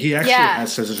him, and he actually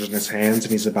has scissors in his hands,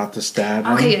 and he's about to stab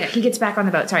him. Okay, he gets back on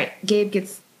the boat. Sorry,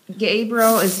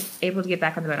 Gabriel is able to get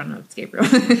back on the boat. I don't know if it's Gabriel.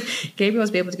 Gabriel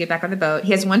is able to get back on the boat.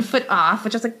 He has one foot off,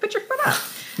 which I was like, put your foot up.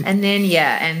 And then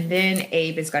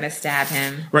Abe is going to stab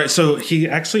him. Right, so he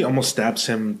actually almost stabs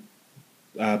him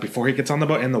before he gets on the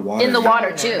boat in the water. In the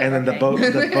water, too. And then the boat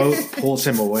pulls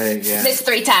him away. Yeah. Missed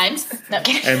 3 times. No,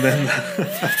 and then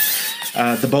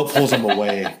the boat pulls him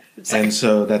away. And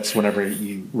so that's whenever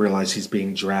you realize he's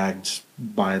being dragged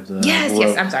by the rope.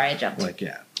 Yes, I'm sorry, I jumped.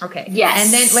 Okay. Yes.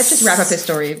 And then let's just wrap up this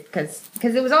story because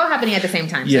it was all happening at the same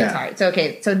time. So it's hard. So,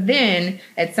 okay. So then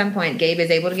at some point, Gabe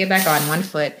is able to get back on one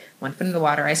foot in the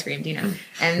water. I screamed,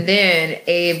 And then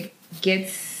Abe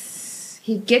gets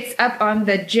up on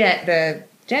the jet. The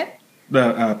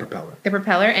propeller. The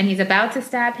propeller. And he's about to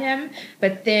stab him.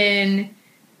 But then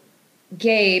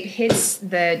Gabe hits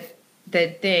the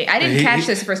thing. I didn't catch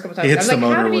this the first couple times. I was like,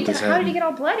 how did he get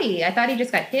all bloody? I thought he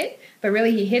just got hit. But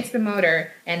really, he hits the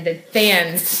motor and the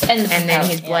fans, and then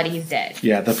he's bloody. He's dead.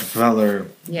 Yeah, the propeller.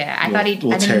 Yeah, I thought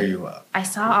will tear you up. I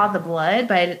saw all the blood,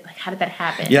 but how did that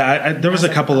happen? Yeah, there was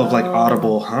a couple of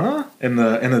audible in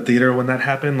the theater when that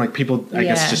happened. Like people, I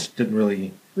guess, just didn't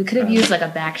really. We could have used like a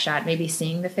back shot. Maybe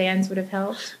seeing the fans would have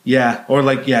helped. Yeah, or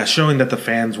showing that the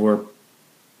fans were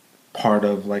part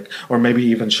of or maybe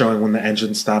even showing when the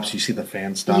engine stops, you see the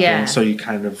fan stopping. Yeah. So you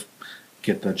kind of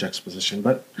get the juxtaposition.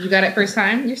 But you got it first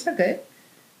time. You're so good.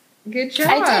 Good job.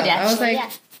 I did. Actually, I was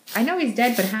like, I know he's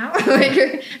dead, but how?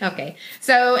 Okay.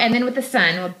 So, and then with the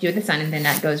son, we'll do the son, and then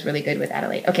that goes really good with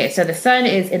Adelaide. Okay, so the son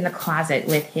is in the closet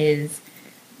with his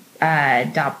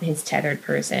tethered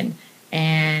person,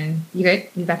 and you good?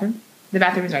 You bathroom? The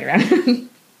bathroom is right around.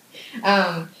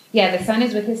 The son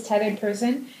is with his tethered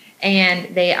person.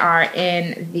 And they are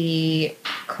in the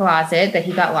closet that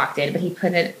he got locked in, but he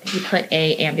put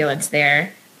a ambulance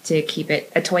there to keep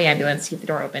it, a toy ambulance to keep the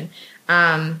door open.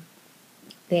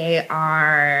 They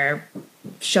are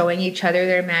showing each other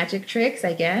their magic tricks,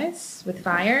 I guess, with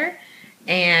fire.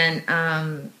 And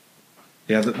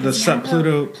the son,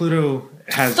 Pluto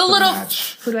has the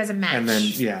match. Pluto has a match. And then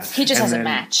he just has a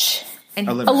match. And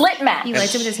a lit match. He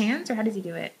lights it with his hands, or how does he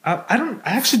do it? I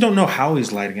actually don't know how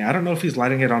he's lighting it. I don't know if he's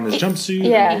lighting it on his jumpsuit.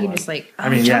 Yeah, he just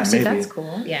maybe. That's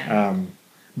cool. Yeah.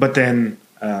 But then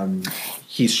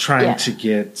he's trying to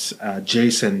get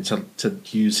Jason to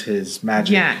use his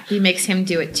magic. Yeah, he makes him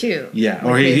do it too. Yeah,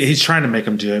 or he's trying to make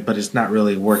him do it, but it's not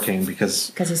really working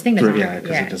because his thing doesn't work. Yeah,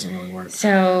 because it doesn't really work.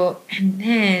 So and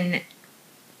then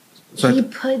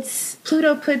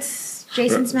Pluto puts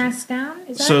Jason's mask down?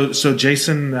 Is that so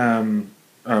Jason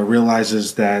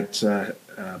realizes that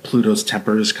Pluto's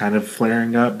temper is kind of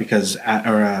flaring up because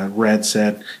Red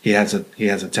said he has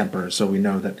a temper, so we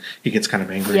know that he gets kind of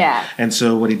angry. Yeah. And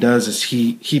so what he does is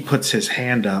he puts his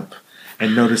hand up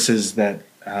and notices that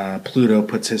Pluto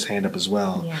puts his hand up as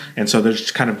well. Yeah. And so they're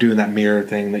just kind of doing that mirror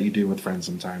thing that you do with friends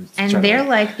sometimes. And they're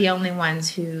like the only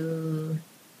ones who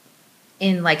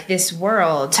in like this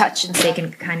world, touch and they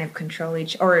can kind of control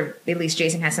or at least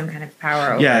Jason has some kind of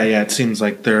power over. Yeah, it seems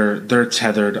like they're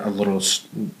tethered a little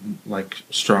like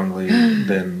strongly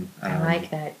than I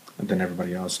like that. than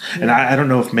everybody else. Yeah. And I don't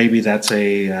know if maybe that's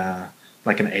a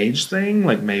like an age thing,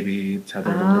 like maybe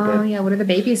tethered a little bit. Oh yeah, what are the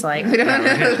babies like? We don't know.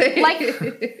 Like,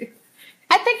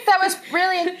 I think that was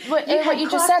really what you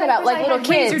just said about like little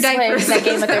kids playing that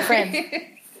game with their friends.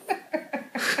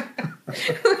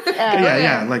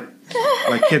 Yeah, like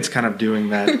kids kind of doing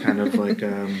that kind of like.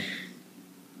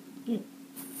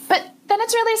 But then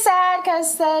it's really sad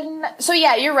because then, so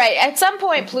yeah, you're right. At some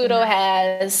point, Pluto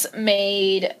has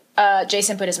made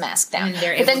Jason put his mask down,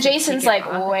 but then Jason's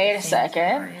like, "Wait a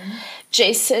second."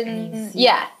 Jason's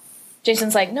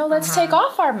like, "No, let's take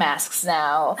off our masks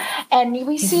now," and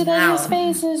we see that his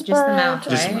face is burned,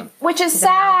 just the mouth, right? Which is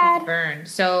sad. Burned.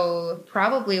 So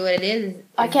probably what it is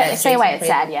I can't say why it's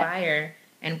sad yet. Fire,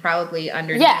 and probably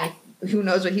underneath, who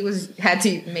knows what he had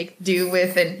to make do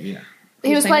with, and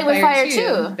he was playing with fire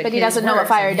too, but he doesn't know what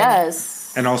fire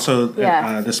does. And also,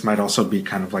 this might also be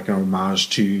kind of like an homage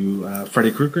to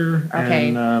Freddy Krueger.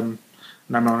 Okay. And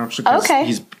Nightmare on Elm Street.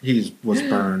 Okay. He was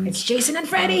burned. It's Jason and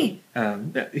Freddy.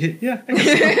 Yeah.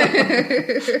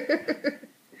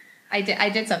 I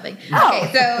did something. Oh.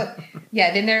 Okay, so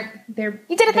then they're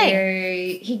he did a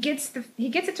thing. He gets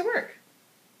it to work.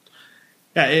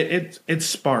 Yeah, it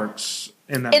sparks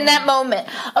in that moment.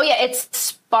 Oh yeah, it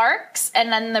sparks,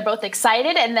 and then they're both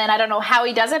excited, and then I don't know how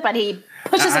he does it, but he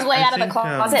pushes his way out of the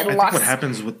closet and locks what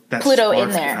happens with that Pluto spark, in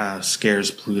there.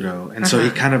 Scares Pluto, and so he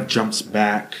kind of jumps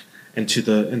back into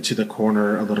the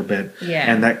corner a little bit,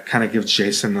 and that kind of gives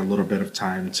Jason a little bit of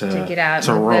time to get out,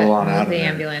 to roll on out of the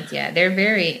ambulance. Yeah, they're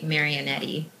very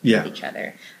marionette-y with each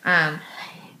other.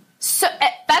 So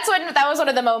that was one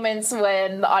of the moments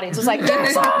when the audience was like, because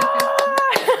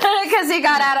he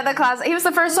got out of the closet. He was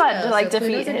the first one to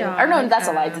defeat him. Or no, that's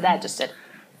a lie. Dad just did.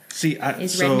 See, I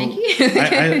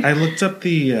looked up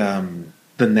the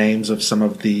names of some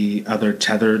of the other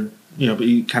tethered. But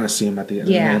you kind of see them at the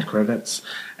end credits.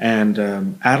 And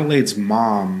Adelaide's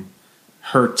mom,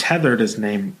 her tethered is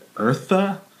named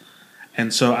Eartha.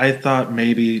 And so I thought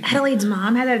maybe... Adelaide's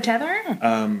mom had a tether?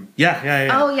 Yeah.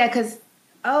 Oh, yeah, because...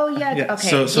 Oh, yeah,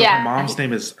 okay. So her mom's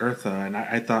name is Eartha, and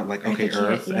I thought, like, okay,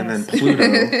 Earth, and then Pluto,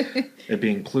 it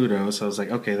being Pluto, so I was like,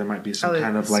 okay, there might be some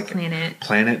kind of, like,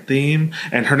 planet theme.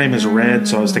 And her name is Red,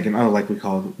 so I was thinking, like we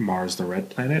call Mars the red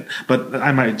planet. But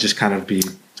I might just kind of be...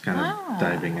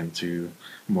 diving into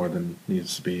more than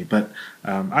needs to be, but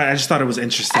I just thought it was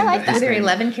interesting. I like that. Are there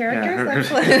 11 characters?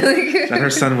 That her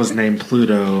son was named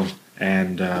Pluto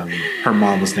and her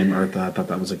mom was named Eartha. I thought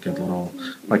that was a good little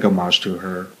homage to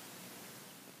her.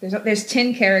 There's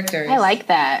 10 characters. I like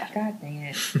that. God dang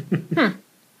it.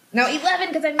 No, 11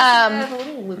 because I'm a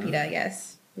little Lupita.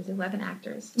 Yes, there's 11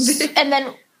 actors. And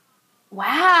then,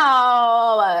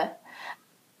 wow.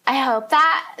 I hope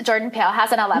that Jordan Peele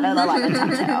has an 11/11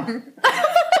 tattoo.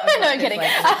 No, I'm kidding.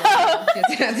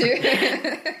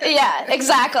 Yeah,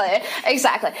 exactly.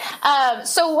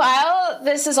 So while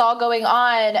this is all going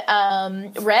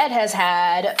on, Red has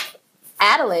had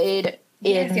Adelaide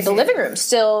in the living room,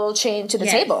 still chained to the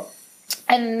table,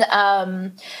 and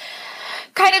kind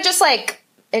of just like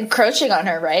encroaching on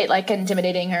her, right? Like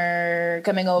intimidating her,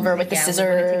 coming over with the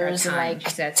scissors, and like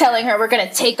telling her we're going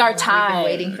to take our time.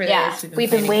 We've been waiting for this. We've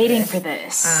been waiting for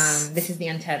this. This is the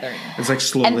untethering. It's like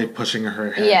slowly pushing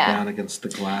her head down against the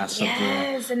glass of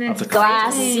the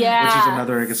glass, which is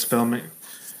another, I guess, filming.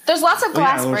 There's lots of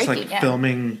glass breaking. It was like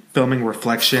filming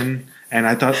reflection. And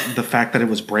I thought the fact that it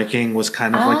was breaking was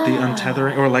kind of like the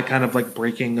untethering, or like kind of like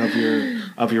breaking of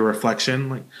your reflection,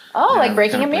 like like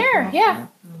breaking a mirror. Yeah.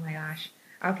 Oh my gosh.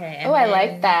 Okay. I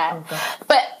like that.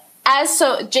 But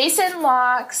Jason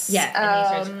locks. Yeah, and he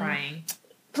starts crying.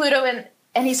 Pluto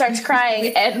and he starts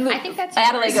crying, and I think that's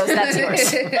Adelaide goes, "That's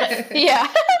yours." Yeah,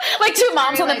 like two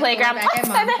moms on the playground. Back at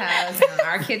mom's house.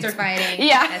 Our kids are fighting.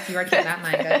 Yeah, that's your kid, not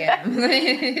mine. Go get him.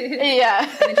 Yeah.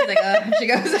 And then she's like, "Oh," she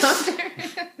goes on there.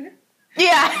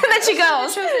 Yeah, and then she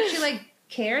goes. It shows that she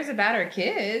cares about her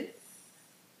kids.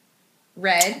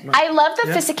 Red. I love the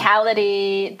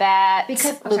physicality that she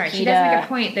does make a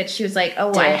point that she was like,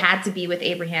 "Oh, I had to be with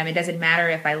Abraham. It doesn't matter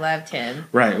if I loved him."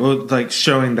 Right. Well, like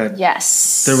showing that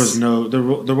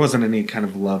there wasn't any kind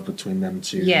of love between them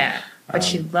two. Yeah, but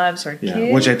she loves her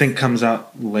kids, which I think comes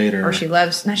out later. Or she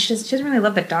loves. No, she doesn't really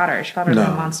love the daughter. She thought her was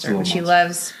a monster, but she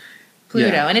loves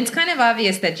Pluto, and it's kind of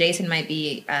obvious that Jason might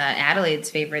be Adelaide's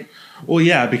favorite. Well,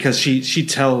 yeah, because she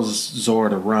tells Zora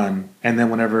to run, and then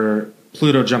whenever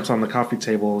Pluto jumps on the coffee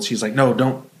table, she's like, "No,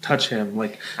 don't touch him."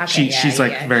 Like she's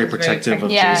very protective of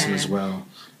Jason as well.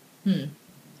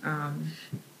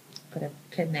 put a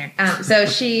pin there. So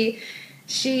she.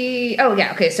 Oh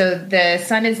yeah. Okay. So the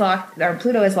sun is locked, or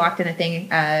Pluto is locked in a thing.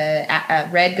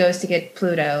 Red goes to get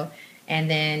Pluto, and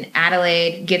then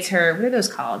Adelaide gets her. What are those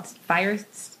called? Fire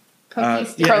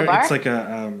pokies? Crowbar. It's like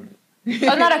a.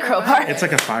 Oh, not a crowbar. It's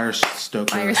like a fire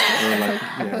stoker. Fire stoker. Or like,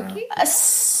 A pokey?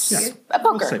 A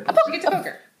poker. say A poker. She gets a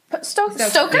poker.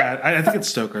 Stoker? Yeah, I think it's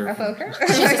stoker. A poker.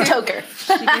 She's a toker.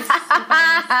 She gets a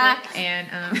fire stick and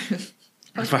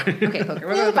okay, poker.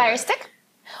 We'll go with Fire stick?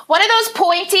 One of those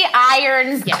pointy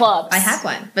iron clubs. I have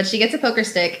one, but she gets a poker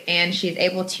stick and she's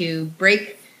able to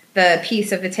break the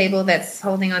piece of the table that's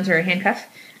holding onto her handcuff.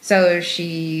 So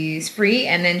she's free,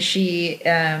 and then she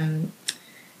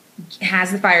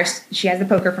has the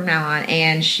poker from now on,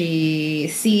 and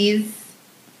she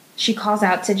calls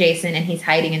out to Jason, and he's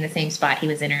hiding in the same spot he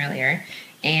was in earlier.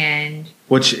 And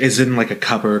which is in like a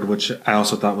cupboard, which I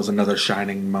also thought was another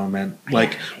shining moment,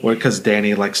 like because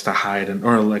Danny likes to hide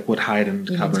would hide in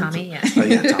you cupboards. Mean Tommy, yeah.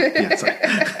 Yeah, Tommy. Yeah, sorry.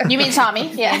 You mean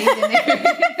Tommy? Yeah. And he's in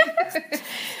there.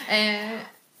 And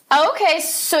Okay,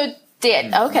 so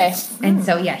okay. And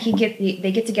so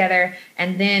they get together,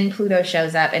 and then Pluto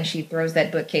shows up, and she throws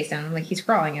that bookcase down. I'm like, he's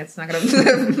crawling. It's not gonna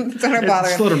bother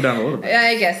him. Slowed him down a little bit.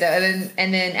 I guess so.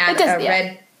 And then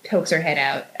Red pokes her head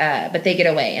out, but they get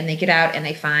away, and they get out, and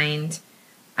they find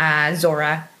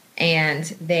Zora, and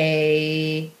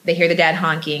they hear the dad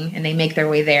honking, and they make their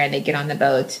way there, and they get on the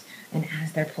boat. And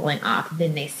as they're pulling off,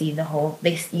 then they see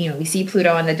we see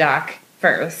Pluto on the dock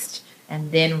first,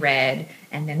 and then Red,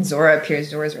 and then Zora appears.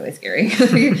 Zora's really scary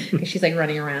because she's like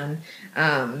running around.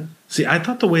 See, I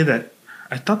thought the way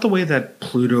that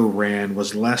Pluto ran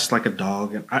was less like a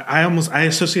dog, and I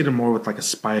associated more with like a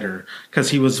spider, because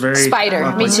he was very spider.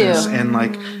 Me too. And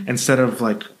like instead of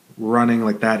like running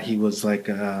like that, he was like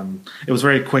it was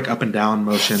very quick up and down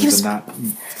motions, and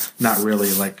not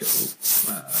really like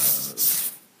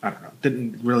I don't know.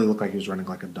 Didn't really look like he was running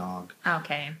like a dog.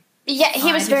 Okay. Yeah,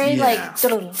 he was very like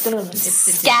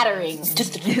scattering.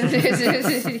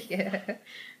 Yeah.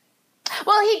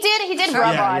 Well, he did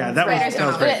rub on. Yeah, that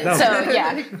was great. So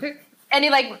yeah, and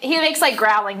he makes like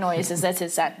growling noises. That's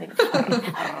his sound.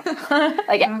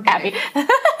 Like Abby.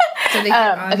 So they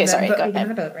get on okay, sorry. Go on the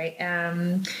ahead. boat, right?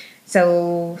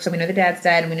 So we know the dad's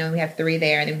dead, and we know we have 3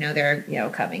 there, and we know they're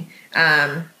coming.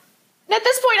 At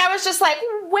this point, I was just like,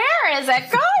 "Where is it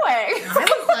going?" I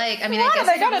was like, I mean, What I guess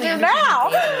are they gonna do now?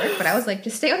 But I was like,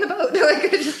 just stay on the boat,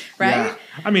 right? Yeah.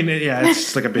 I mean, it's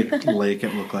just like a big lake.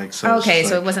 It looked like. So Okay,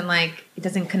 so like, it wasn't like it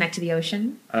doesn't connect to the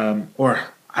ocean. or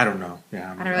I don't know.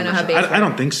 Yeah, I don't really know how big. I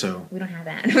don't think so. We don't have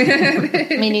that.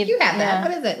 Me neither. You have that. Yeah.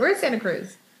 What is it? Where's Santa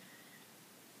Cruz?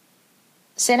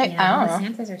 I don't know.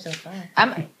 Santas are so far.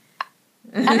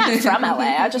 I'm not from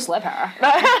LA. I just live here. I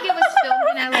think it was filmed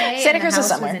in LA. Santa and Cruz the is house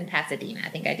somewhere. was in Pasadena. I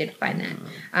think I did find that.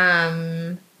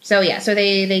 So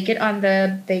they get on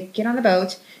the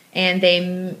boat, and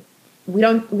we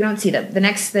don't see them. The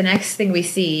next thing we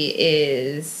see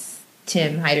is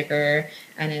Tim Heidecker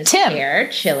and his chair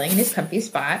chilling in his comfy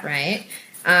spot, right?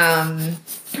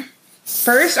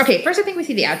 First I think we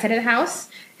see the outside of the house,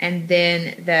 and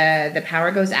then the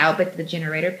power goes out, but the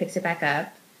generator picks it back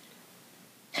up.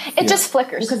 It just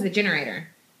flickers. Because of the generator.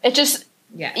 It just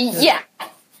Yeah.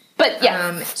 But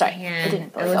yeah, sorry, and it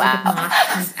didn't Elizabeth Moss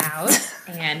comes out,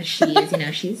 and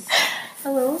she's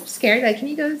a little scared. Like, can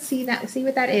you go see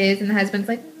what that is? And the husband's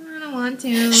like, I don't want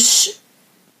to.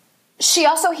 She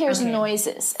also hears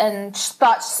noises, and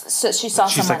thought she saw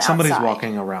She's someone like, somebody's outside.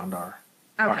 walking around our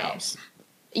house.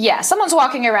 Yeah, someone's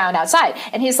walking around outside,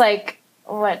 and he's like,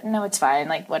 "What? No, it's fine.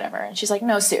 Like, whatever." And she's like,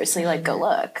 "No, seriously, like, go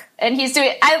look." And he's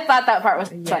doing. I thought that part was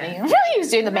funny. He was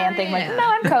doing the man thing, like, "No,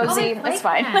 I'm cozy. It's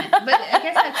fine." But I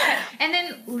guess and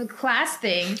then the class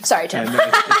thing. Sorry, Tim.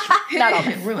 Not all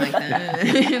men. We're like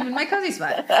that. My cozy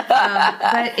spot.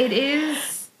 But it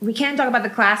is. We can't talk about the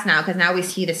class now because now we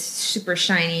see this super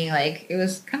shiny, like, it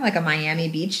was kind of like a Miami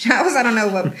Beach house. I don't know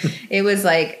what it was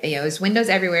like. It's windows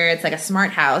everywhere. It's like a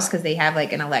smart house because they have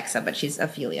like an Alexa, but she's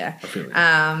Ophelia.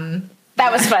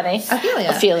 That was funny.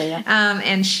 Ophelia.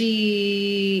 And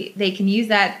they can use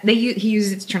that. He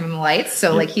uses it to turn on the lights.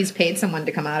 So like he's paid someone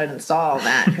to come out and install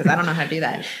that because I don't know how to do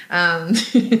that.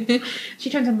 She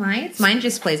turns on lights. Mine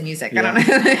just plays music. Yeah. I don't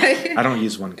know. I don't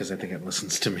use one because I think it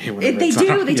listens to me. They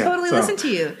do. They totally listen to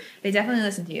you. They definitely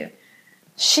listen to you.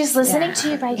 She's listening to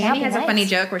you right now. Annie has a funny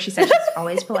joke where she says she's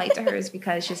always polite to hers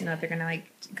because she doesn't know if they're going to like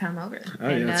come over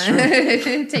and that's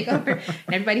true. take over.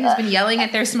 And everybody who's been yelling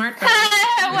at their smartphone.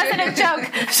 It wasn't a joke.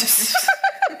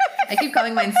 I keep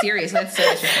calling mine Siri, so that's so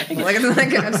disrespectful.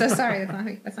 I'm so sorry.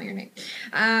 That's not your name.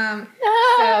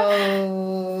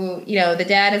 So, the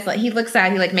dad is like, he looks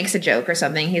out, he like makes a joke or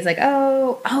something. He's like,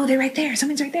 oh, they're right there.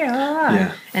 Someone's right there.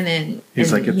 Yeah. And then he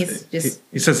says,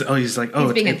 he's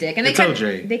being a dick. And they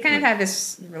kind of have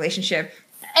this relationship.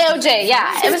 OJ,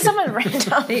 yeah. It was someone random.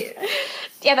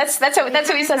 That's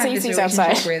what he says when he sees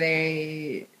outside.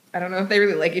 Where I don't know if they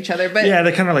really like each other, but yeah,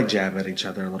 they kind of like jab at each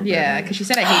other a little bit. Yeah, because she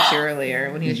said "I hate you" earlier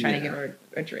when he was trying to give her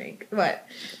a drink. What?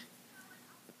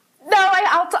 No,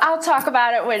 I'll talk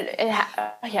about it when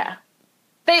yeah.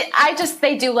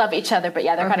 They do love each other, but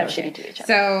yeah, they're kind of shitty to each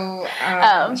other.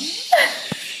 So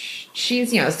she's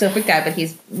still freaked out, but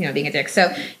he's being a dick. So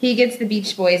he gets the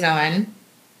Beach Boys on.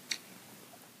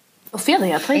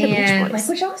 Ophelia, play the Beach Boys,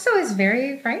 which also is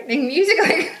very frightening music,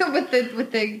 with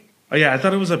the. Oh yeah, I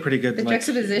thought it was a pretty good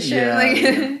juxtaposition.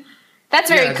 Yeah. That's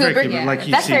very Kubrick. Yeah. Like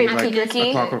you that's see, very like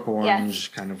Kubricky. A Clockwork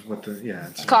Orange kind of with the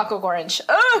it's Clockwork Orange.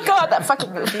 Oh god, that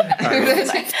fucking movie.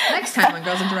 Next time on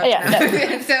Girls Interrupt.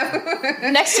 So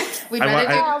next we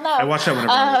I watched that whenever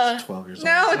I was 12 years old.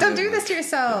 No, don't do this to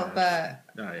yourself. Oh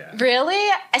yeah. Really?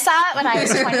 I saw it when I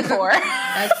was 24.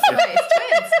 That's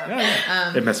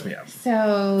twins. It messed me up.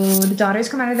 So the daughters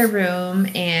come out of their room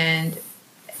and.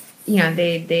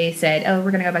 They said, "Oh,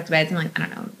 we're gonna go back to bed." And I'm like, "I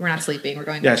don't know, we're not sleeping. We're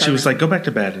going." Yeah, she was like, "Go back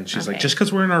to bed," and she's like, "Just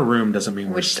because we're in our room doesn't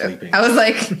mean we're sleeping." I was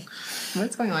like,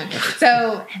 "What's going on?"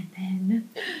 So, and then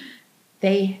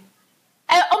they.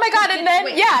 Oh my god! And then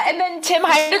and then Tim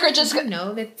Heidecker just. Did you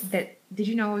know that? Did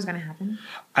you know what was going to happen?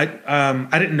 I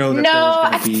didn't know that there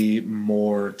was going to be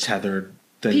more tethered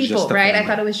than people, just the right? family. I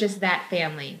thought it was just that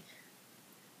family.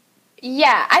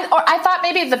 Yeah, I thought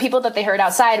maybe the people that they heard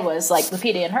outside was like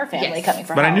Lupita and her family coming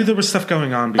from. But home. I knew there was stuff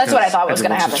going on. Because that's what I thought was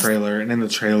going to happen. The trailer, and in the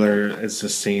trailer is the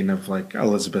scene of like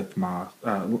Elizabeth Moss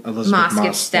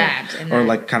gets stabbed, or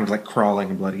like kind of like crawling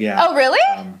in blood. Yeah. Oh really?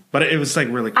 But it was like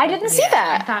really. Cool. I didn't see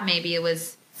that. I thought maybe it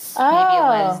was. Maybe it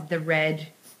was the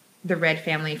red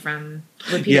family from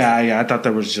Lupita. Yeah. I thought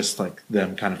there was just like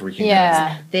them kind of wreaking.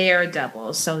 Yeah. Their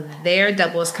doubles. So their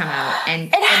doubles come out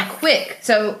and quick.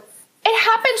 So. It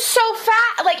happened so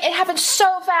fast. Like, it happened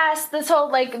so fast. This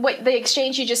whole, like, what the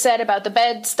exchange you just said about the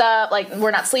bed stuff, like,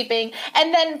 we're not sleeping.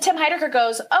 And then Tim Heidecker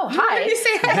goes, "Oh, hi." You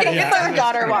say hi. And the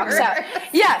daughter walks out.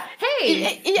 Yeah.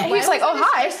 Hey. Yeah, he's like, "Oh,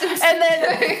 hi." And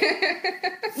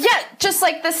then, just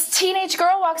like this teenage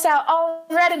girl walks out all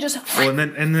red and just. Well, and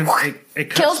then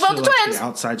it kills cuts both to, the like, twins. the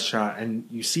outside shot, and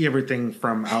you see everything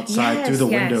from outside through the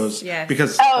windows. Yes.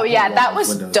 Because that was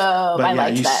windows. dope. But I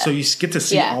liked that. So you get to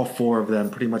see all four of them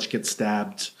pretty much get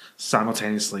stabbed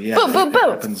simultaneously. Yeah, boom, boom, it boom.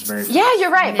 happens very fast. Yeah, you're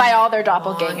right. By all their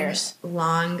doppelgangers.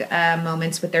 Long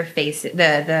moments with their faces.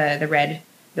 The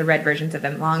red versions of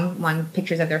them. Long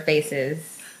pictures of their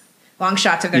faces. Long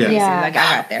shots of their faces. Yeah. Like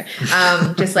I got there.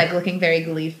 Just like looking very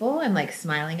gleeful and like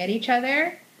smiling at each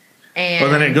other. And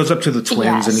well, then it goes up to the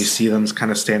twins, and you see them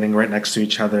kind of standing right next to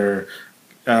each other,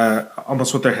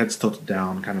 almost with their heads tilted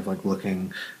down, kind of like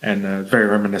looking, and very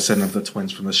reminiscent of the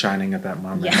twins from The Shining at that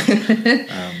moment.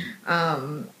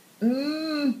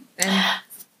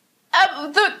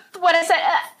 What I said,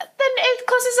 then it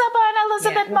closes up on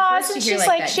Elizabeth Moss, and she's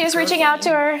like she's reaching out to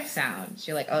her. Sound.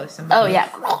 She's like, oh, somebody.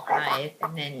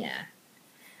 And then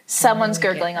someone's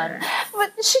gurgling on.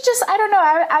 But she just, I don't know.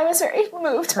 I was very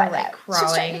moved by that. Crawling.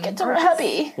 She's trying to get to her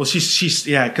hubby. Well, she's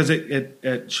because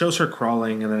it shows her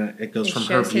crawling, and then it goes from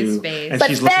her view, and but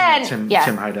she's looking at Tim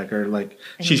Heidecker, like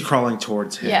she's crawling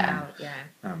towards him.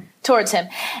 Towards him,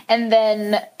 and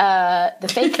then the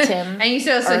fake Tim, and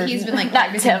so he's been like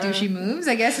practicing douchey moves,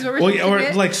 I guess is what we're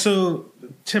or like so.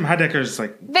 Tim Heidecker's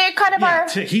like they kind of are.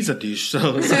 He's a douche,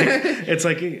 so it's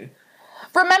like.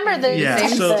 Remember the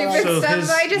stupid stuff.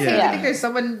 I just think there's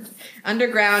someone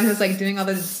underground who's like doing all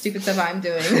the stupid stuff I'm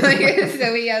doing.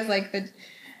 So he has like the.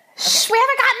 We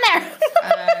haven't gotten there.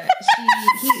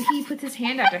 He puts his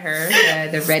hand out to her,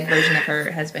 the red version of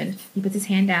her husband. He puts his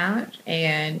hand out,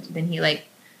 and then he does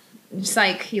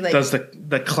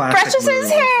the classic brushes move,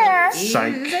 his hair.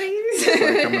 Psych.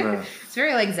 It's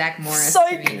very like Zach Morris.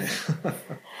 Psych.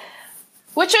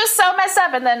 Which was so messed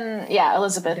up, and then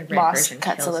Elizabeth Moss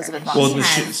cuts Elizabeth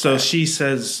Moss. Well, she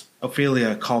says,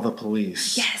 "Ophelia, call the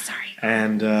police." Yeah, sorry.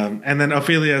 And then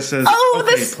Ophelia says,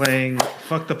 playing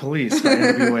 "Fuck the Police" by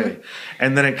NWA,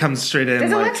 and then it comes straight in.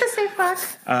 Does Alexa say "fuck"?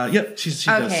 Yep, she does.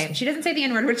 Okay, she doesn't say the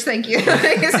N-word, which thank you. Well,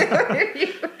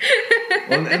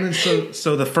 and then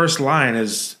so the first line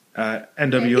is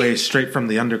NWA straight from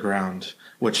the underground.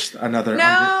 Which another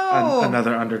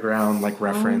underground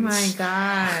reference. Oh my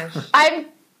gosh!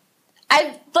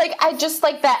 I just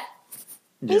like that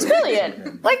He's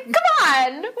brilliant. Like, come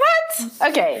on. What?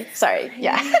 Okay, sorry.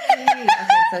 Yeah.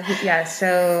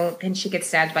 So then she gets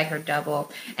stabbed by her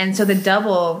double. And so the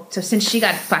double, so since she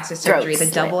got plastic surgery, the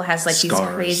double has like these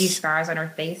crazy scars on her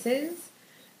faces.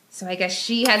 So I guess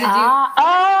she had to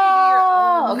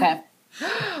do... okay.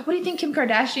 What do you think Kim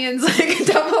Kardashian's like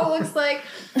double looks like?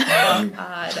 Oh,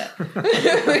 God.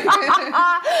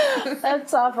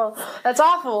 That's awful. That's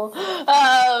awful.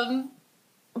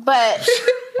 But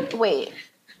wait,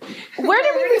 where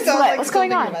did we go? What's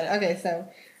going on? Okay, so,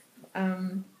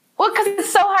 well, because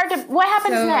it's so hard to. What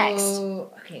happens next?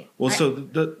 Okay.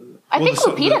 I think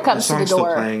Lupita comes to the door.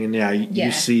 Still playing, and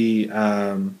you see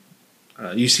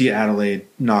Adelaide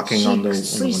knocking on the.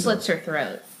 She slits her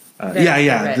throat. And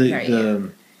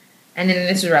then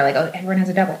this is where like, oh, everyone has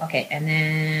a double. Okay, and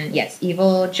then yes,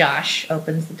 evil Josh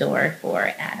opens the door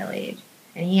for Adelaide,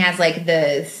 and he has like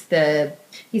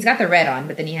he's got the red on,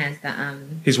 but then he has the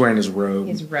he's wearing his robe,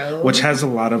 which has a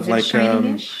lot of like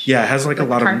it has like a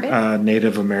lot of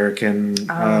Native American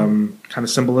kind of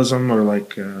symbolism, or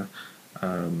like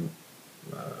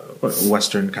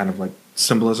Western kind of like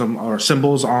symbolism or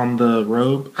symbols on the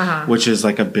robe, which is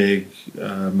like a big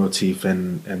motif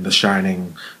in The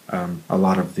Shining. A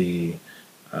lot of the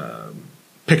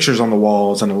pictures on the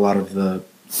walls and a lot of the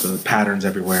patterns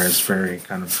everywhere is very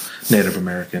kind of Native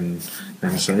American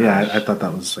thing. So yeah, I thought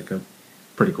that was like a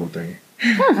pretty cool thing.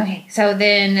 Okay, so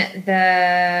then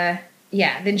then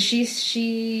she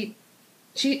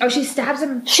stabs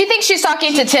him. She thinks she's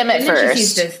talking to Tim at first. She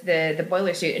sees the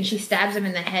boiler suit, and she stabs him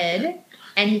in the head,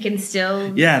 and he can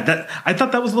still. Yeah, I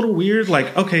thought that was a little weird.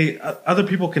 Like, okay, other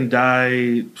people can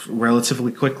die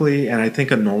relatively quickly, and I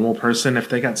think a normal person, if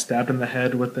they got stabbed in the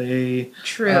head with a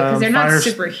because they're not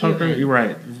superhuman, you're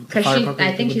right? Because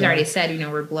I think she's already said,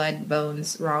 we're blood,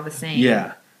 bones, we're all the same.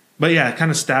 Yeah, but yeah, it kind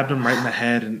of stabbed him right in the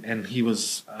head, and he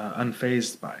was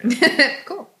unfazed by it.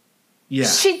 Cool. Yeah,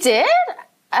 she did.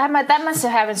 That must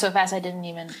have happened so fast I didn't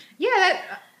even. Yeah,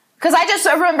 because I just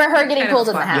remember her getting pulled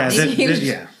in the house.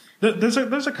 Yeah,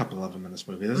 there's a couple of them in this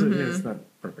movie. It's not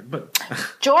perfect, but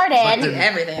Jordan,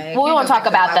 everything. We won't talk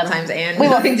about them. We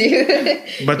won't do.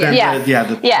 But then,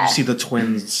 you see the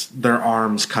twins. Their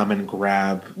arms come and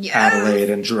grab Adelaide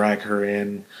and drag her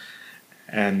in,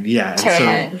 and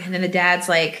and then the dad's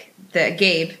like,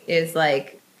 Gabe is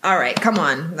like, all right, come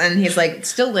on. And he's like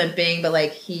still limping, but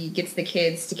like he gets the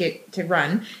kids to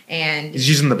run, and he's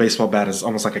using the baseball bat as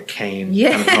almost like a cane,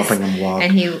 kind of helping them walk.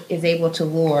 And he is able to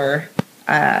lure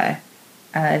the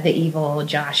evil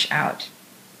Josh out.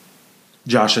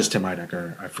 Josh is Tim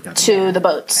Heidecker. I forgot to the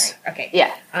boats. Right. Okay.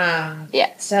 Yeah.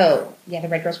 So the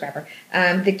red girl scrapper.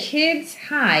 The kids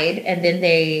hide, and then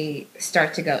they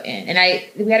start to go in. And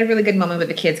we had a really good moment with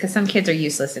the kids because some kids are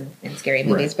useless in scary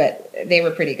movies, but they were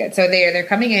pretty good. So they're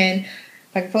coming in.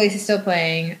 Fuck, the police is still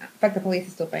playing. I have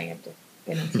to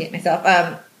enunciate myself.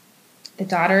 The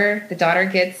daughter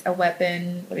gets a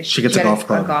weapon. She gets a golf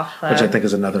club, which I think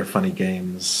is another Funny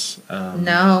Games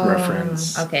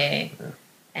reference. Okay. Yeah.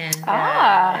 And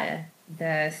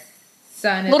the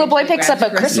son, little boy picks up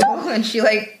a crystal, and she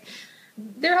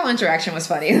their whole interaction was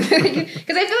funny because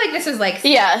I feel like this is like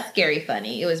scary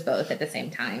funny. It was both at the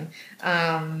same time.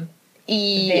 My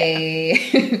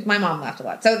mom laughed a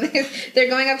lot. So they're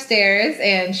going upstairs,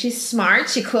 and she's smart.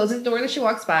 She closes the door as she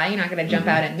walks by. You're not going to jump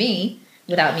out at me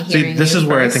without me hearing. This is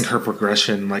where I think her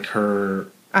progression, her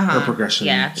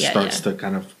progression starts to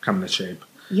kind of come into shape.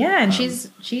 Yeah, and she needs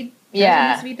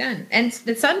to be done, and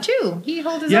the son too. He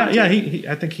holds his own. Yeah.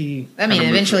 I think he. I mean,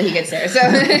 eventually he gets there. So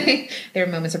there are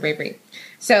moments of bravery.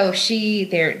 So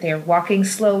they're walking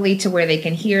slowly to where they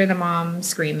can hear the mom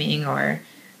screaming,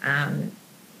 and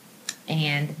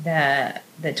the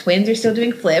twins are still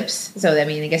doing flips. So I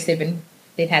mean, I guess they've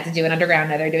had to do it underground.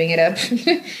 Now they're doing it up,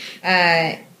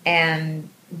 and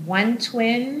one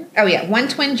twin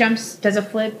does a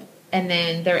flip. And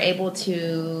then they're able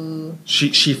to.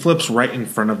 She flips right in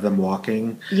front of them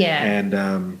walking. Yeah.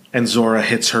 And Zora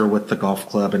hits her with the golf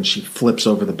club, and she flips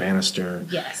over the banister.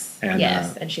 Yes.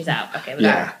 And she's out. Okay.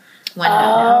 One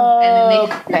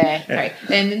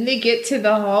and then they get to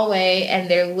the hallway, and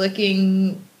they're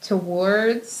looking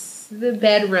towards the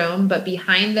bedroom, but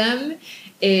behind them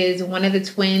is one of the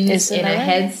twins in a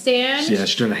headstand. Yeah,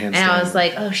 she's doing a handstand. And I was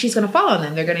like, oh, she's gonna fall on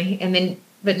them. They're gonna,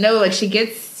 but no,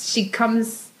 she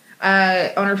comes.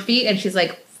 On her feet, and she's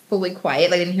like fully quiet,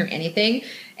 didn't hear anything.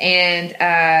 And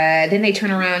then they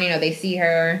turn around, they see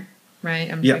her, right?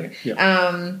 And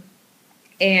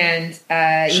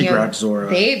she grabs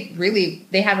Zora.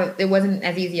 It wasn't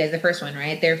as easy as the first one,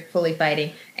 right? They're fully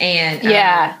fighting, and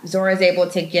Zora's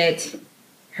able to get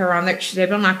her on they're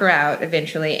able to knock her out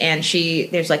eventually, and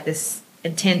there's like this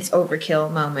intense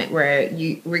overkill moment where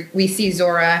we see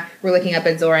Zora, we're looking up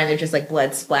at Zora, and there's just like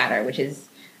blood splatter, which is,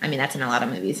 I mean, that's in a lot of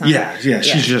movies. Huh? Yeah,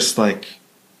 she's just like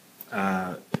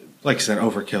you said,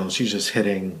 overkill. She's just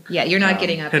hitting. Yeah, you're not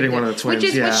getting up. Hitting one of the twins.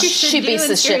 Which is what she beats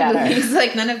the shit out of her.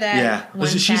 Like none of that. Yeah,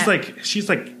 she's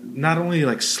like not only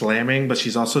like slamming, but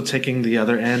she's also taking the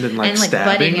other end and like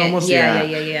stabbing almost.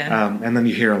 Yeah. And then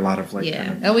you hear a lot of like.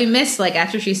 Yeah, and we missed like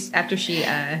after she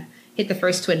hit the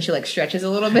first twin, she like stretches a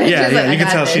little bit. Yeah, like, you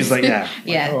can tell she's like, yeah.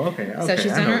 Like, oh, okay. So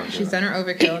she's done her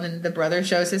overkill, and then the brother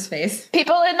shows his face.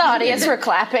 People in the audience were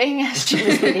clapping. She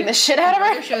was beating the shit out of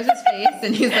her. Shows his face,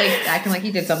 and he's like acting like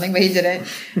he did something, but he didn't.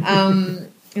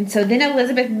 And so then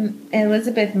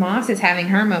Elizabeth Moss is having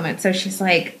her moment. So she's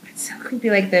like, it's so creepy.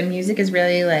 Like the music is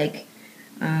really like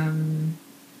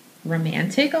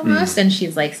romantic almost, and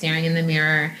she's like staring in the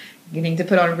mirror, getting to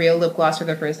put on real lip gloss for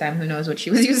the first time. Who knows what she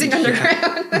was using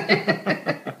underground?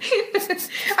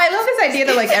 I love this idea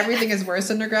that like everything is worse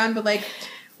underground, but like,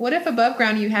 what if above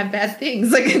ground you have bad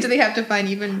things? Like, do they have to find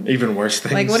even worse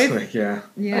things? Like, what if? Like,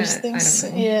 worse things. I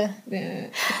don't know. Yeah.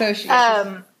 So she.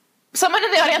 Someone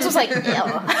in the audience was like, "Ew."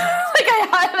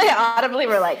 They audibly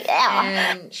were like,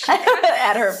 "Yeah," and she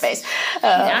at her face. She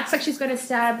acts like she's going to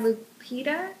stab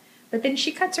Lupita, but then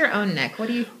she cuts her own neck. What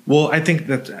do you? Well, I think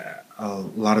that a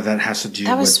lot of that has to do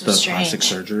with the strange. plastic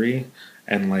surgery,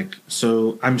 and like,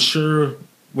 so I'm sure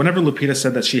whenever Lupita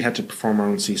said that she had to perform her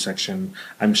own C-section,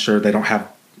 I'm sure they don't have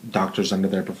doctors under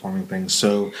there performing things.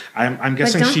 So I'm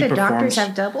guessing she performs. Doctors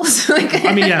have doubles?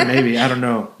 I mean, yeah, maybe, I don't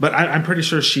know, but I'm pretty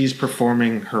sure she's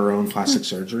performing her own plastic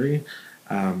surgery,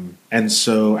 and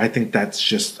so I think that's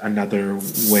just another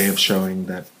way of showing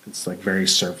that it's like very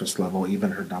surface level.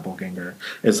 Even her doppelganger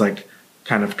is like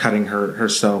kind of cutting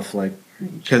herself, like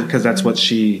because that's what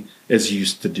she is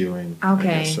used to doing.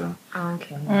 Okay. Guess, so.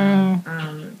 Okay.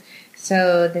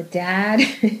 So the dad.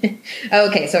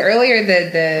 Okay. So earlier,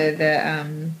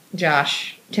 the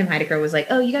Josh Tim Heidecker was like,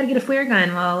 "Oh, you got to get a flare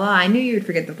gun." La la la. I knew you would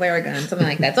forget the flare gun. Something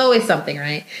like that. It's always something,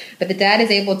 right? But the dad is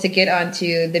able to get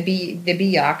onto the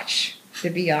Biakch,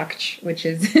 which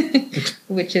is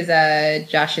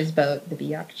Josh's boat. The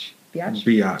Biakch.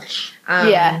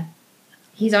 Yeah.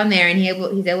 He's on there, and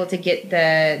he's able to get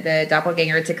the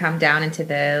doppelganger to come down into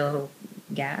the little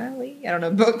galley. I don't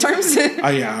know boat terms. Oh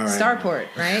yeah, all right. Starport,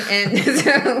 right? And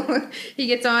so he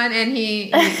gets on, and he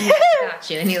got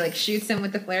you, and he like shoots him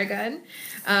with the flare gun.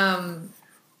 Oh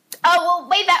well,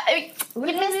 wait! You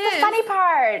missed the funny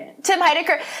part. Tim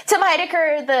Heidecker,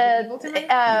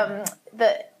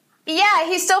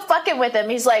 he's still fucking with him.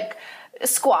 He's like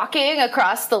squawking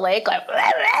across the lake, like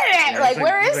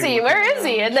where is he? Where is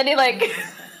he? And then he like,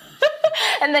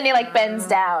 bends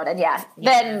down, and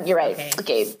then you're right,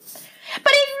 Gabe.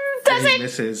 But he doesn't. He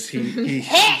misses. He's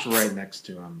right next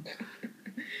to him.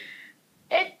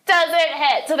 It doesn't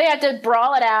hit, so they have to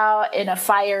brawl it out in a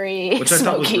fiery, which I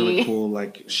thought was really cool,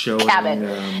 like showing cabin.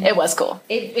 It was cool.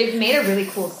 It made a really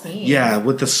cool scene. Yeah,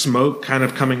 with the smoke kind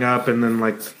of coming up, and then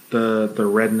like the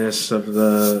redness of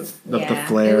the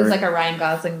flare. It was like a Ryan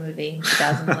Gosling movie,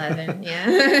 2011. Yeah,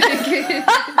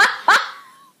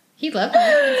 he loved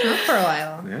smoke for a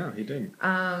while. Yeah, he did.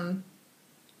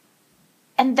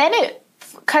 And then it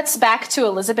cuts back to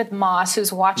Elizabeth Moss,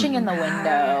 who's watching in the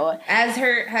window as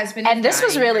her husband. And this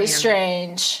was really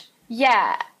strange.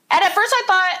 Yeah. And at first I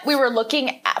thought we were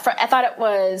looking at, I thought it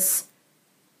was,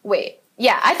 I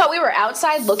thought we were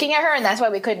outside looking at her, and that's why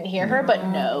we couldn't hear her, but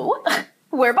no.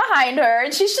 We're behind her,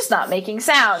 and she's just not making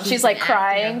sound. She's like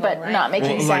crying, but not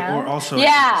making sound. Or also,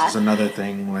 this is another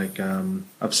thing, like,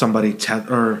 of somebody,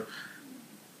 or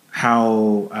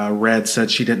how Red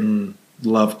said she didn't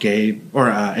love Gabe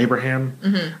or Abraham.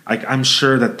 Mm-hmm. Like, I'm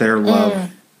sure that their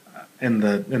love in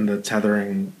the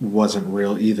tethering wasn't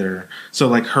real either. So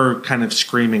like her kind of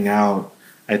screaming out,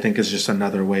 I think, is just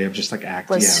another way of just like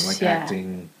acting.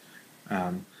 Acting.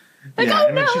 Oh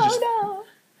no!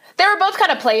 They were both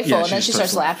kind of playful, and then she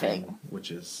starts laughing,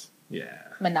 which is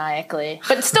maniacally,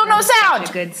 but still no sound.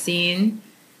 A good scene.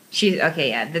 She's okay.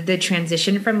 Yeah, the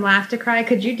transition from laugh to cry.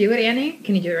 Could you do it, Annie?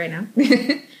 Can you do it right now?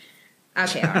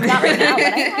 Okay, not right now,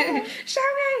 but I show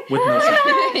me. With no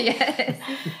sound. Yes.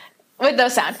 With no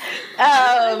sound.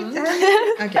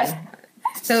 Okay.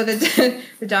 So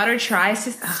the daughter tries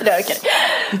to. No, I'm kidding.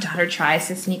 The daughter tries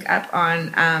to sneak up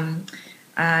on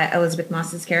Elizabeth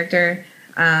Moss's character.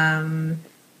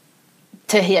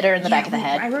 To hit her in the back of the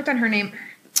head. I wrote down her name.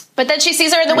 But then she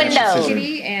sees her in the window.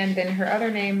 Kitty, and then her other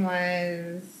name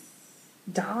was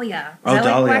Dahlia. Oh,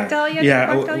 Dahlia. Black Dahlia?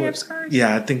 Yeah. Black Dahlia have scars?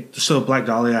 Yeah, I think so. Black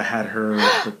Dahlia had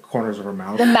the corners of her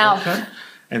mouth. The mouth. Cut.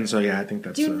 And so, yeah, I think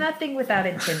that's... Do nothing without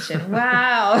intention.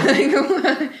 Wow.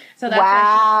 So that's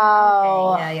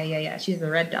wow. Yeah. She's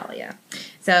the red Dahlia.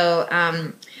 So,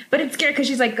 but it's scary because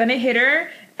she's like going to hit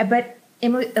her, but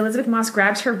Elizabeth Moss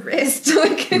grabs her wrist.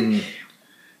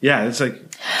 Yeah, it's like...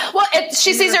 Well,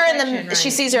 she sees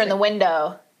her in the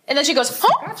window. And then she goes,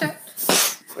 huh? Gotcha.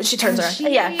 She turns around.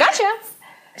 Yeah, gotcha.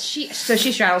 She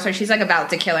straddles her. She's like about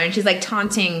to kill her, and she's like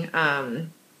taunting Adelaide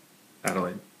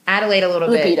a little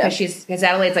bit because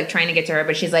Adelaide's like trying to get to her,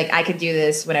 but she's like, I could do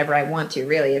this whenever I want to,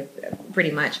 really,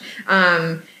 pretty much.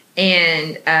 And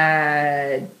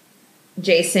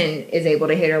Jason is able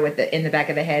to hit her in the back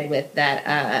of the head with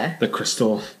that the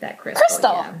crystal. That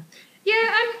crystal.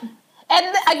 Yeah.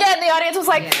 And again, the audience was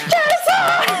like, Jason!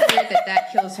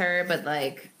 that kills her, but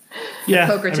like. Yeah,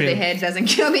 poker to the head doesn't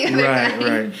kill the other guy.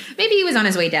 Right. Maybe he was on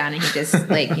his way down and he just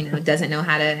doesn't know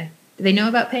how to. Do they know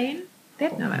about pain? They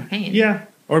don't know about pain. Yeah,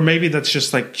 or maybe that's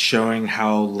just like showing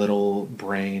how little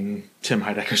brain Tim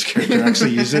Heidecker's character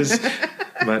actually uses.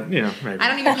 But maybe I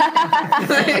don't even.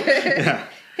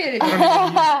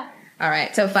 Yeah. All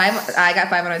right, so 5. I got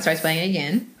 5 when it starts playing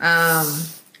again.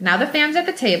 Now the family's at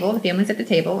the table,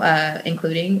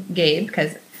 including Gabe,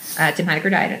 because Tim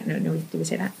Heidecker died. No, did we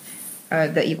say that?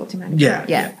 The evil Tim Heidecker.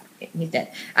 Yeah, he's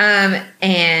dead.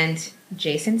 And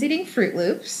Jason's eating Fruit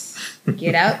Loops.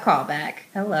 Get out, callback.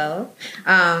 Hello.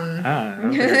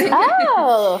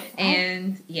 Oh.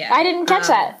 And yeah, I didn't catch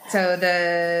that. So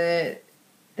the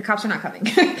cops are not coming.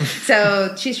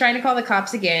 So she's trying to call the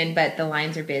cops again, but the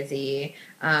lines are busy.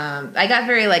 I got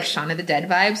very like Shaun of the Dead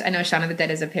vibes. I know Shaun of the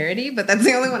Dead is a parody, but that's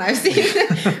the only one I've seen.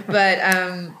 But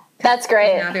that's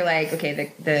great. Now they're like,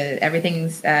 okay, the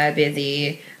everything's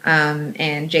busy,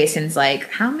 and Jason's like,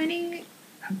 how many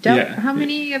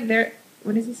of their?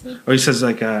 What does he say? Oh, he says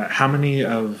like, how many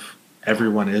of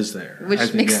everyone is there?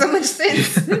 Which makes so much sense.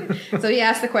 So he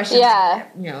asked the question. Yeah.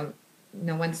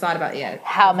 No one's thought about yet.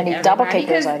 How many double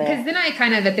kickers are there? Because then I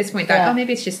kind of at this point thought,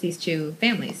 maybe it's just these 2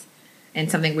 families, and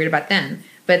something weird about them.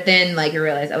 But then like you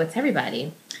realize, it's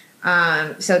everybody.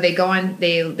 So they go on.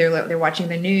 They're watching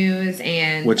the news,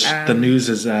 and which the news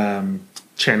is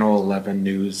Channel 11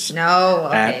 News. No,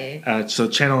 okay. So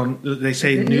they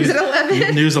say news at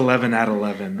 11. News 11 at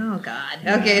 11. Oh God.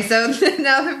 Yeah. Okay, so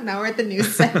now we're at the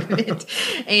news segment,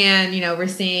 and we're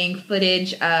seeing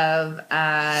footage of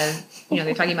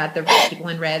they're talking about the people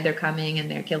in red. They're coming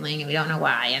and they're killing, and we don't know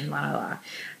why, and blah blah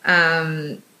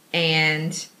blah.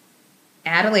 And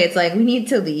Adelaide's like, we need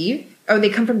to leave. Oh, they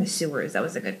come from the sewers. That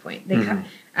was a good point. They come.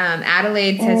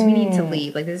 Adelaide says we need to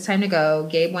leave. Like, this is time to go.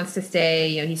 Gabe wants to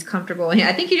stay. He's comfortable.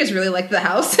 I think he just really liked the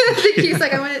house. I think he's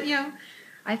like, I want to,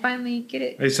 I finally get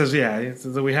it. He says, we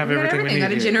have everything we need.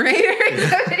 Got a generator.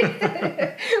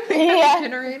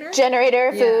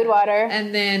 Generator, food, water.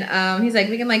 And then he's like,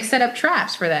 we can like set up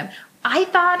traps for them. I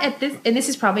thought and this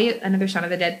is probably another Shaun of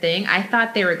the Dead thing. I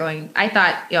thought,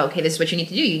 okay, this is what you need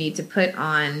to do. You need to put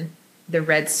on the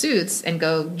red suits and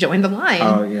go join the line.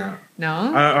 Oh, yeah. No?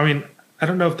 I mean, I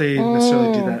don't know if they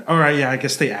necessarily do that. All right, yeah, I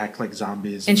guess they act like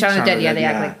zombies. In Shaun of the Dead, they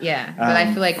act like, But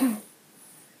I feel like...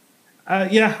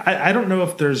 I don't know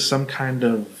if there's some kind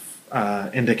of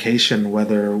indication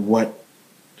whether what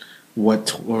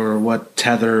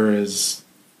tether is...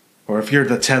 Or if you're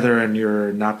the tether and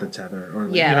you're not the tether. Or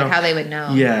like how they would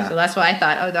know. Yeah. So that's why I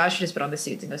thought, I should just put on the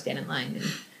suits and go stand in line and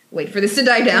wait for this to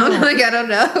die down. Like, I don't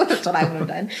know. That's what I would have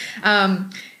done.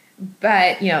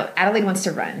 But, Adelaide wants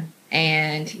to run.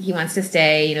 And he wants to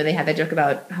stay. They have that joke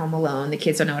about Home Alone. The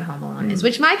kids don't know what Home Alone is.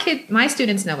 Which my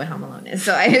students know what Home Alone is.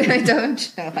 So I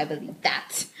don't know if I believe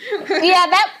that. Yeah,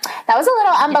 that was a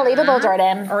little unbelievable,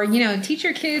 Jordan. Or, teach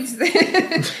your kids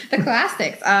the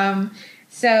classics.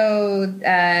 So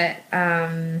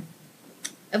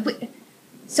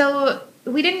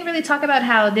we didn't really talk about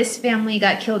how this family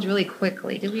got killed really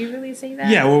quickly. Did we really say that?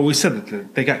 Yeah, well, we said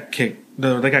that they got kicked.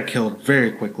 They got killed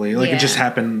very quickly. Like, it just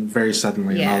happened very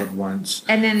suddenly and all at once.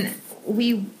 And then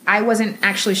I wasn't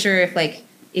actually sure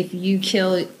if you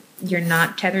kill, you're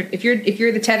not tethered. If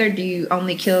you're the tethered, do you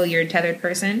only kill your tethered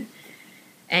person?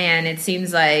 And it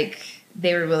seems like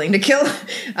they were willing to kill.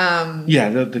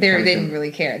 They didn't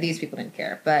really care. These people didn't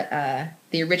care, but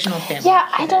the original family. Yeah,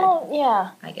 I don't. Yeah,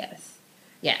 I guess.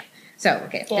 Yeah. So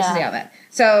okay, this is how that.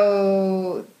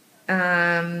 So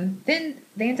then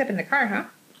they end up in the car, huh?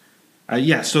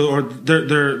 So or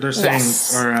they're saying,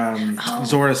 or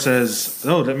Zora says,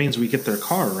 "Oh, that means we get their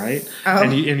car, right?" Oh.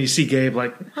 And you see Gabe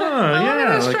like,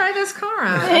 let's try this car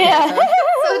out.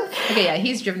 Yeah.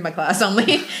 He's driven by class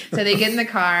only. So they get in the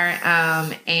car,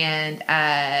 and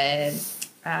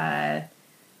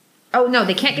Oh no,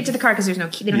 they can't get to the car because there's no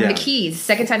key. They don't have the keys.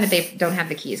 Second time that they don't have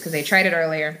the keys because they tried it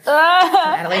earlier.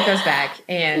 Adelaide goes back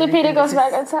and Lupita goes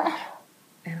back inside.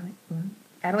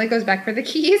 Adelaide goes back for the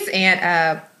keys,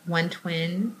 and one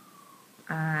twin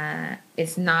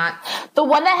is not the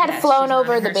one that had flown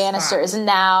over the banisters, and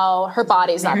now her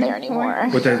body's not there anymore.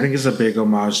 Which I think is a big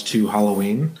homage to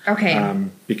Halloween. Okay,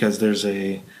 because there's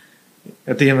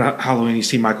at the end of Halloween, you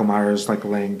see Michael Myers like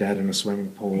laying dead in a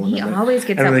swimming pool. He always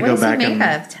gets up. What does he make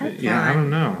of? Yeah, I don't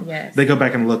know. Yes. They go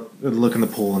back and look in the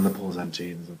pool, and the pool's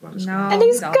empty. And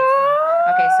he's gone.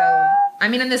 Okay, so I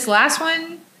mean, in this last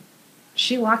one,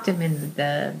 she locked him in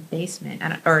the basement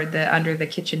or under the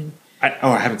kitchen. I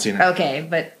haven't seen it. Okay,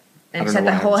 but and set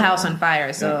the whole house on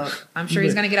fire. So I'm sure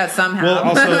he's gonna get out somehow. Well,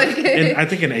 also, I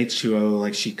think in H2O,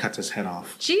 like she cuts his head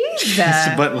off. Jesus,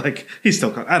 but like he's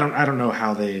still. I don't know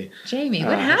how they. Jamie,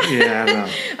 what happened? Yeah,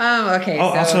 I know. Okay.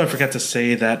 Also, I forgot to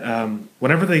say that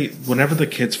whenever the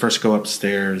kids first go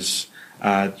upstairs,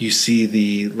 you see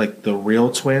the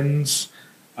real twins.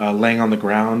 Laying on the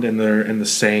ground, and they're in the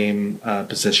same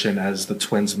position as the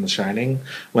twins in The Shining.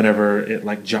 Whenever it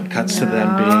like jump cuts to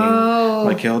them being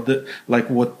like killed,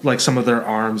 like some of their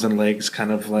arms and legs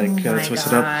kind of like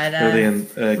twisted up. They're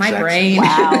the my brain,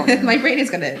 wow. My brain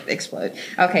is gonna explode.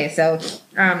 Okay, so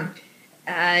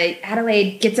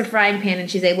Adelaide gets a frying pan and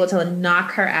she's able to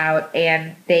knock her out,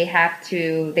 and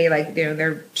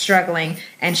they're struggling,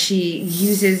 and she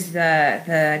uses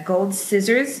the gold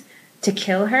scissors to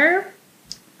kill her.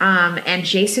 And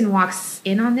Jason walks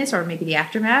in on this, or maybe the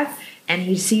aftermath, and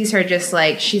he sees her just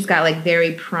like she's got like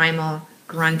very primal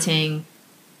grunting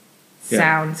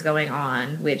sounds going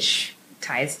on, which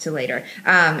ties to later.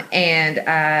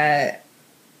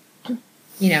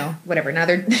 Whatever. Now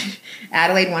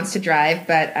Adelaide wants to drive,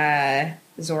 but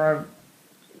Zora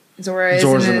is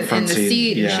in the front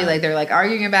seat, and they're like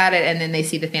arguing about it, and then they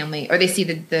see the family, or they see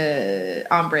the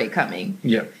hombre coming.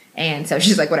 Yeah. And so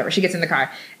she's like, whatever. She gets in the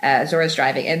car. Zora's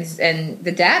driving, and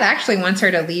the dad actually wants her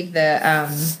to leave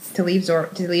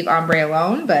leave Hombre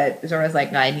alone, but Zora's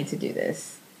like, no, I need to do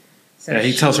this. So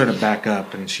he tells her to back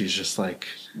up, and she's just like,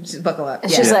 just buckle up.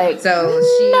 She's like, so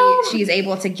she's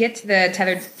able to get to the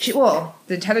tethered.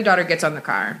 The tethered daughter gets on the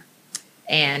car,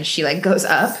 and she like goes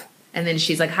up, and then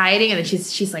she's like hiding, and then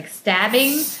she's like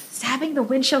stabbing the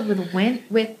windshield with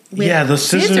the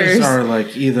scissors are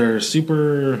like either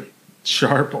super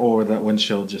sharp or that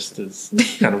windshield just is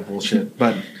kind of bullshit,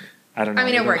 but I don't know. I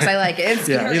mean, it works. I like it.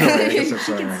 Either way, you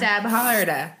can stab hard.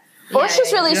 Or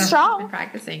she's really strong.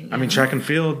 Practicing. I mean, track and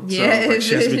field. So like,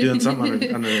 she has to be doing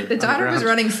something under the daughter was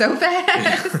running so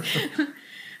fast.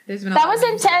 That was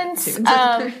intense.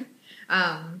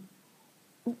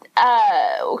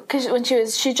 Because when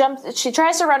she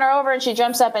tries to run her over, and she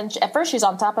jumps up, and at first she's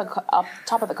on top of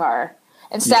the car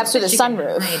and stabs through the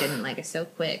sunroof. And like it's so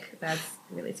quick. That's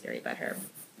really scary about her.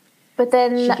 But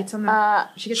then she gets on the car.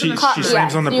 She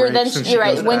slams on the brakes. You're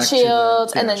right,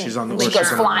 windshield, and then she goes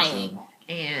flying.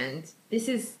 And this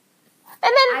is.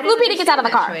 And then Lupita gets out of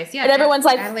the car, and everyone's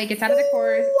like, Adelaide gets out of the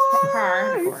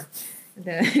car.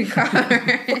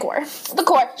 The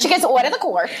core. She gets wet in the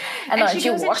core, and then she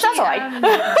walks outside.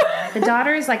 The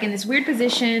daughter is like in this weird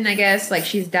position, I guess, like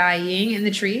she's dying in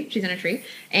the tree. She's in a tree,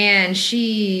 and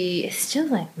she is still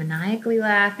like maniacally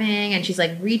laughing, and she's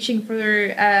like reaching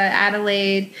for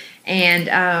Adelaide,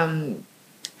 and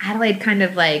Adelaide kind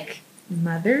of like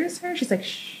mothers her. She's like,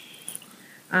 shh.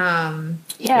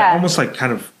 Almost like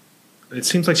kind of. It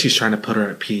seems like she's trying to put her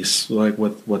at peace, like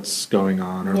with what's going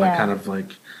on, or like kind of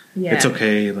like. Yeah. It's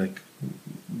okay, like,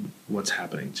 what's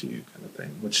happening to you kind of thing.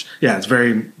 Which, it's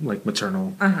very, like,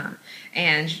 maternal.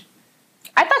 And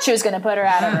I thought she was going to put her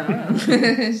out of her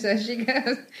room. So she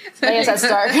goes... I guess that's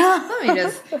dark.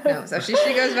 So she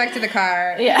goes back to the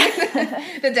car. Yeah.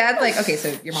 The dad's like, okay,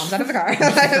 so your mom's out of the car.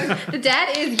 The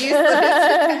dad is useless. The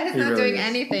dad is not doing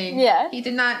anything. Yeah. He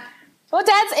did not... Well,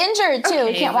 Dad's injured, too.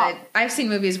 He can't walk. I've seen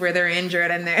movies where they're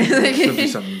injured and they're... Like, could be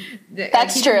something.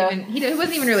 That's true. He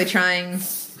wasn't even really trying...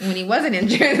 When he wasn't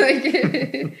injured, like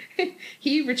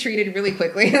he retreated really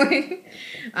quickly. You're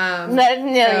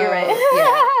right.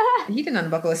 He didn't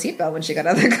unbuckle a seatbelt when she got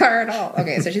out of the car at all.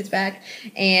 Okay, so she's back,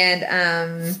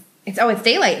 and it's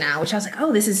daylight now, which I was like,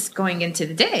 oh, this is going into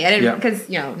the day. I didn't because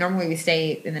normally we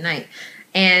stay in the night,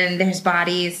 and there's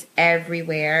bodies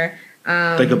everywhere.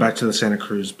 They go back to the Santa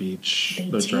Cruz beach.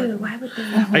 They do. Why would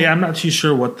they? I'm not too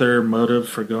sure what their motive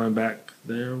for going back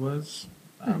there was.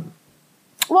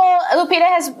 Well, Lupita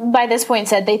has, by this point,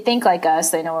 said they think like us.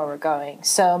 They know where we're going.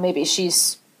 So maybe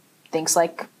thinks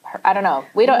like her. I don't know.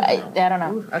 I don't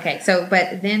know. Okay, so,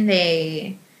 but then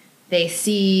they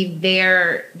see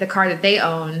the car that they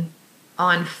own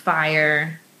on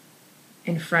fire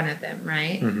in front of them,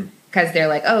 right? Because they're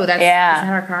like, oh, that's is that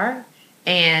our car?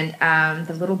 And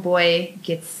the little boy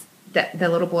gets the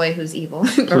little boy who's evil.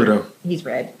 Pluto. He's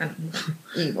red.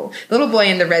 Evil. The little boy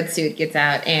in the red suit gets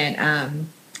out, and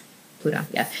Pluto.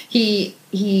 Yeah,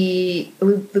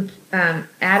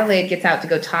 Adelaide gets out to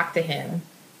go talk to him,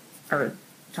 or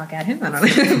talk at him. I don't know.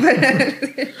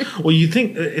 Well, you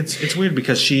think it's weird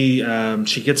because she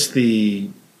gets the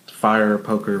fire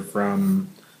poker from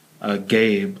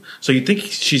Gabe, so you think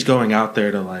she's going out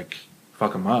there to like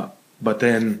fuck him up, but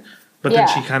then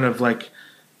she kind of like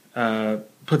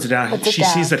puts it down. She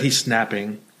sees that he's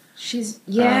snapping.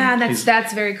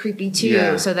 That's very creepy too.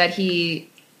 Yeah. So that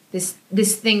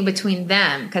this thing between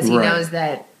them, because he knows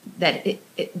that that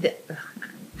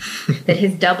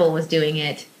his double was doing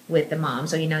it with the mom,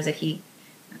 so he knows that I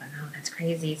don't know, that's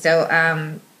crazy. So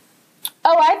I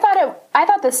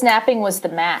thought the snapping was the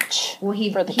match. Well,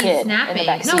 for the kid snapping. In the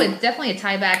back seat. No, it's definitely a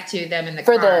tie back to them in the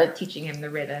car, teaching him the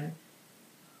rhythm.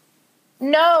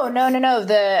 No.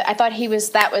 I thought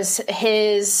that was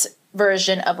his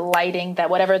version of lighting that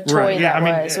whatever toy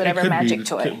was, whatever magic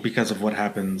toy. Because of what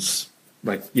happens.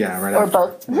 Like, right or after.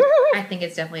 Both. I think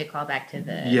it's definitely a callback to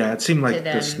the... Yeah, it seemed like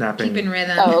the snapping. Keeping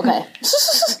rhythm. Oh, okay.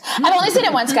 I've only seen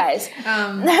it once, guys.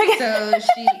 So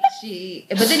she...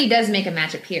 But then he does make a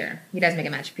match appear.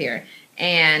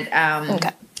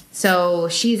 And so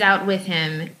she's out with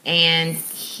him, and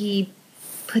he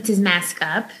puts his mask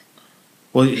up.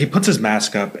 Well, he puts his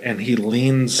mask up, and he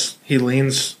leans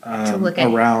around...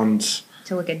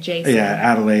 To look at Jason. Yeah,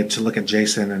 Adelaide, to look at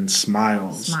Jason and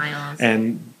smiles.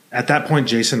 And... At that point,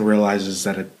 Jason realizes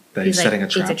that he's setting a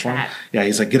trap. It's a trap. Yeah,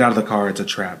 he's like, "Get out of the car! It's a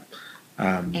trap."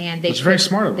 And it's very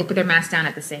smart of them. They put their masks down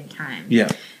at the same time. Yeah.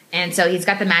 And so he's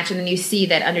got the match, and then you see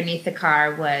that underneath the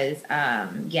car was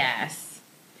gas.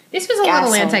 This was a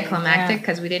little anticlimactic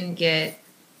because we didn't get.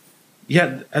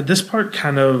 Yeah, this part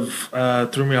kind of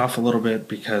threw me off a little bit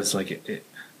because, like,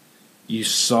 you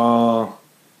saw.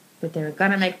 But they were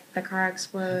gonna make the car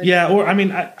explode. Yeah, or I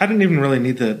mean, I didn't even really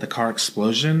need the car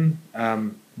explosion.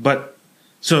 But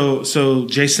so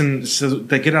Jason,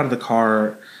 they get out of the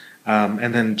car,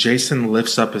 and then Jason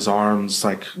lifts up his arms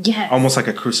like almost like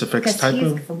a crucifix type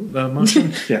of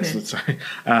motion. Yes, sorry.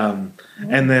 And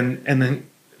then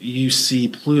you see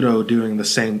Pluto doing the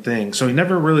same thing. So he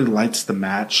never really lights the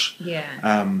match. Yeah.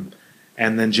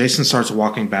 And then Jason starts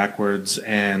walking backwards,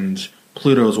 and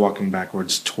Pluto's walking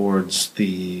backwards towards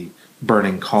the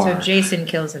burning car. So Jason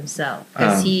kills himself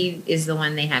because he is the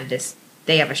one they have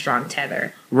a strong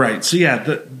tether. Right. So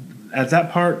at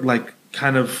that part, like,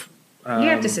 kind of... you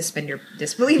have to suspend your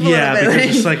disbelief a little bit. Yeah,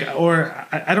 because it's like... Or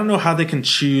I don't know how they can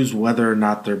choose whether or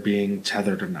not they're being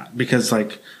tethered or not. Because,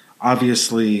 like,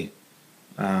 obviously,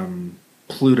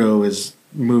 Pluto is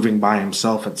moving by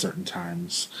himself at certain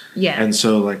times. Yeah. And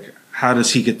so, like, how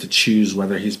does he get to choose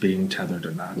whether he's being tethered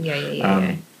or not?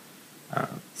 Yeah.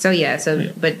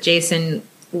 But Jason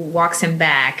walks him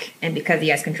back, and because he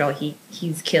has control,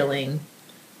 he's killing...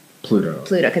 Pluto,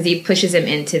 because he pushes him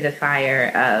into the fire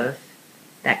of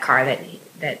that car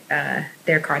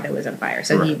their car that was on fire.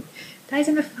 So he dies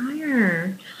in the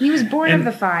fire. He was born of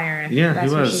the fire. Yeah, he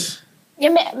was.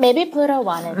 Maybe Pluto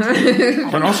wanted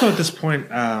to. But also at this point,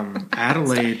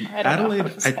 Adelaide,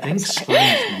 I think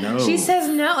screams no. She says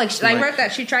no. I wrote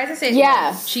that. She tries to save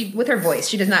him. She with her voice.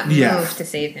 She does not move to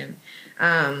save him.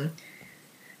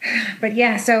 But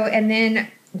yeah. So and then.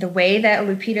 The way that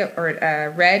Lupita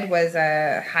or Red was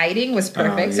hiding was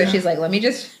perfect. So she's like, "Let me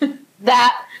just."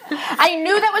 I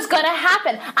knew that was gonna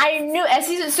happen. I knew as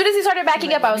soon as he started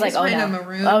backing up, I was like, "Oh no!" A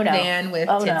maroon van with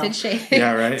tinted shades,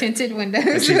 tinted windows.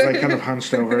 And she's like kind of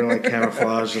hunched over, like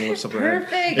camouflage, and lifts up her head.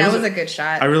 Perfect. That was a good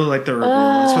shot. I really liked the reveal,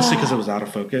 especially because it was out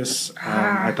of focus.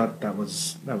 I thought that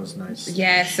was nice.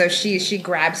 Yeah. So she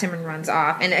grabs him and runs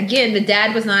off. And again, the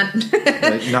dad was not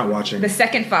not watching. The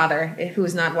second father, who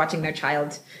was not watching their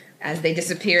child as they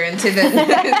disappear into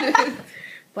the.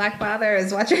 Black father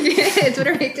is watching kids. What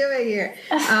are we doing here?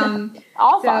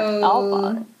 All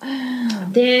fun.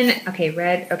 Then,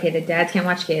 the dads can't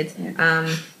watch kids.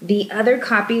 The other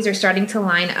copies are starting to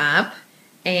line up,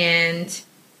 and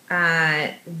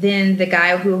then the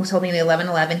guy who was holding the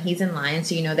 1111, he's in line,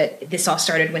 so you know that this all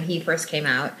started when he first came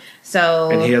out.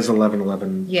 So, and he has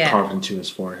 1111 carved into his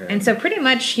forehead. And so pretty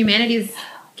much humanity's...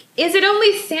 Is it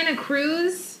only Santa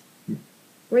Cruz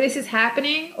where this is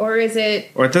happening, or is it?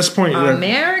 Or at this point,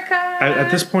 America.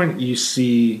 At this point, you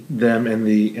see them in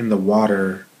the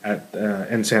water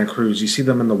in Santa Cruz. You see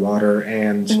them in the water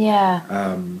and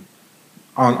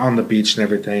on the beach and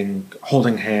everything,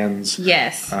 holding hands.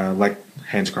 Yes, like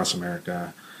Hands Across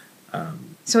America.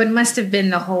 So it must have been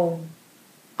the whole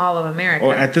all of America.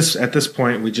 Or at this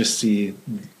point, we just see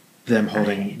them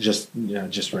holding just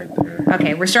right there.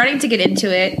 Okay, we're starting to get into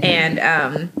it, and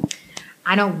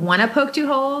I don't want to poke too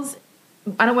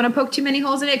many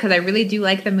holes in it because I really do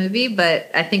like the movie, but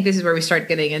I think this is where we start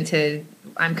getting into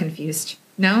I'm confused.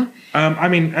 No? I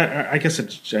mean, I guess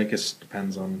it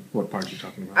depends on what part you're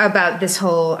talking about. About this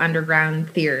whole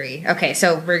underground theory. Okay,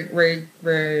 so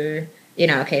we're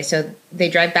okay, so they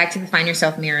drive back to the Find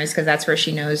Yourself mirrors because that's where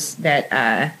she knows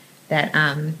that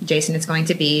Jason is going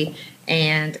to be,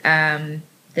 and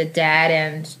the dad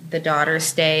and the daughter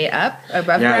stay up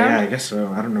above ground. Yeah, I guess so.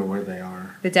 I don't know where they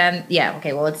are. The dad, yeah,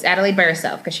 okay, well, it's Adelaide by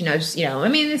herself because she knows, I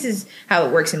mean, this is how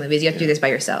it works in movies. You have to do this by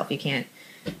yourself. You can't,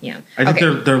 I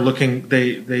think they're looking,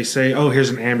 they say, oh, here's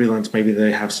an ambulance. Maybe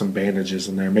they have some bandages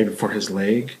in there, maybe for his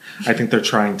leg. I think they're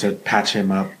trying to patch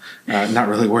him up, not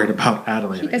really worried about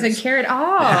Adelaide. He doesn't care at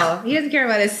all. Yeah. He doesn't care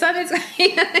about his son.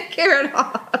 He doesn't care at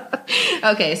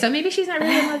all. Okay, so maybe she's not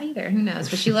really in love either. Who knows?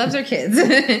 But she loves her kids.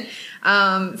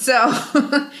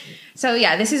 So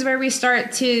yeah, this is where we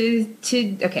start to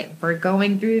okay, we're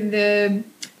going through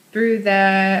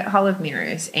the Hall of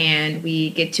Mirrors, and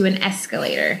we get to an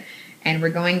escalator, and we're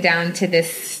going down to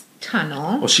this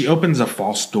tunnel. Well, she opens a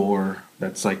false door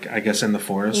that's like, I guess, in the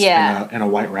forest. Yeah. And a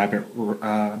white rabbit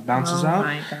bounces out. Oh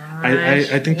my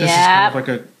gosh. I think this is kind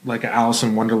of like a Alice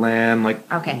in Wonderland,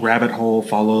 rabbit hole,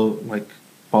 follow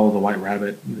the white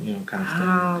rabbit, kind of thing.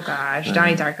 Oh gosh,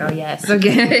 Donnie Darko, yes.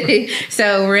 Okay.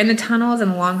 So we're in the tunnels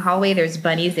and the long hallway. There's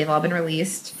bunnies. They've all been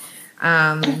released.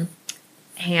 And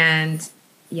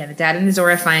yeah, the dad and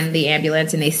Zora find the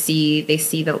ambulance, and they see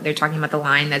they're talking about the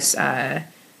line that's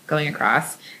going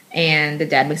across, and the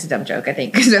dad makes a dumb joke, I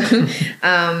think. So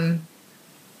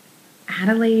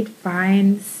Adelaide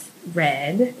finds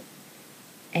Red,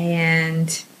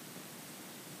 and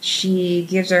she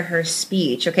gives her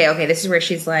speech. Okay, this is where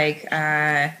she's like,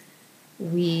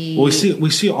 we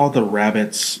see all the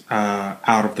rabbits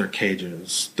out of their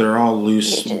cages. They're all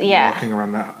loose, walking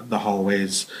around the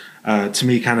hallways. To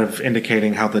me, kind of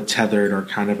indicating how the tethered are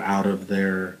kind of out of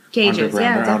their cages. They're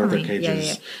out of their cages.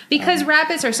 cages. Yeah. Because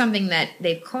rabbits are something that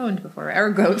they've cloned before, or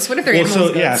goats. What if they're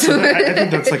animals? So I think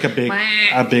that's like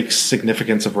a big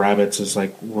significance of rabbits.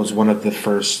 Was one of the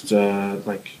first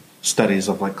studies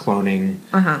of cloning.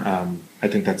 I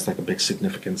think that's like a big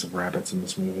significance of rabbits in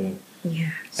this movie.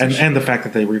 Yeah, and the fact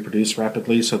that they reproduce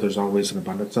rapidly, so there's always an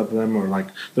abundance of them, or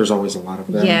there's always a lot of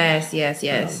them. Yes.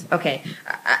 Okay.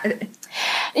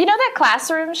 That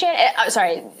classroom, Shannon?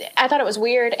 Sorry, I thought it was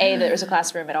weird, A, that there was a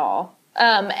classroom at all.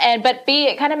 But B,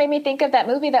 it kind of made me think of that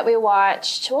movie that we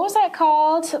watched. What was that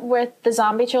called? With the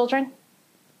zombie children?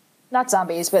 Not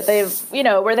zombies, but they,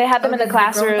 where they had them in the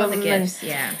classroom. The gifts.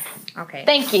 Yeah. Okay.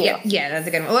 Thank you. Yeah, that's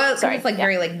a good one. Well, it's very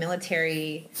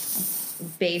military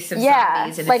base of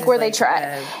zombies. And where they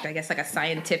try. I guess a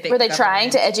scientific. Were they trying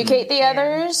to educate the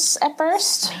others at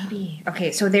first? Maybe.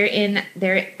 Okay, so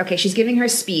okay, she's giving her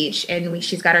speech, and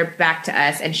she's got her back to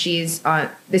us, and she's on.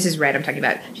 This is Red I'm talking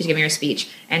about. She's giving her speech,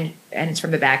 and it's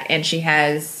from the back, and she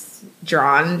has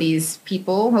drawn these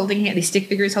people these stick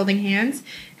figures holding hands,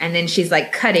 and then she's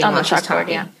cutting while she's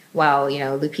talking. Yeah. While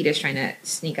Lupita's trying to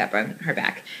sneak up on her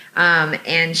back,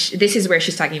 and this is where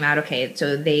she's talking about. Okay,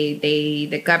 so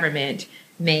the government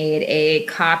made a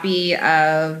copy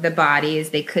of the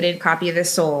bodies. They couldn't copy the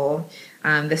soul.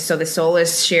 So the soul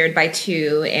is shared by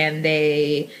two, and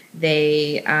they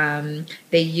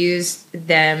use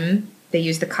them. They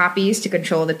use the copies to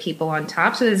control the people on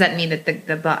top. So does that mean that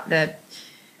the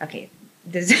okay?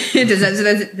 Does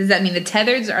that mean the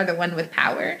tethers are the one with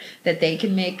power that they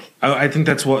can make? Oh, I think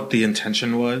that's what the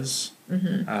intention was.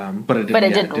 Mm-hmm. But it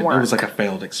didn't work. It was like a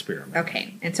failed experiment.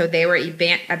 Okay, and so they were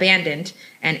abandoned,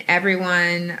 and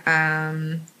everyone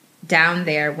down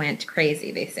there went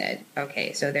crazy. They said,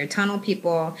 okay, so they're tunnel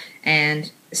people,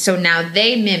 and so now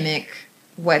they mimic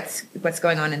what's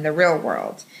going on in the real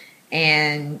world,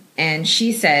 and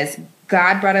she says,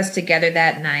 God brought us together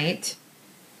that night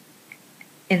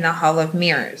in the Hall of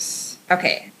Mirrors.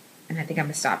 Okay. And I think I'm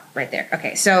going to stop right there.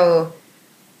 Okay. So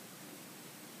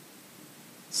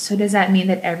does that mean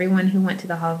that everyone who went to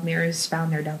the Hall of Mirrors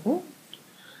found their double?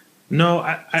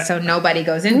 No. So nobody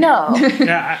goes in? No.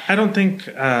 Yeah, I don't think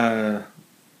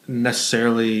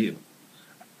necessarily.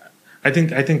 I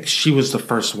think she was the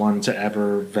first one to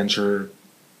ever venture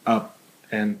up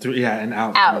and through, and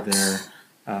out through there.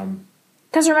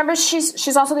 Because remember,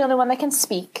 she's also the only one that can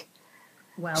speak.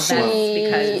 Well, that's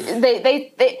because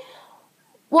they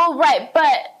well, right,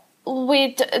 but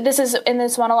this is in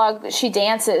this monologue. She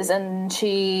dances and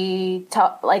she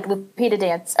like Lupita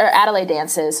dance or Adelaide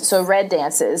dances. So Red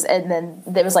dances, and then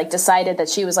it was like decided that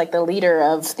she was like the leader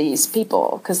of these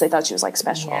people because they thought she was like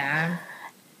special. Yeah.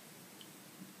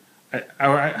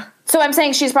 So I'm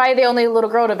saying she's probably the only little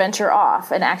girl to venture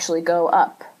off and actually go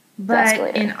up.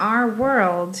 But in our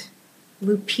world,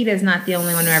 Lupita's not the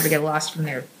only one to ever get lost from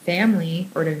their family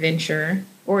or to venture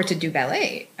or to do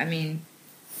ballet. I mean.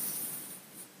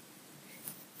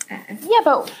 Yeah,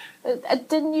 but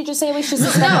didn't you just say we should? No,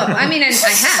 I mean, I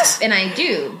have, and I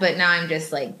do, but now I'm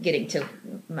just like getting to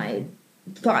my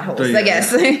plot holes, I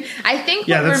guess. I think.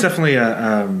 Yeah, that's definitely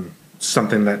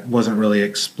something that wasn't really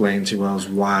explained too well. Is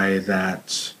why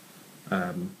that,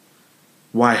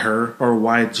 why her, or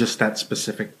why just that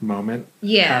specific moment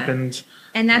happened,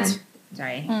 and that's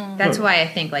That's why I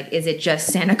think like, is it just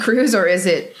Santa Cruz or is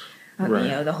it?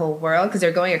 Right. The whole world, because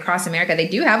they're going across America. They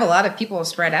do have a lot of people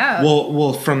spread out.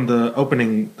 Well, from the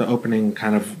opening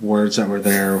kind of words that were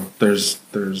there, there's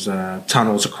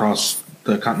tunnels across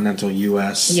the continental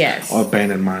U.S. Yes,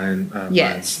 abandoned mine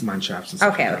shafts. And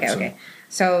stuff Okay.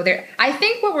 So there, I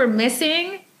think what we're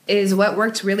missing is what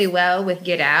worked really well with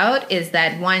Get Out is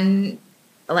that one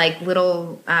like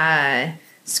little.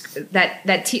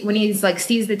 When he's like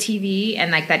sees the TV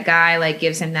and like that guy like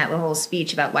gives him that little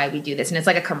speech about why we do this, and it's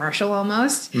like a commercial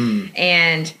almost,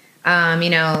 and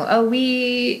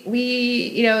we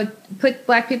put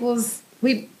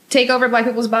we take over black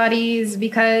people's bodies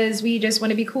because we just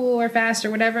want to be cool or fast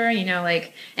or whatever, and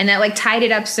that like tied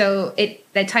it up so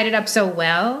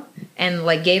well and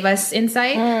like gave us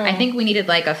insight. I think we needed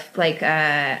like from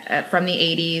the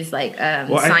 80s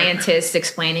scientists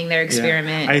explaining their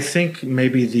experiment. I think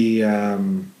maybe it's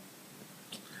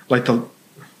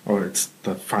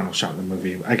the final shot in the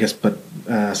movie, I guess, but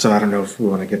so I don't know if we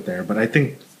want to get there, but I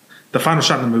think the final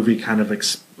shot in the movie kind of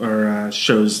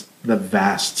shows the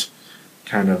vast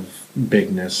kind of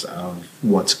bigness of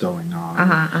what's going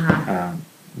on,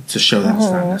 to show that it's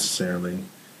not necessarily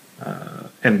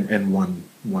in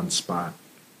one spot.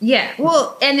 Yeah,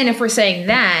 well, and then if we're saying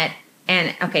that,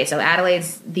 and okay, so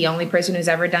Adelaide's the only person who's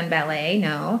ever done ballet.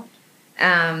 No,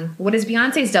 what is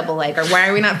Beyonce's double like, or why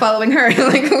are we not following her?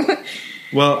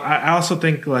 Well, I also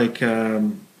think like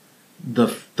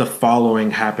the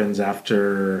following happens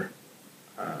after.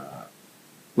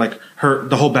 Like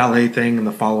the whole ballet thing and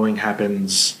the following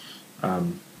happens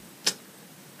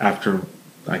after,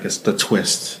 I guess, the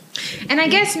twist. And I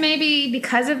guess maybe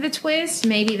because of the twist,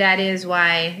 maybe that is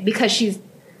why, because she's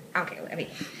okay. I mean,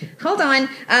 hold on.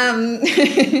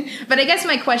 But I guess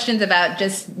my questions about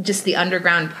just the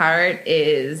underground part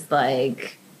is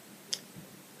like,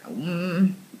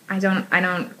 I'm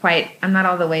not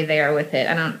all the way there with it.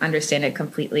 I don't understand it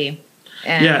completely.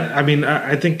 Yeah, I mean,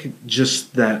 I think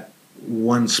just that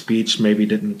one speech maybe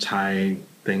didn't tie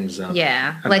things up.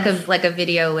 Yeah, enough. like a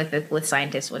video with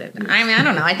scientists would have been. I mean, I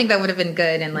don't know. I think that would have been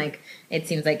good, and like it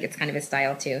seems like it's kind of his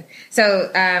style too.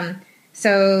 So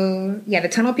yeah, the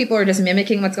tunnel people are just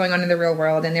mimicking what's going on in the real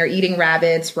world, and they're eating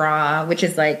rabbits raw, which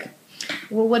is like,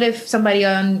 well, what if somebody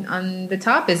on the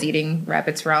top is eating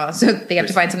rabbits raw? So they have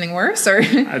to find something worse, or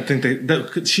I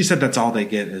think she said that's all they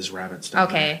get is rabbits.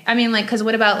 Okay, I mean, like, because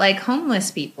what about like homeless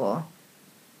people?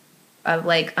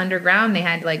 Like underground, they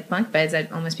had like bunk beds.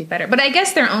 That'd almost be better. But I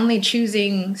guess they're only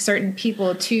choosing certain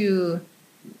people to.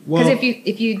 Because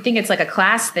if you think it's like a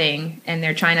class thing, and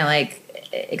they're trying to like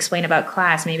explain about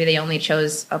class, maybe they only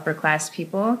chose upper class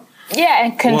people. Yeah,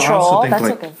 and control. Well, I also think that's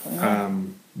like, a good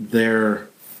thing.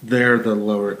 They're the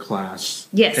lower class.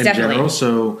 Yes, in definitely. general.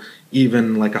 So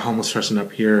even like a homeless person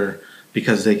up here,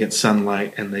 because they get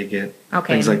sunlight and they get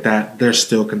things like that, they're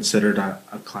still considered a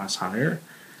class higher.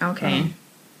 Okay.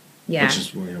 Yeah. Which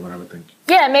is what I would think.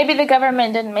 Yeah, maybe the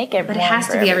government didn't make it. But it has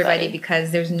to be everybody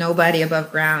because there's nobody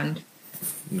above ground.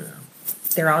 No.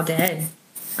 They're all dead.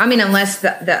 I mean, unless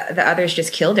the others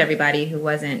just killed everybody who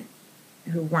weren't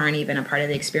even a part of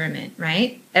the experiment,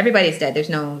 right? Everybody's dead. There's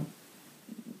no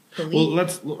police.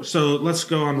 Well, let's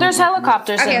go on. There's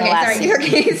helicopters in the last season.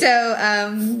 Okay,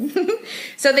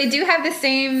 so they do have the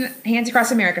same Hands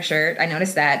Across America shirt. I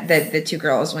noticed that the two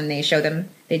girls, when they show them,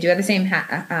 they do have the same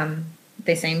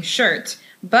the same shirt,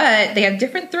 but they have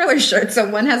different Thriller shirts. So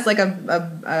one has like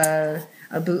a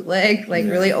bootleg, like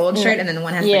really old shirt, and then the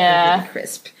one has like a really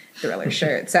crisp Thriller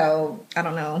shirt. So I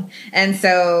don't know. And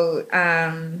so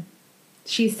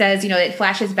she says, it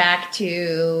flashes back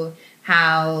to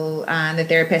how the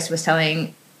therapist was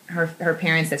telling her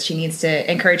parents that she needs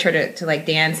to encourage her to like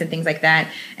dance and things like that.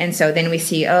 And so then we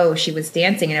see, she was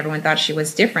dancing and everyone thought she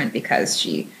was different because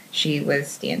she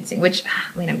was dancing, which,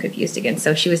 I'm confused again.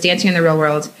 So she was dancing in the real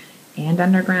world and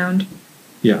underground.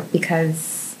 Yeah.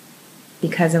 Because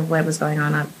of what was going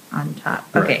on up on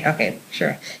top. Right. Okay,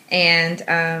 sure.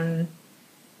 And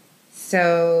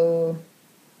so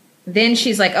then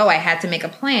she's like, oh, I had to make a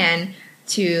plan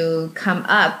to come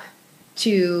up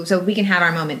so we can have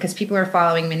our moment, because people are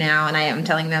following me now, and I am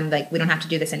telling them, like, we don't have to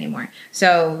do this anymore.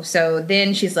 So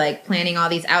then she's like planning all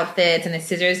these outfits and the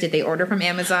scissors. Did they order from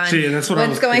Amazon? See, that's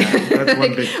what's going on? That's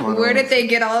one big plot. Where did they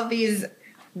get all of these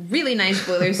really nice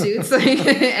boiler suits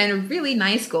and really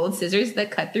nice gold scissors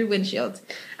that cut through windshields?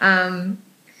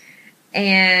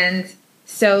 And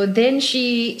so then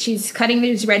she's cutting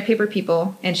these red paper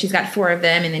people, and she's got 4 of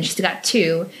them, and then she's got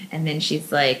 2, and then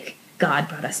she's like, God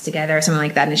brought us together, or something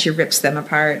like that, and she rips them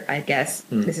apart, I guess.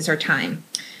 This is her time.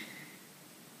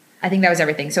 I think that was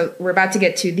everything. So we're about to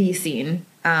get to the scene.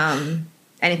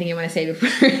 Anything you want to say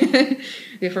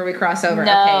before we cross over?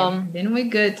 No. Okay. Then we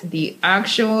get to the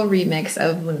actual remix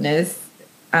of Luna's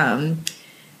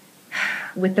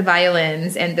with the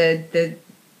violins and the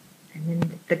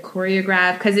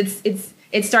choreograph, because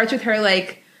it starts with her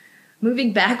like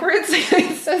moving backwards.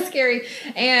 It's so scary,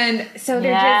 and so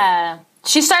they're just.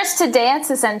 She starts to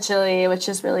dance, essentially, which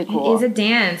is really cool. It is a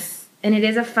dance, and it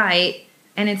is a fight,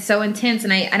 and it's so intense,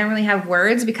 and I don't really have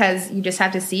words because you just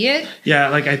have to see it. Yeah,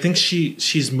 like, I think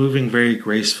she's moving very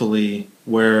gracefully,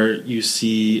 where you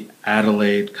see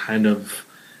Adelaide kind of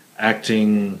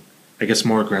acting, I guess,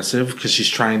 more aggressive, because she's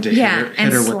trying to hit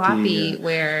her sloppy, with the...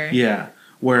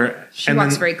 where she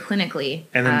walks very clinically.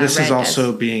 And then this is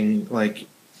also being, like,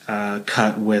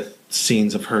 cut with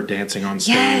scenes of her dancing on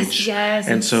stage. Yes,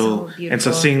 and so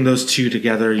seeing those two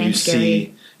together, you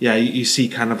see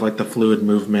kind of like the fluid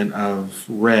movement of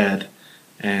Red,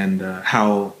 and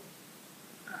how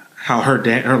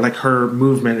her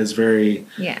movement is very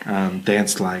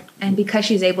dance like. And because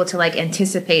she's able to like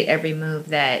anticipate every move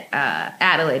that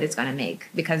Adelaide is going to make,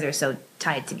 because they're so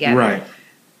tied together, right?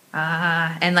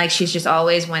 And like she's just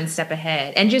always one step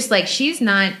ahead, and just like she's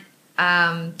not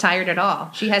tired at all.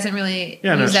 She hasn't really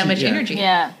used that much energy.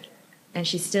 Yeah. And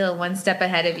she's still one step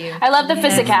ahead of you. I love the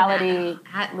physicality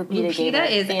Lupita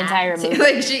is the entire movie.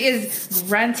 Like, she is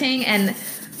grunting, and oh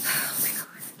my God.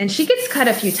 And she gets cut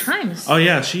a few times. Oh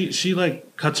yeah, she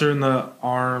like cuts her in the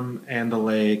arm and the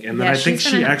leg, and then I think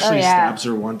she actually stabs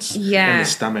her once in the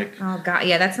stomach. Oh God,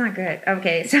 yeah, that's not good.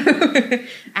 Okay, so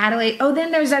Adelaide. Oh,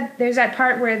 then there's that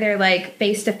part where they're like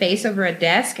face to face over a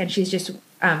desk, and she's just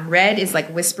Red is like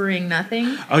whispering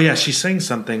nothing. Oh yeah, she's saying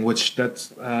something, which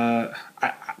that's without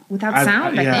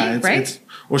sound. I think, right?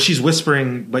 Or she's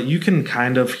whispering, but you can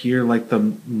kind of hear like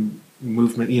the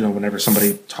movement. You know, whenever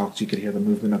somebody talks, you could hear the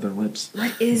movement of their lips.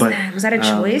 What is that? Was that a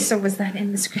choice, or was that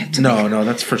in the script? No,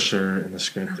 that's for sure in the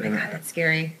script. Oh my God, that's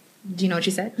scary. Do you know what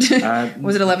she said?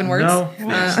 Was it 11 words? No.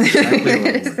 Exactly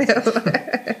 11 words.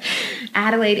 So,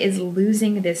 Adelaide is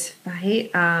losing this fight.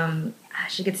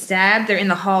 She gets stabbed. They're in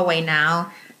the hallway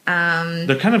now.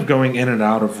 They're kind of going in and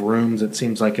out of rooms, it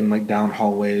seems like, in like down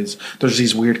hallways. There's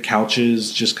these weird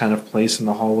couches just kind of placed in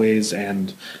the hallways,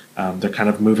 and they're kind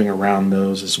of moving around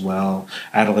those as well.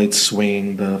 Adelaide's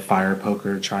swinging the fire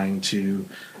poker, trying to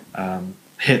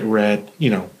hit Red,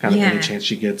 kind of any chance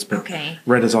she gets. But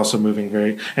Red is also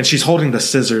moving and she's holding the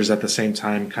scissors at the same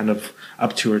time, kind of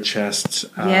up to her chest.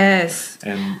 Yes.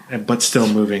 But still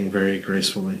moving very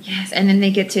gracefully. Yes, and then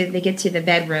they get to the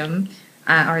bedroom.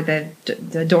 Or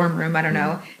the dorm room, I don't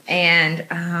know. And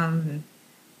I'm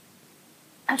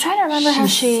trying to remember how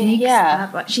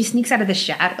she sneaks out of the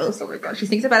shadows. Oh my God, she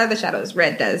sneaks up out of the shadows.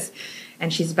 Red does,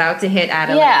 and she's about to hit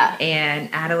Adelaide. Yeah. And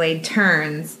Adelaide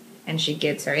turns and she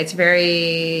gets her. It's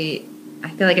very. I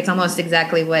feel like it's almost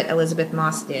exactly what Elizabeth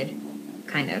Moss did,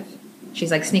 kind of.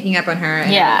 She's like sneaking up on her.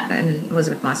 And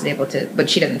Elizabeth Moss is able to, but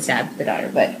she doesn't stab the daughter.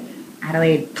 But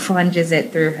Adelaide plunges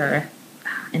it through her,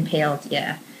 impaled.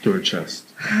 Yeah. Through her chest.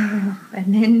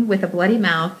 And then with a bloody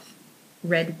mouth,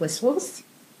 Red whistles.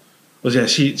 Well, yeah,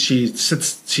 she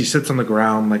sits on the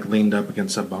ground, like leaned up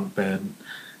against a bunk bed,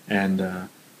 and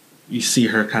you see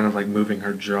her kind of like moving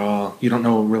her jaw. You don't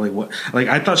know really what. Like,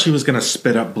 I thought she was gonna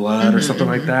spit up blood or something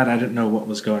like that. I didn't know what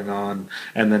was going on,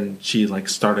 and then she like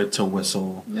started to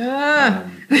whistle.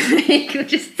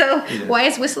 Just so. Yeah. Why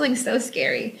is whistling so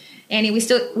scary? Annie, we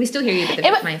still hear you,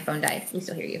 but my phone died. We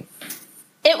still hear you.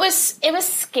 It was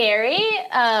scary,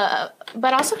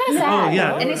 but also kind of sad. Oh,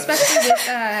 yeah. And especially with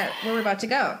where we're about to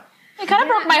go. It kind of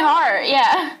broke my heart,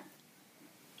 yeah.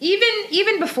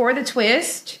 Even before the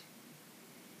twist,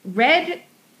 Red,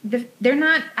 they're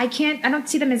not, I don't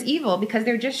see them as evil, because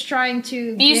they're just trying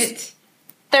to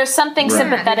there's something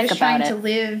sympathetic about it. They're just trying to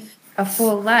live a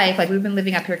full life. Like, we've been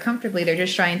living up here comfortably. They're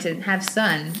just trying to have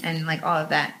sun and like all of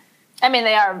that. I mean,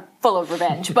 they are full of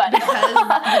revenge, but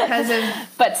because of.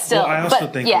 But still, I also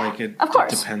think like it of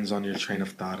course. depends on your train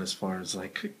of thought as far as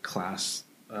like class.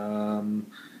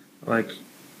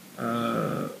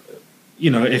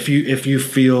 If you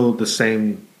feel the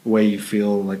same way you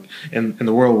feel like in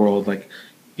the real world, like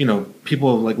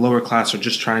people like lower class are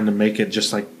just trying to make it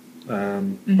just like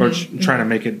trying to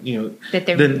make it that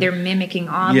they're mimicking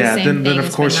all the same then things,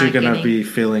 of course you're gonna getting... be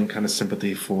feeling kind of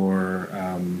sympathy for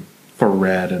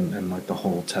Red and like the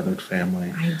whole tethered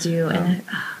family. I do, and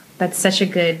that's such a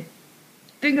good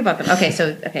thing about them. Okay,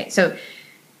 so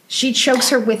she chokes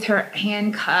her with her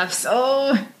handcuffs.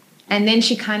 Oh, and then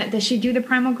she does she do the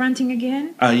primal grunting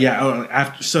again? She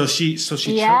chokes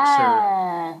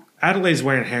her. Adelaide's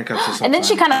wearing handcuffs or something, and then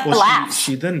she kind of laughs.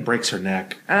 She then breaks her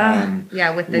neck.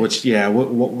 With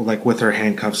her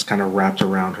handcuffs kind of wrapped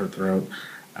around her throat.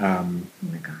 Oh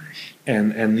my gosh.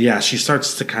 And she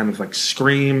starts to kind of like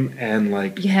scream and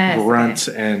like grunt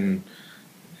and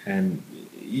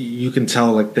you can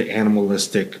tell like the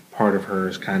animalistic part of her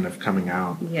is kind of coming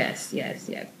out. Yes.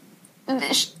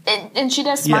 And she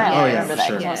does smile. I remember that.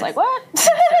 Sure. I was like, what?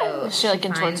 So she like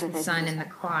contorts her finds face. the son in the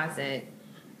closet.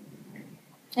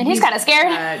 And he's kind of scared.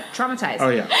 Traumatized. Oh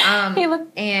yeah.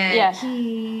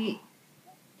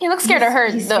 He looks scared of her.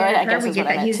 He's though, scared I of her. guess We is get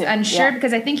what I that. meant He's too. unsure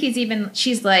because I think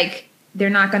she's like, they're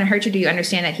not going to hurt you. Do you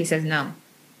understand that? He says no.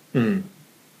 Mm.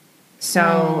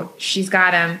 So she's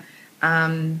got him.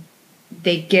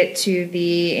 They get to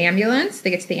the ambulance.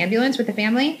 With the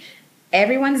family.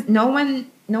 No one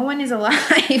is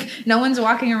alive. No one's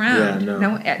walking around. Yeah,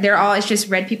 no. They're all. It's just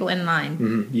red people in line.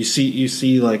 Mm-hmm. You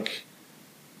see like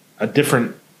a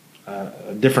different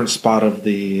spot of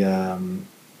the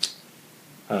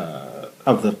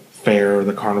fair or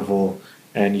the carnival,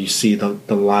 and you see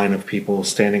the line of people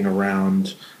standing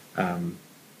around,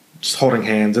 just holding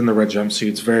hands in the red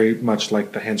jumpsuits, very much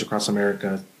like the Hands Across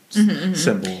America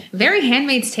symbol. Very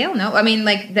Handmaid's Tale. No, I mean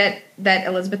like that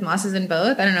Elizabeth Moss is in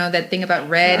both. I don't know, that thing about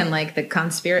red and like the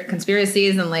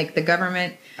conspiracies and like the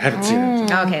government. I haven't seen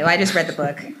it. Okay, well I just read the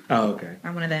book. Oh, okay.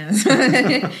 I'm one of those.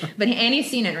 But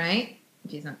Annie's seen it, right?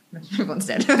 She's not. Everyone's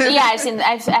dead. Yeah, I've seen.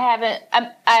 I haven't.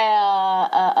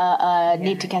 I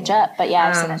need to catch up, but yeah,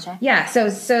 I've seen that show. Yeah.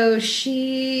 So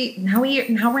she now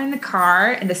we're in the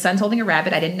car and the son's holding a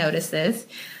rabbit. I didn't notice this.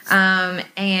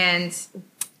 And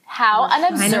how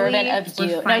unobservant of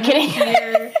you. No kidding.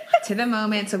 Here to the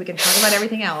moment, so we can talk about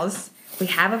everything else. We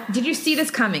have. Did you see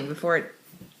this coming before it?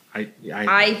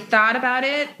 I thought about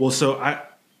it. Well, so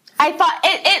I thought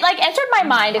it like entered my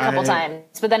mind a couple times,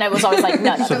 but then it was always like,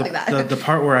 no, so don't like that. The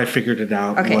part where I figured it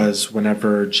out was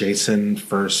whenever Jason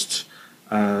first,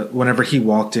 whenever he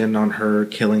walked in on her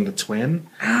killing the twin,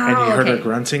 and he heard her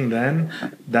grunting. Then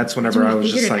that's whenever I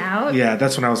was just like,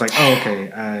 that's when I was like, oh,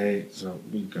 okay, so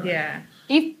we got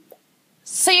it.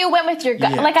 So you went with your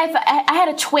gut. Like I had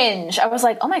a twinge. I was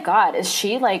like, oh my God, is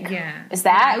she like, is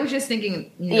that? I was just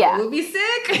thinking, it would be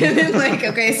sick. And then like,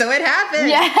 okay, so it happened.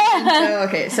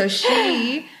 Yeah. So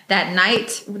she, that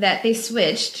night that they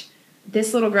switched,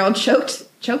 this little girl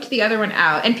choked the other one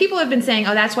out. And people have been saying,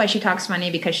 oh, that's why she talks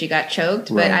funny, because she got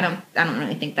choked. But I don't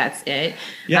really think that's it.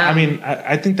 Yeah. I mean,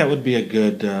 I think that would be a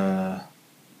good, I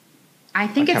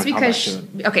think it's because,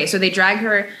 so they drag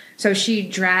her. So she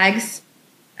drags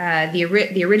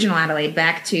the original Adelaide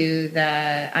back to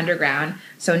the underground.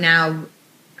 So now,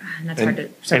 hard to.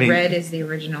 So Red is the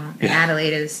original, and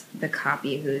Adelaide is the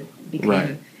copy who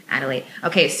became Adelaide.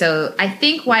 Okay, so I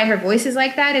think why her voice is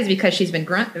like that is because she's been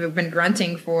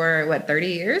grunting for 30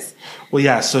 years. Well,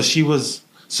 yeah. So she was.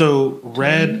 So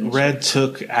Red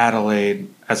took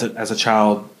Adelaide as a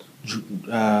child,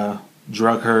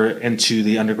 drug her into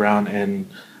the underground and.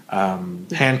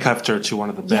 Handcuffed her to one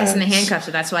of the beds. Yes, and the handcuffs.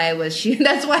 So that's why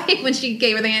that's why when she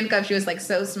gave her the handcuffs, she was like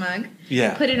so smug.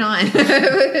 Yeah, put it on.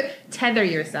 Tether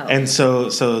yourself. And so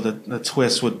the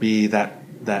twist would be that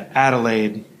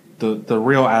Adelaide, the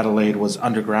real Adelaide, was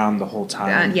underground the whole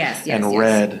time. Yes.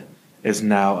 Red is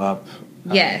now up.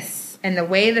 Yes, and the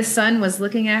way the son was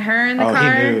looking at her in the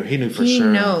car, he knew for sure. He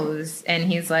knows, and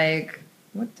he's like,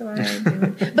 "What do I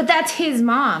do?" But that's his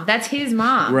mom.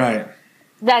 Right.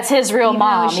 That's his real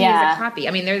mom. She is a copy.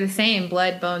 I mean, they're the same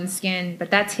blood, bone, skin,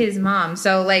 but that's his mom.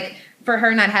 So, like, for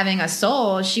her not having a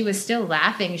soul, she was still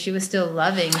laughing. She was still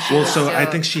loving. I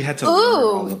think she had to learn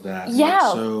all of that.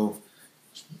 Yeah.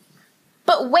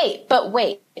 But wait.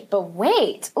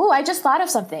 Ooh, I just thought of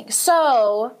something.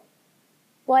 So,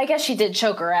 well, I guess she did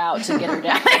choke her out to get her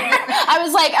down. I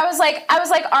was like,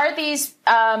 are these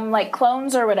like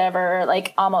clones or whatever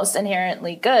like almost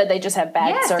inherently good? They just have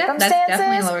bad circumstances. That's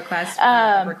definitely lower class,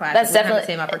 upper class. That's definitely have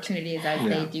the same opportunities as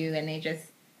they do, and they just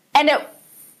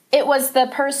it was the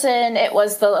person that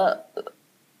was,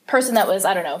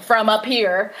 I don't know, from up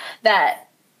here that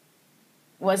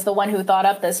was the one who thought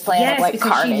up this plan of like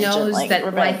because carnage. She knows and,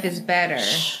 that life is better.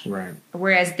 Right.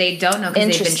 Whereas they don't know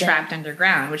because they've been trapped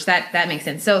underground, which that makes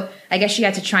sense. So I guess she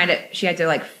had to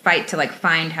like fight to like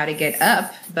find how to get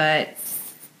up, but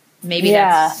maybe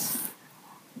that's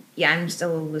I'm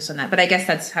still a little loose on that. But I guess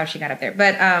that's how she got up there.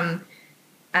 But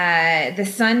the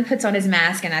son puts on his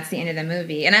mask, and that's the end of the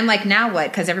movie. And I'm like, now what?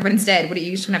 Because everyone's dead. What are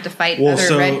you just gonna have to fight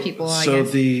other red people?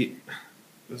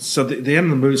 So the end of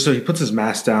the movie, so he puts his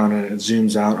mask down and it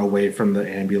zooms out away from the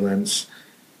ambulance,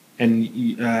 and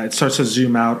it starts to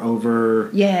zoom out over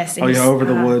over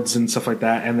the woods and stuff like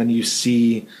that, and then you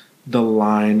see the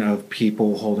line of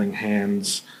people holding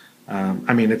hands.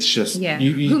 I mean, it's just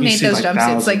who made those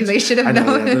jumpsuits? Like they should have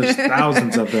known. There's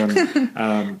thousands of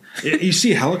them. You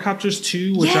see helicopters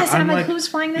too, which I'm like, who's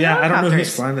flying the helicopters? I don't know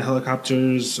who's flying the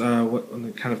helicopters,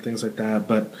 what kind of things like that,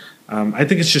 but. I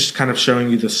think it's just kind of showing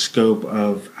you the scope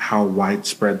of how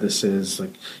widespread this is. Like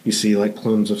you see, like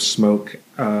plumes of smoke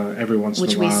every once in a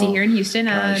while, which we see here in Houston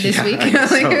this week.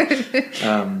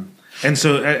 And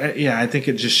so, I think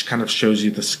it just kind of shows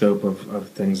you the scope of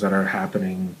things that are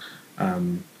happening,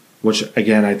 which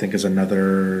again I think is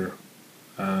another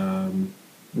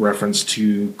reference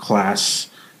to class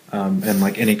and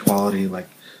like inequality, like.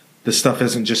 This stuff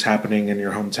isn't just happening in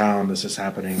your hometown. This is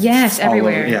happening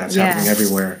everywhere. It's happening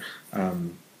everywhere.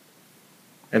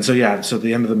 And so at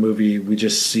the end of the movie, we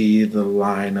just see the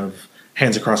line of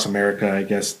Hands Across America, I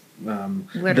guess. Their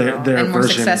and more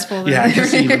version. Successful than I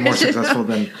guess even more successful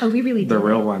than we really the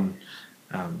real one.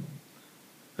 But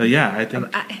I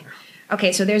think...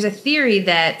 okay, so there's a theory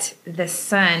that the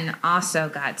son also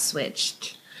got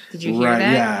switched. Did you hear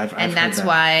that? Yeah, I've that's heard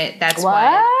that.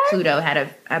 why Pluto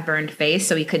had a burned face,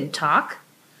 so he couldn't talk.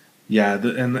 Yeah,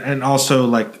 and also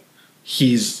like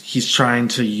he's trying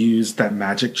to use that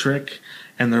magic trick,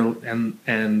 and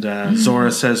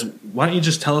Zora says, "Why don't you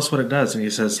just tell us what it does?" And he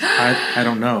says, "I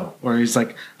don't know," or he's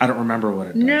like, "I don't remember what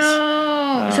it does."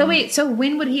 No. So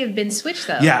when would he have been switched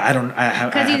though? Yeah, I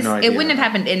have no idea. It wouldn't have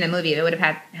happened in the movie. It would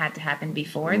have had to happen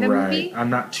before the movie. I'm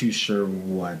not too sure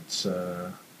what.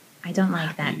 I don't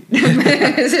like that.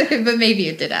 But maybe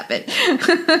it did happen.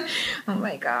 Oh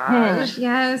my gosh.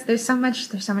 Yes, there's so much.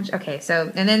 Okay,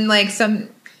 so, and then like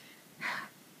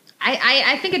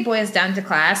I think it boils down to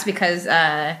class because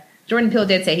Jordan Peele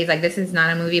did say, he's like, this is not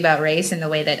a movie about race in the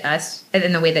way that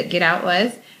Get Out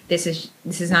was. This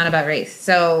is not about race.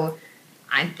 So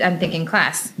I'm thinking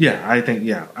class.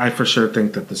 I for sure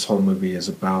think that this whole movie is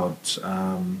about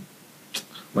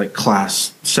like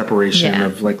class separation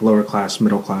of like lower class,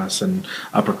 middle class, and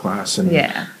upper class, and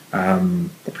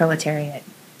the proletariat.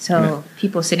 So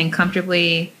people sitting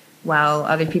comfortably while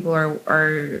other people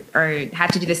are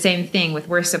have to do the same thing with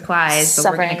worse supplies, but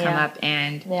we're going to come up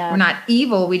and we're not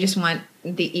evil. We just want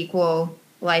the equal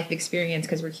life experience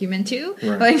because we're human too.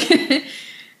 Right. Like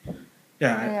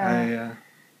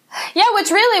which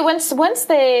really, once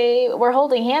they were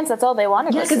holding hands, that's all they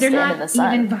wanted. Yeah, because they're not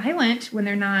even violent when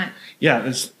they're not. Yeah,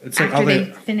 it's like after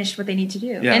they finished what they need to do.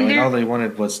 Yeah, and like all they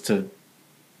wanted was to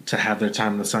have their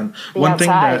time in the sun. One thing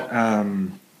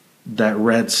that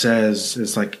Red says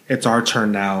is like, "It's our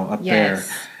turn now" up there,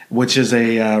 which is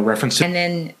a reference to. And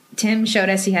then Tim showed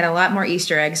us he had a lot more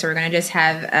Easter eggs, so we're going to just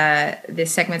have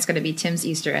this segment's going to be Tim's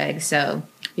Easter egg. So.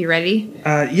 You ready?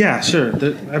 Yeah, sure.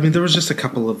 There was just a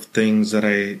couple of things that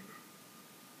I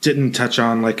didn't touch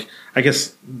on. Like, I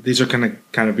guess these are kind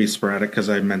of be sporadic because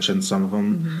I mentioned some of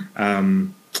them.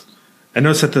 Mm-hmm. I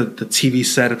noticed that the TV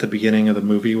set at the beginning of the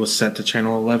movie was set to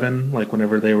Channel 11, like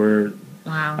whenever they were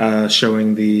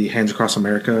showing the Hands Across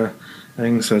America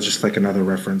thing. So it's just like another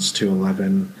reference to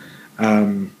 11.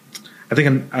 I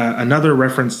think another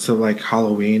reference to like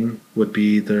Halloween would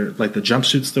be the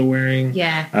jumpsuits they're wearing.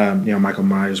 Yeah. Michael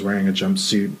Myers wearing a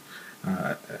jumpsuit.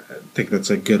 I think that's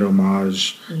a good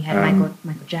homage. You had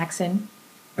Michael Jackson.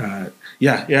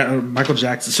 Michael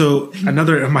Jackson. So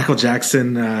another Michael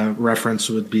Jackson reference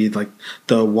would be like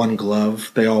the one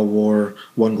glove. They all wore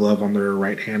one glove on their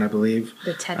right hand, I believe.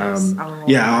 The tethers.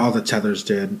 All the tethers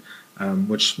did,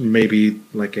 which may be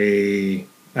like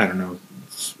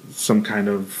some kind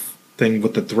of thing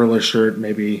with the Thriller shirt,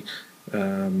 maybe.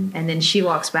 And then she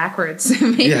walks backwards. She's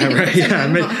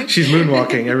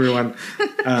moonwalking, everyone.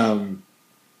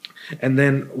 And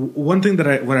then one thing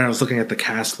that when I was looking at the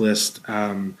cast list,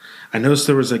 I noticed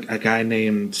there was a guy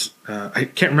named, I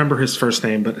can't remember his first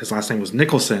name, but his last name was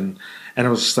Nicholson. And I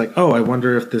was just like, I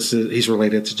wonder if he's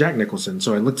related to Jack Nicholson.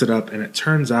 So I looked it up, and it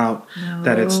turns out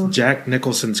that it's Jack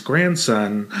Nicholson's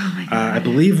grandson. I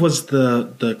believe was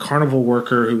the carnival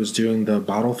worker who was doing the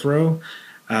bottle throw.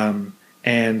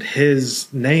 and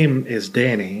his name is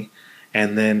Danny,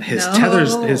 and then his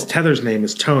tether's name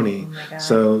is Tony. Oh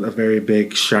so a very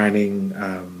big shining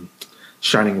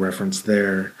reference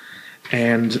there,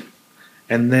 and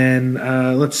then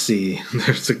let's see.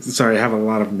 Sorry, I have a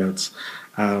lot of notes.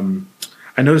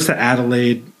 I noticed that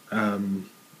Adelaide,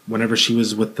 whenever she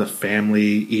was with the family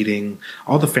eating,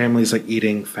 all the family's like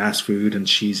eating fast food, and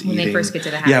she's eating. When they first get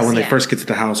to the house. Yeah, when they first get to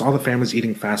the house, all the family's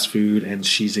eating fast food, and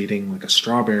she's eating like a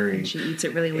strawberry. And she eats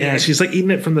it really weird. Yeah, she's like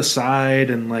eating it from the side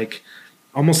and like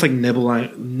almost like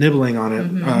nibbling on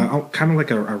it, kind of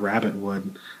like a rabbit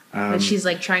would. But she's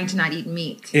like trying to not eat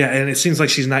meat. Yeah, and it seems like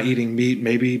she's not eating meat,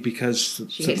 maybe because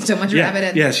she ate so much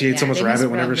rabbit. She ate so much rabbit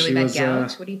whenever she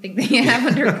was. What do you think they have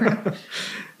under her?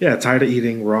 Yeah, tired of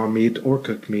eating raw meat or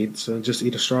cooked meat, so just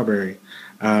eat a strawberry.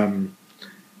 And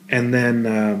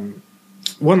then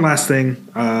one last thing,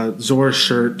 Zora's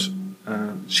shirt.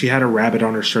 She had a rabbit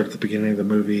on her shirt at the beginning of the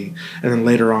movie, and then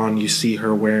later on you see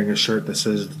her wearing a shirt that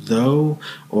says "though"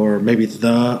 or maybe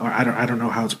 "the," or I don't know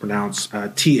how it's pronounced.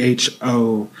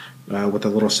 THO with a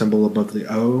little symbol above the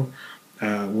O,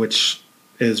 which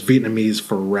is Vietnamese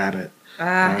for rabbit.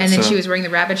 And then she was wearing the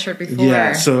rabbit shirt before.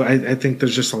 Yeah, so I think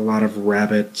there's just a lot of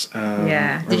rabbit.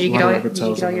 Did you get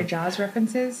all your Jaws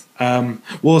references?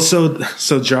 Well,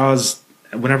 so Jaws,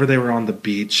 whenever they were on the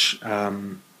beach.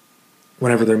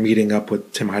 Whenever they're meeting up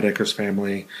with Tim Heidecker's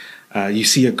family, you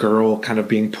see a girl kind of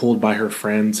being pulled by her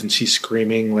friends, and she's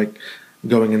screaming, like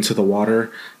going into the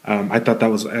water. I thought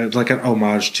that was like an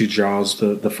homage to Jaws,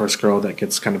 the first girl that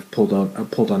gets kind of pulled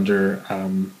under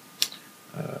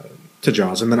to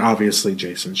Jaws, and then obviously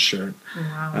Jason's shirt.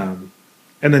 Wow.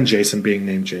 And then Jason being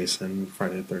named Jason,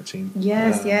 Friday the 13th.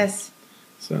 Yes.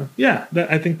 So yeah,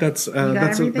 I think that's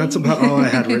about all I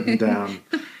had written down.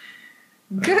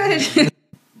 Good.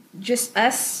 Just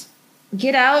us,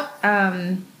 Get Out.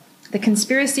 The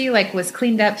conspiracy was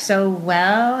cleaned up so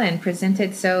well and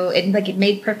presented so it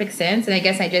made perfect sense. And I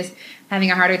guess I just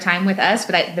having a harder time with Us,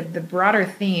 but the broader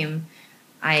theme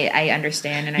I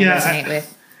understand and I resonate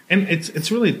with. And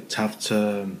it's really tough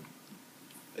to,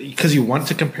 because you want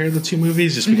to compare the two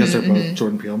movies just because they're both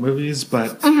Jordan Peele movies,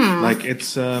 but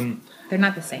it's they're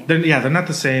not the same. They're not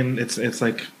the same. It's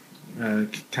like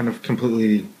kind of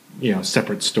completely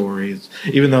separate stories.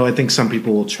 Even though I think some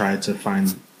people will try to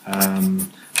find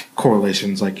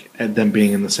correlations, like them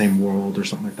being in the same world or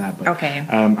something like that. But okay,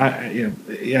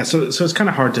 So it's kind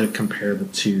of hard to compare the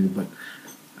two, but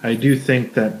I do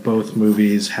think that both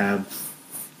movies have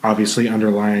obviously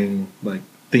underlying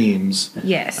themes.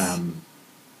 Yes.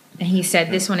 And he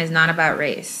said this one is not about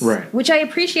race. Right. Which I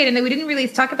appreciate, and we didn't really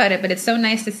talk about it, but it's so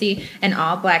nice to see an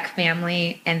all-black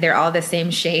family, and they're all the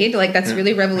same shade. That's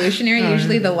really revolutionary.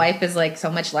 Usually the wife is, so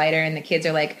much lighter, and the kids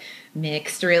are,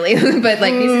 mixed, really. But,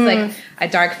 this is, a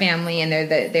dark family, and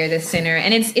they're the center.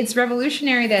 And it's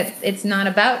revolutionary that it's not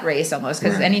about race, almost,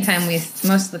 because anytime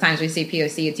most of the times we see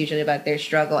POC, it's usually about their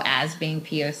struggle as being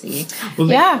POC.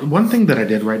 Well, one thing that I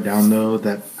did write down, though,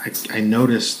 that I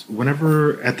noticed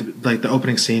whenever at the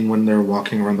opening scene when they're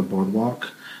walking around the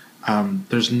boardwalk,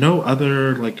 there's no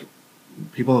other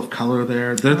people of color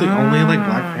there. They're the only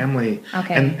black family.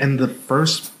 Okay. And the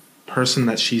first person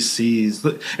that she sees,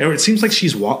 it seems like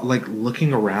she's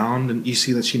looking around, and you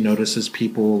see that she notices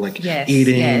people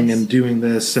eating and doing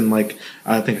this, and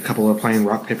I think a couple are playing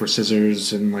rock paper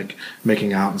scissors and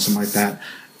making out and something like that.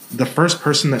 The first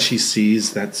person that she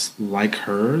sees that's like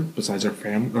her, besides her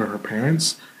family or her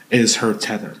parents, is her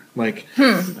tether. Wow.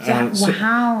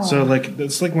 So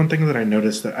it's one thing that I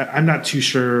noticed that I'm not too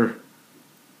sure.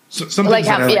 Some things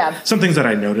that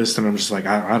I noticed, and I'm just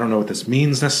I don't know what this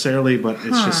means necessarily, but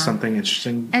it's just something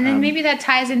interesting. And then maybe that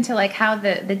ties into how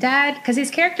the dad, because his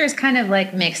character is kind of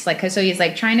mixed, so he's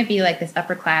trying to be this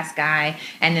upper class guy,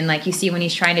 and then you see when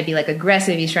he's trying to be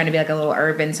aggressive, he's trying to be a little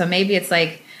urban. So maybe it's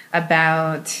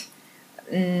about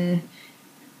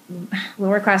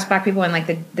lower class black people and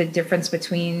the difference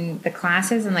between the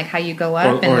classes and how you go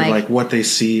up or what they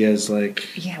see as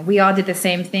we all did the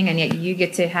same thing, and yet you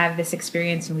get to have this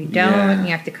experience and we don't, and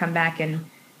you have to come back and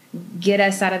get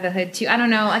us out of the hood too. I don't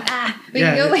know, we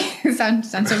can go on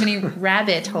so many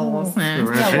rabbit holes. Oh,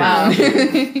 wow.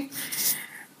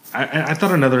 I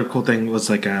thought another cool thing was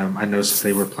I noticed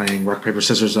they were playing rock paper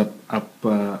scissors up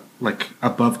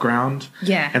above ground.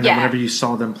 Yeah. And then whenever you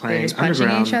saw them playing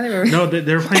underground, each other, no,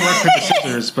 they were playing rock paper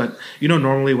scissors. But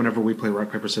normally whenever we play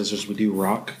rock paper scissors, we do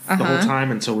rock the whole time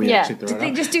until we actually throw it out. Did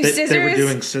they just do scissors? They were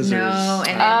doing scissors. No,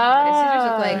 and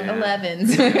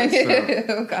scissors look 11s.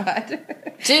 Oh God.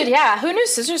 Dude, yeah. Who knew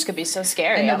scissors could be so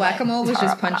scary? And the whack-a-mole was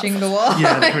just punching the wall.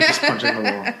 Yeah, they were just punching the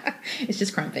wall. It's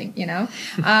just crumping, you know.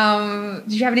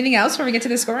 Did you have anything else before we get to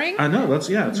the scoring? No, let's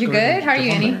you good? How are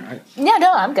you, Annie? Yeah,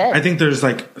 no, I'm good. I think there's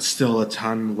like still a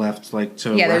ton left, like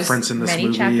to reference in this movie.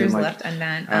 Many chapters and, left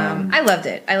undone. I loved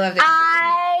it.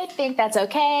 I think that's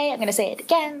okay. I'm gonna say it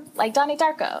again, like Donnie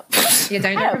Darko. Yeah,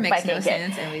 Donnie Darko makes no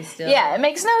sense, and we still it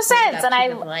makes no sense, and I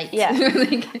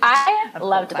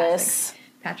loved this.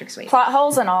 Patrick Swayze. Plot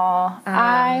holes and all.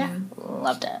 I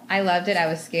loved it. I loved it. I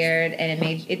was scared, and it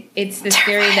made it's the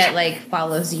scary that like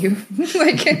follows you,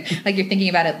 like you're thinking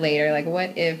about it later. Like,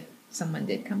 what if someone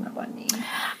did come up on me?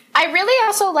 I really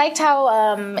also liked how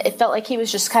it felt like he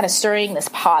was just kind of stirring this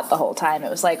pot the whole time. It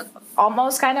was like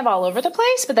almost kind of all over the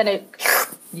place, but then it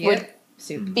would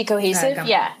be cohesive.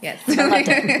 Yeah. Yes. I loved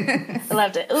it. I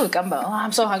loved it. Ooh, gumbo. Oh,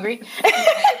 I'm so hungry.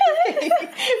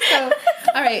 So,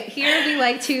 all right, here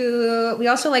we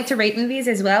also like to rate movies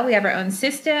as well. We have our own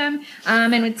system,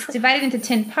 and it's divided into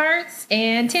 10 parts.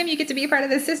 And Tim, you get to be a part of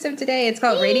the system today. It's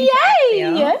called Rating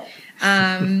Yay!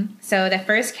 So the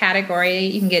first category,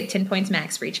 you can get 10 points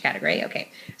max for each category.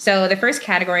 Okay. So the first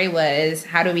category was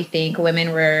how do we think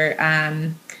women were, how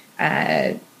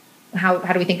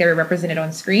do we think they were represented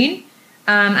on screen?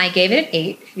 I gave it an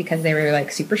 8 because they were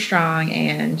like super strong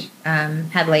and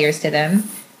had layers to them.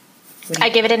 I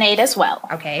give it an 8 as well.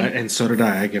 Okay. And so did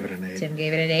I. I give it an 8. Tim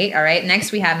gave it an 8. All right.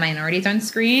 Next, we have minorities on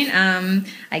screen.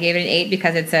 I gave it an 8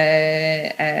 because it's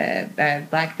a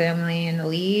black family in the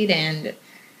lead,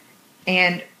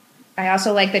 and I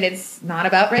also like that it's not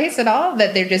about race at all.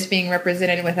 That they're just being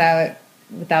represented without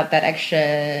that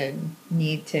extra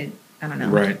need to. I don't know.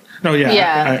 Right. No.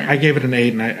 Yeah. I gave it an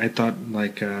 8, and I thought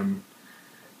like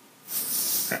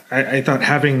I thought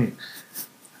having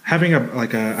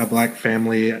a black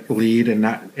family lead and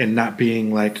not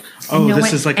being like,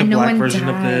 this is like a black version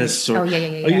of this, or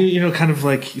kind of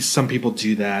like some people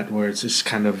do that where it's just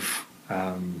kind of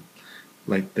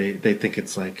like they think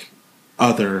it's like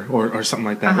other or something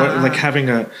like that. Or like having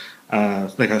a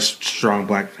strong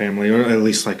black family, or at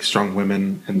least like strong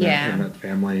women in that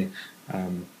family.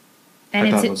 And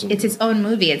it's its own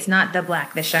movie. It's not The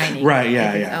Black, The Shining. Right,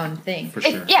 yeah, it's its own thing. For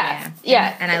sure.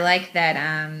 Yeah. And I like that,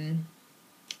 I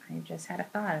just had a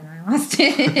thought and I lost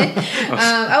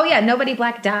it. Nobody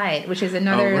Black died, which is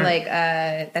another,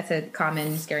 that's a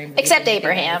common scary movie. Except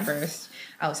Abraham. First.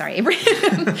 Oh, sorry,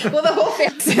 Abraham. Well, the whole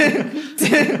family.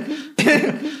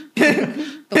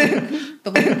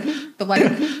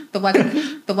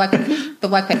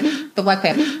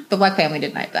 The black family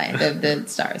did not die. The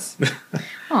stars.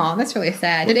 Oh, that's really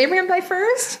sad. Did Abraham die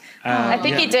first? I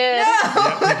think he did.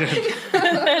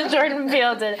 No. Jordan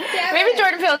Peele did. Maybe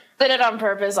Jordan Peele did it on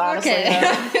purpose. Honestly,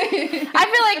 okay.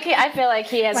 I feel like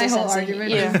he has my a whole sense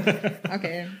argument. of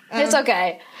Okay, it's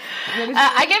okay.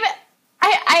 I give it.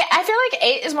 I feel like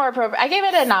 8 is more appropriate. I gave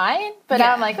it a 9, but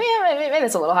I'm like, maybe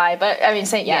it's a little high. But I mean,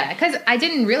 because I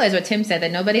didn't realize what Tim said,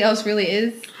 that nobody else really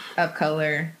is of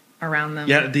color around them.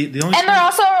 Yeah, the only and they're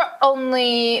also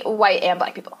only white and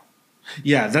black people.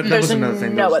 Yeah, that was another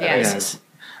thing. No other races.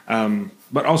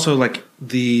 But also, like,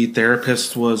 the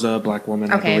therapist was a black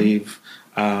woman, I believe.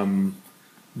 And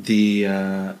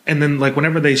then, like,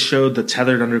 whenever they showed the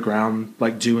tethered underground,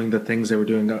 like, doing the things they were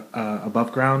doing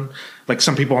above ground, like,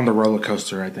 some people on the roller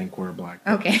coaster, I think, were black.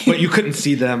 Okay. But you couldn't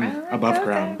see them above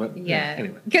ground. But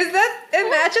anyway. Because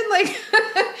imagine, like,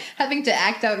 having to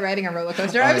act out riding a roller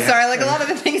coaster. I'm sorry, like, a lot of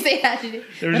the things they had to do.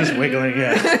 They were just wiggling,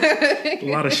 a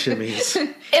lot of shimmies.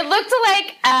 It looked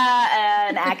like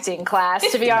an acting class,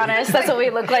 to be honest. That's what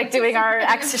we look like doing our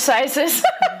exercises.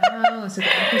 Oh, so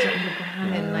the actors are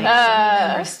underground and, like,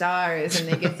 some are stars, and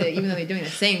they get to, even though they're doing the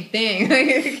same thing.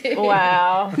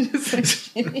 Wow.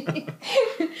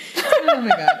 Oh my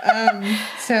god.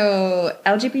 So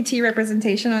LGBT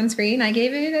representation on screen, I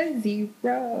gave it a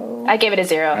 0. I gave it a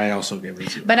 0. I also gave it a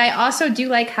 0. But I also do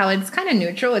like how it's kind of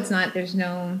neutral. It's not, there's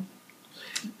no,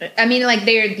 I mean, like,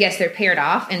 they're paired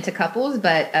off into couples,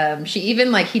 but she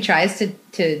even, like, he tries to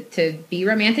be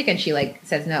romantic, and she, like,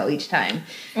 says no each time.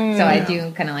 So I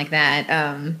do kind of like that.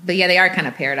 But yeah, they are kind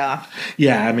of paired off.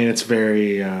 Yeah, I mean, it's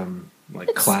very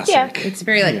classic. Yeah. It's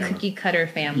very like cookie cutter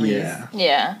families.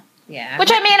 Yeah.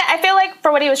 Which, I mean, I feel like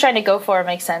for what he was trying to go for, it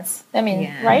makes sense. I mean,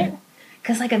 right?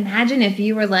 Because, like, imagine if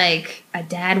you were, like, a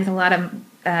dad with a lot of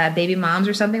baby moms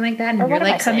or something like that, and you're,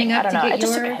 like, coming up to get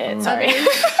your...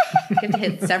 You get to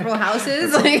hit several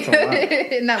houses like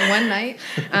in that one night.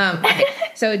 Okay.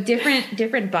 So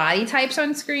different body types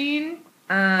on screen.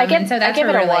 So that's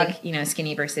where we're like,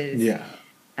 skinny versus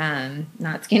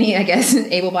not skinny, I guess.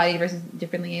 Able-bodied versus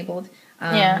differently abled.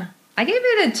 I gave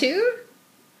it a 2.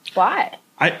 Why?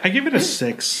 I gave it a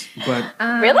 6, but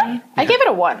really? I gave it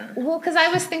a 1. Well, because I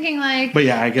was thinking like, but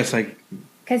yeah, I guess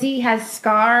because he has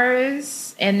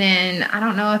scars, and then I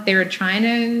don't know if they were trying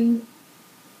to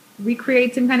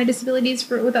recreate some kind of disabilities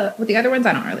with the other ones.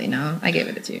 I don't really know. I gave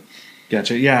it a 2.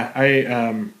 Gotcha. Yeah,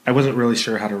 I wasn't really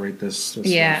sure how to rate this.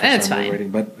 Yeah, that's fine.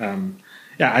 Rating, but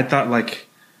yeah, I thought like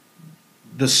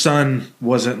the son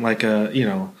wasn't like a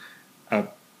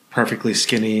perfectly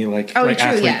skinny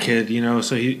athlete kid,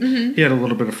 so he had a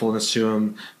little bit of fullness to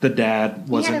him. The dad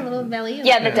wasn't. He had a little belly.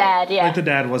 Yeah, the dad. Yeah, like the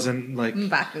dad wasn't like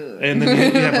Baku. And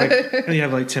then you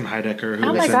have like Tim Heidecker. Who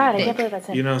oh my god, I can't believe that's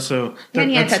him. So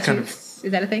that's kind of.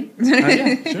 Is that a thing?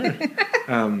 Yeah,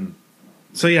 sure.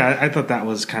 So yeah, I thought that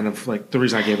was kind of like the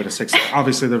reason I gave it a 6.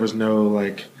 Obviously, there was no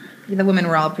like. The women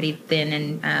were all pretty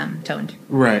thin and toned.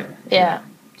 Right. Yeah.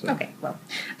 So. Okay, well,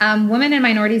 women and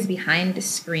minorities behind the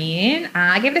screen.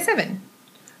 I gave it a 7.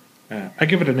 I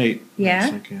give it an 8.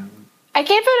 Yeah. I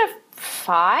gave it a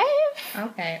 5.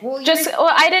 Okay. Well,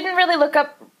 I didn't really look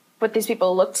up what these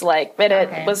people looked like, but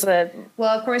it was a.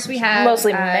 Well, of course, we have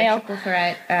mostly male. Triple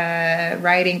Threat,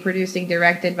 writing, producing,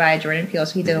 directed by Jordan Peele.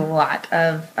 So he did a lot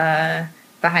of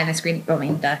behind the screen.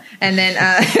 And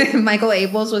then Michael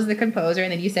Abels was the composer,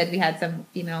 and then you said we had some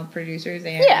female producers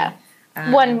and. Yeah.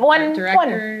 One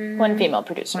female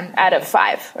producer out of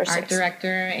 5 or 6. Art director,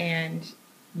 and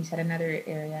you said another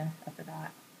area. I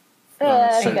forgot.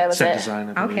 I think that was set it.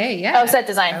 Design, okay, yeah. Oh, set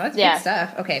design. Oh, that's good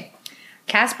stuff. Okay.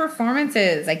 Cast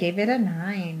performances. I gave it a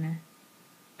 9.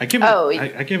 I gave it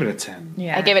a 10.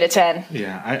 Yeah. I gave it a 10.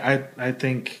 Yeah, I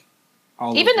think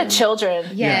even the children.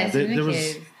 Yes, there was,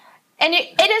 kids. And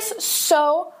it is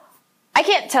so. I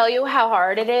can't tell you how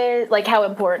hard it is, like how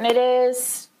important it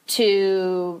is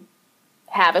to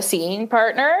have a scene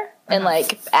partner and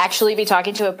like actually be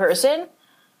talking to a person.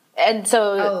 And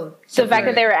so the fact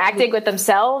that they were acting with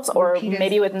themselves or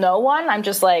maybe with no one, I'm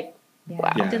just like,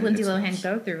 wow. What did Lindsay Lohan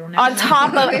go through? On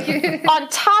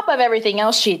top of everything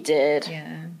else she did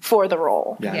for the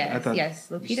role. Yeah, yes.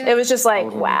 Lupita, it was just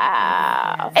like,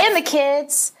 wow. And the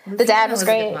kids. Lupita, the dad was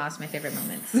great. Moss, my favorite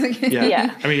moments.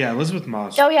 Yeah. I mean, Elizabeth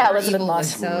Moss. Oh, yeah, Elizabeth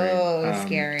Moss. So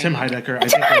scary. Tim Heidecker.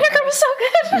 Tim Heidecker was so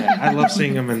good. Yeah, I love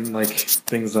seeing him in like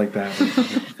things like that.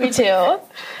 Me too.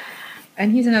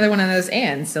 And he's another one of those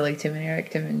Anns, so like Tim and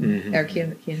Eric, Key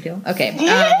and Peele.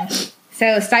 Okay.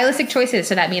 So stylistic choices.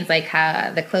 So that means like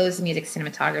the clothes, music,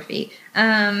 cinematography.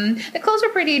 The clothes were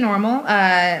pretty normal.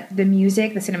 The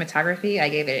music, the cinematography, I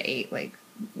gave it an 8. Like,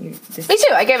 me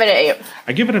too. I gave it an 8.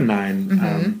 I give it a 9.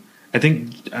 Mm-hmm. I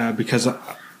think because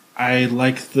I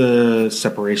like the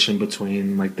separation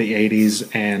between like the 80s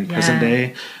and present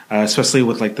day, especially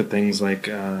with like the things like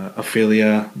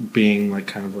Ophelia being like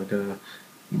kind of like a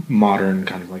modern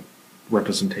kind of like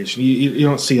representation. You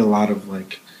don't see a lot of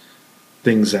like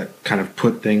things that kind of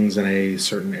put things in a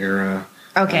certain era.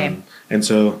 Okay. And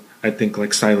so I think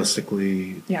like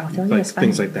stylistically, like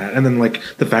things like that. And then like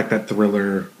the fact that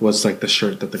Thriller was like the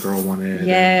shirt that the girl wanted.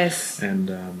 Yes. And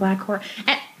Black Horror.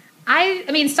 And I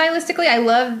mean, stylistically, I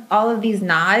love all of these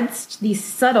nods, these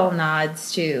subtle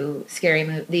nods to scary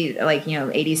movies, like,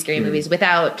 80s scary movies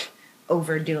without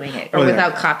overdoing it or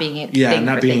without copying it. Yeah,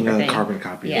 not being a carbon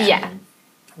copy. Yeah.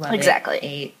 Exactly.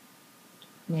 8.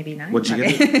 Maybe 9. What'd you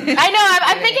give it? I know.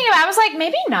 I'm thinking about. I was like,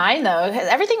 maybe 9 though.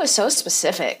 Everything was so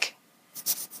specific.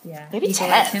 Yeah, maybe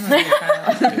 10.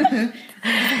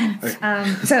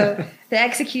 So the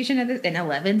execution of and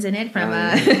 11's in it from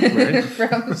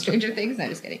from Stranger Things. No,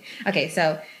 just kidding. Okay,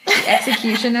 so the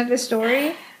execution of the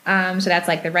story. So that's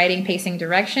like the writing, pacing,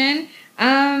 direction.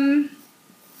 I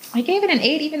gave it an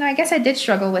 8, even though I guess I did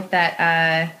struggle with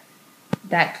that.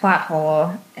 That plot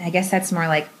hole, I guess that's more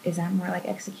like, is that more like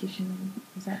execution?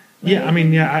 Is that right? Yeah, I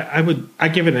mean, I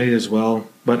give it an 8 as well,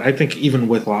 but I think even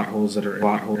with plot holes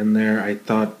in there, I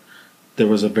thought there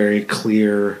was a very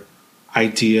clear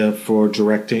idea for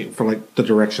directing, for like the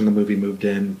direction the movie moved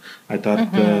in. I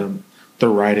thought the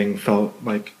writing felt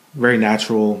like very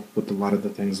natural with a lot of the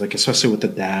things, like especially with the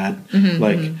dad,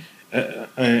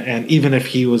 and even if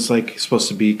he was like supposed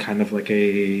to be kind of like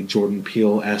a Jordan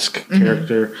Peele-esque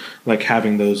character, like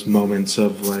having those moments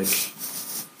of like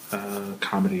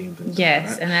comedy and things.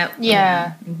 Yes, and that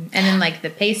and then like the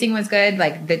pacing was good.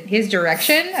 Like his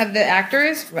direction of the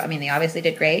actors. I mean, they obviously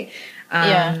did great.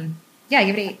 I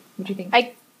give it 8. What do you think?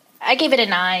 I gave it a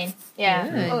 9.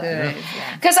 Yeah,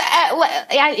 because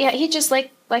he just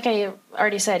like I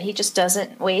already said, he just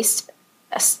doesn't waste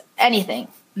anything.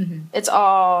 Mm-hmm. It's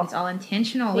all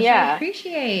intentional, which I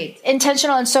appreciate.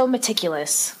 Intentional and so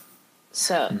meticulous.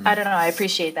 So I don't know, I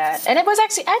appreciate that. And it was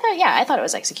actually, I thought it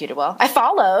was executed well. I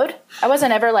followed. I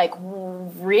wasn't ever like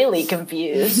really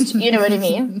confused. You know what I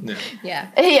mean?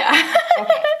 Yeah. Okay.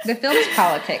 The film is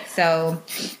politics, so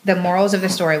the morals of the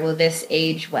story, will this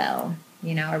age well?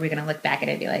 You know, are we going to look back at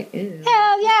it and be like, ooh.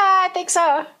 Hell yeah, I think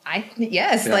so.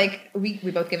 Yes, Yeah. like we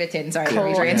both give it 10. Sorry, Cool.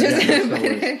 these are Yeah, answers.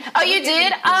 Oh, you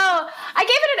did? Oh, I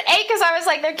gave it an 8 because I was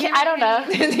like, I don't know.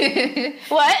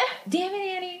 What? Damn it,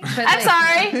 Annie. But I'm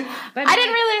sorry. But I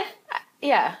didn't really.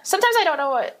 Yeah. Sometimes I don't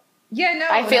know what Yeah, no.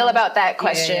 I feel about that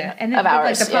question And of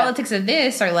ours. Like the politics of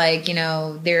this are like, you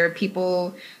know, there are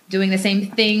people doing the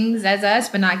same things as us,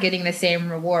 but not getting the same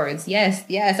rewards. Yes,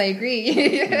 I agree.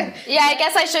 Yeah, I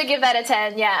guess I should give that a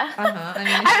 10. Yeah. I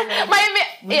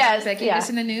mean, yeah. Becky, Yeah. this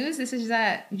in the news. This is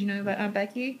that. Did you know about Aunt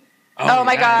Becky? Oh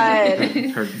my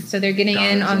God. So they're getting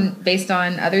in on based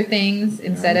on other things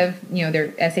instead of, you know,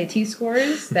 their SAT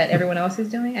scores that everyone else is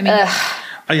doing. I mean,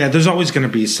 yeah, there's always going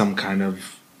to be some kind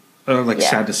of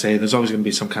sad to say. There's always going to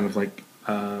be some kind of like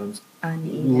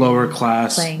lower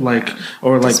class, like ground.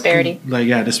 or like disparity.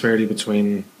 Disparity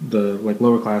between the like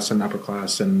lower class and upper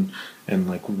class, and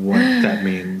like what that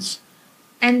means.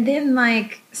 And then,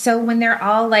 like, so when they're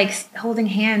all, like, holding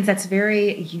hands, that's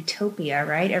very utopia,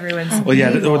 right? Everyone's Well,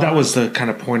 yeah, that was the kind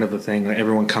of point of the thing, like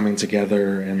everyone coming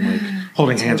together and, like,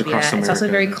 holding hands across America. It's also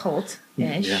very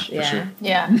cult-ish. Yeah, for sure.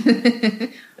 Yeah.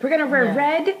 We're going to wear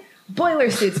red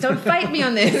boiler suits. Don't fight me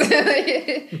on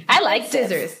this. I like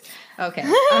scissors. Okay.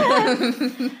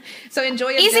 So enjoy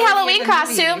your easy Halloween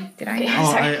costume. Did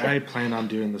I? I plan on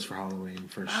doing this for Halloween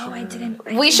for sure. Oh, I didn't.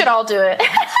 We should all do it.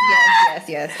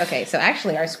 Yes. Okay, so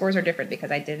actually our scores are different because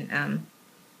I didn't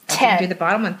 10. do the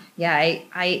bottom one. Yeah,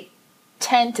 I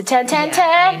 10 to 10, 10, yeah, 10.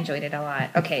 I enjoyed it a lot.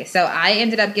 Okay, so I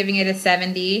ended up giving it a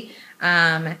 70.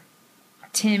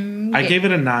 Tim, I gave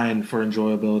it a 9 for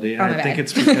enjoyability. Oh, I think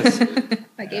it's because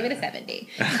I gave it a 70.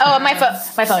 Oh, my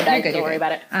phone died. You're Don't worry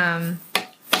about it.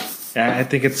 yeah, I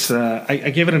think it's. I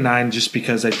gave it a 9 just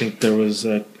because I think there was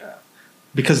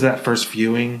because that first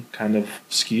viewing kind of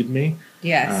skewed me.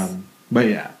 Yes. But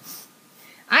yeah,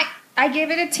 I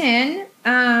gave it a 10.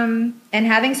 And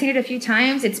having seen it a few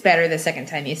times, it's better the second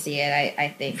time you see it. I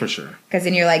think for sure. Because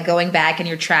then you're like going back and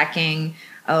you're tracking.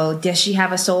 Oh, does she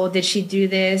have a soul? Did she do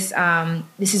this?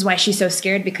 This is why she's so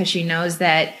scared, because she knows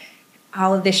that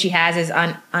all of this she has is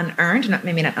unearned.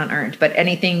 Maybe not unearned, but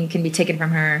anything can be taken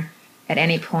from her at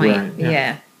any point.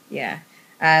 Right,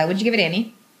 yeah. Would you give it,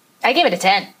 Annie? I gave it a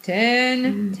 10.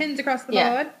 10. 10s across the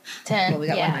board. 10. Well, we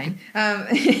got 1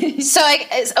 9. So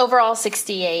it's overall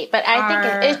 68, but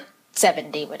I think it's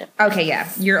 70 would have. Okay, yeah.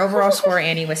 Your overall score,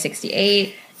 Annie, was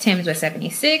 68. Tim's was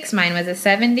 76. Mine was a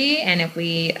 70. And if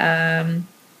we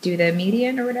do the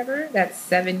median or whatever, that's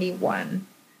 71.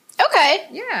 Okay.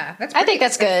 Yeah, I think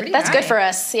that's good. That's good for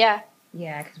us. Yeah.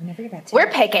 Yeah, because we never get that.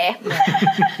 We're picky. Yeah.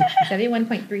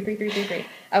 71.33333.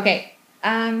 Okay.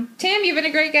 Tim, you've been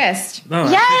a great guest. No,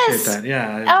 Yes! I appreciate that.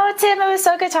 Yeah. Oh, Tim, it was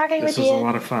so good talking with you. This was a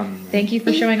lot of fun. Thank you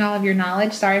for showing all of your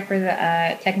knowledge. Sorry for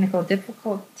the technical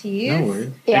difficulties. No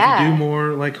worries. Yeah. If you do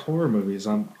more like horror movies,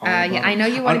 I'm all about I know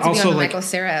you wanted to be on the Michael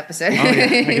Cera episode. Oh yeah, I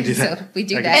can do that. So we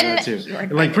do I that. can do that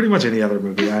too. Like pretty much any other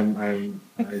movie, I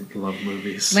love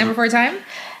movies. So. Land Before Time?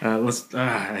 I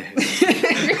hate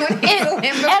Everyone hates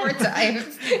Land Before Time.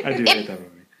 I do hate that movie.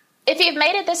 If you've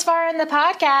made it this far in the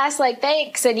podcast, like,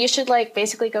 thanks. And you should, like,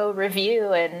 basically go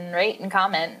review and rate and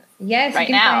comment. Yes, right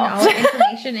you can now. find all the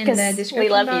information in the description we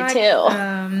love box. you,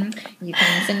 too. You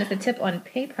can send us a tip on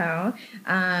PayPal.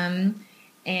 And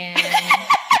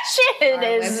Shannon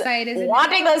is website is in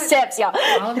wanting the those tips, y'all.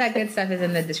 all of that good stuff is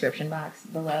in the description box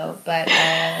below. But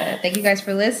thank you guys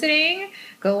for listening.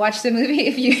 Go watch the movie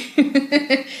if you...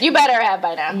 You better have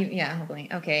by now. Yeah, hopefully.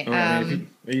 Okay. At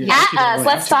us.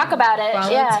 Let's talk about it.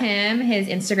 Follow Tim. His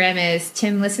Instagram is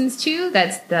Tim Listens To.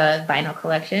 That's the vinyl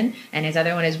collection. And his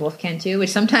other one is Wolfcan 2, which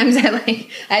sometimes I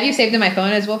have you saved in my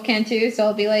phone as Wolfcan 2, so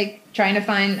I'll be like trying to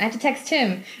find... I have to text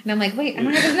Tim. And I'm like, wait, I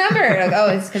don't have his number. Like, oh,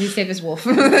 it's because he saved his Wolf.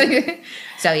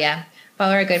 So, yeah.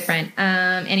 Follow our good friend.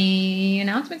 Any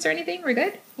announcements or anything? We're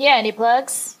good? Yeah, any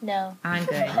plugs? No. I'm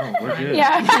good. Oh, we're good.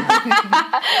 Yeah.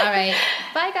 All right.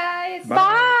 Bye, guys.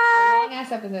 Bye.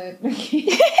 Long-ass episode.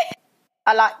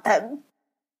 I like them.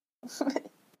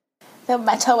 They're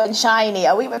metal and shiny.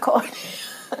 Are we recording?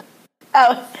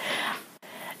 Oh.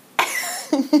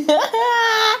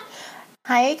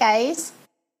 Hi, guys.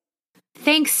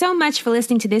 Thanks so much for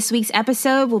listening to this week's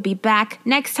episode. We'll be back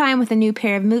next time with a new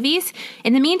pair of movies.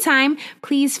 In the meantime,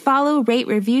 please follow, rate,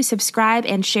 review, subscribe,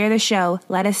 and share the show.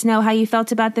 Let us know how you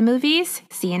felt about the movies.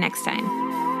 See you next time.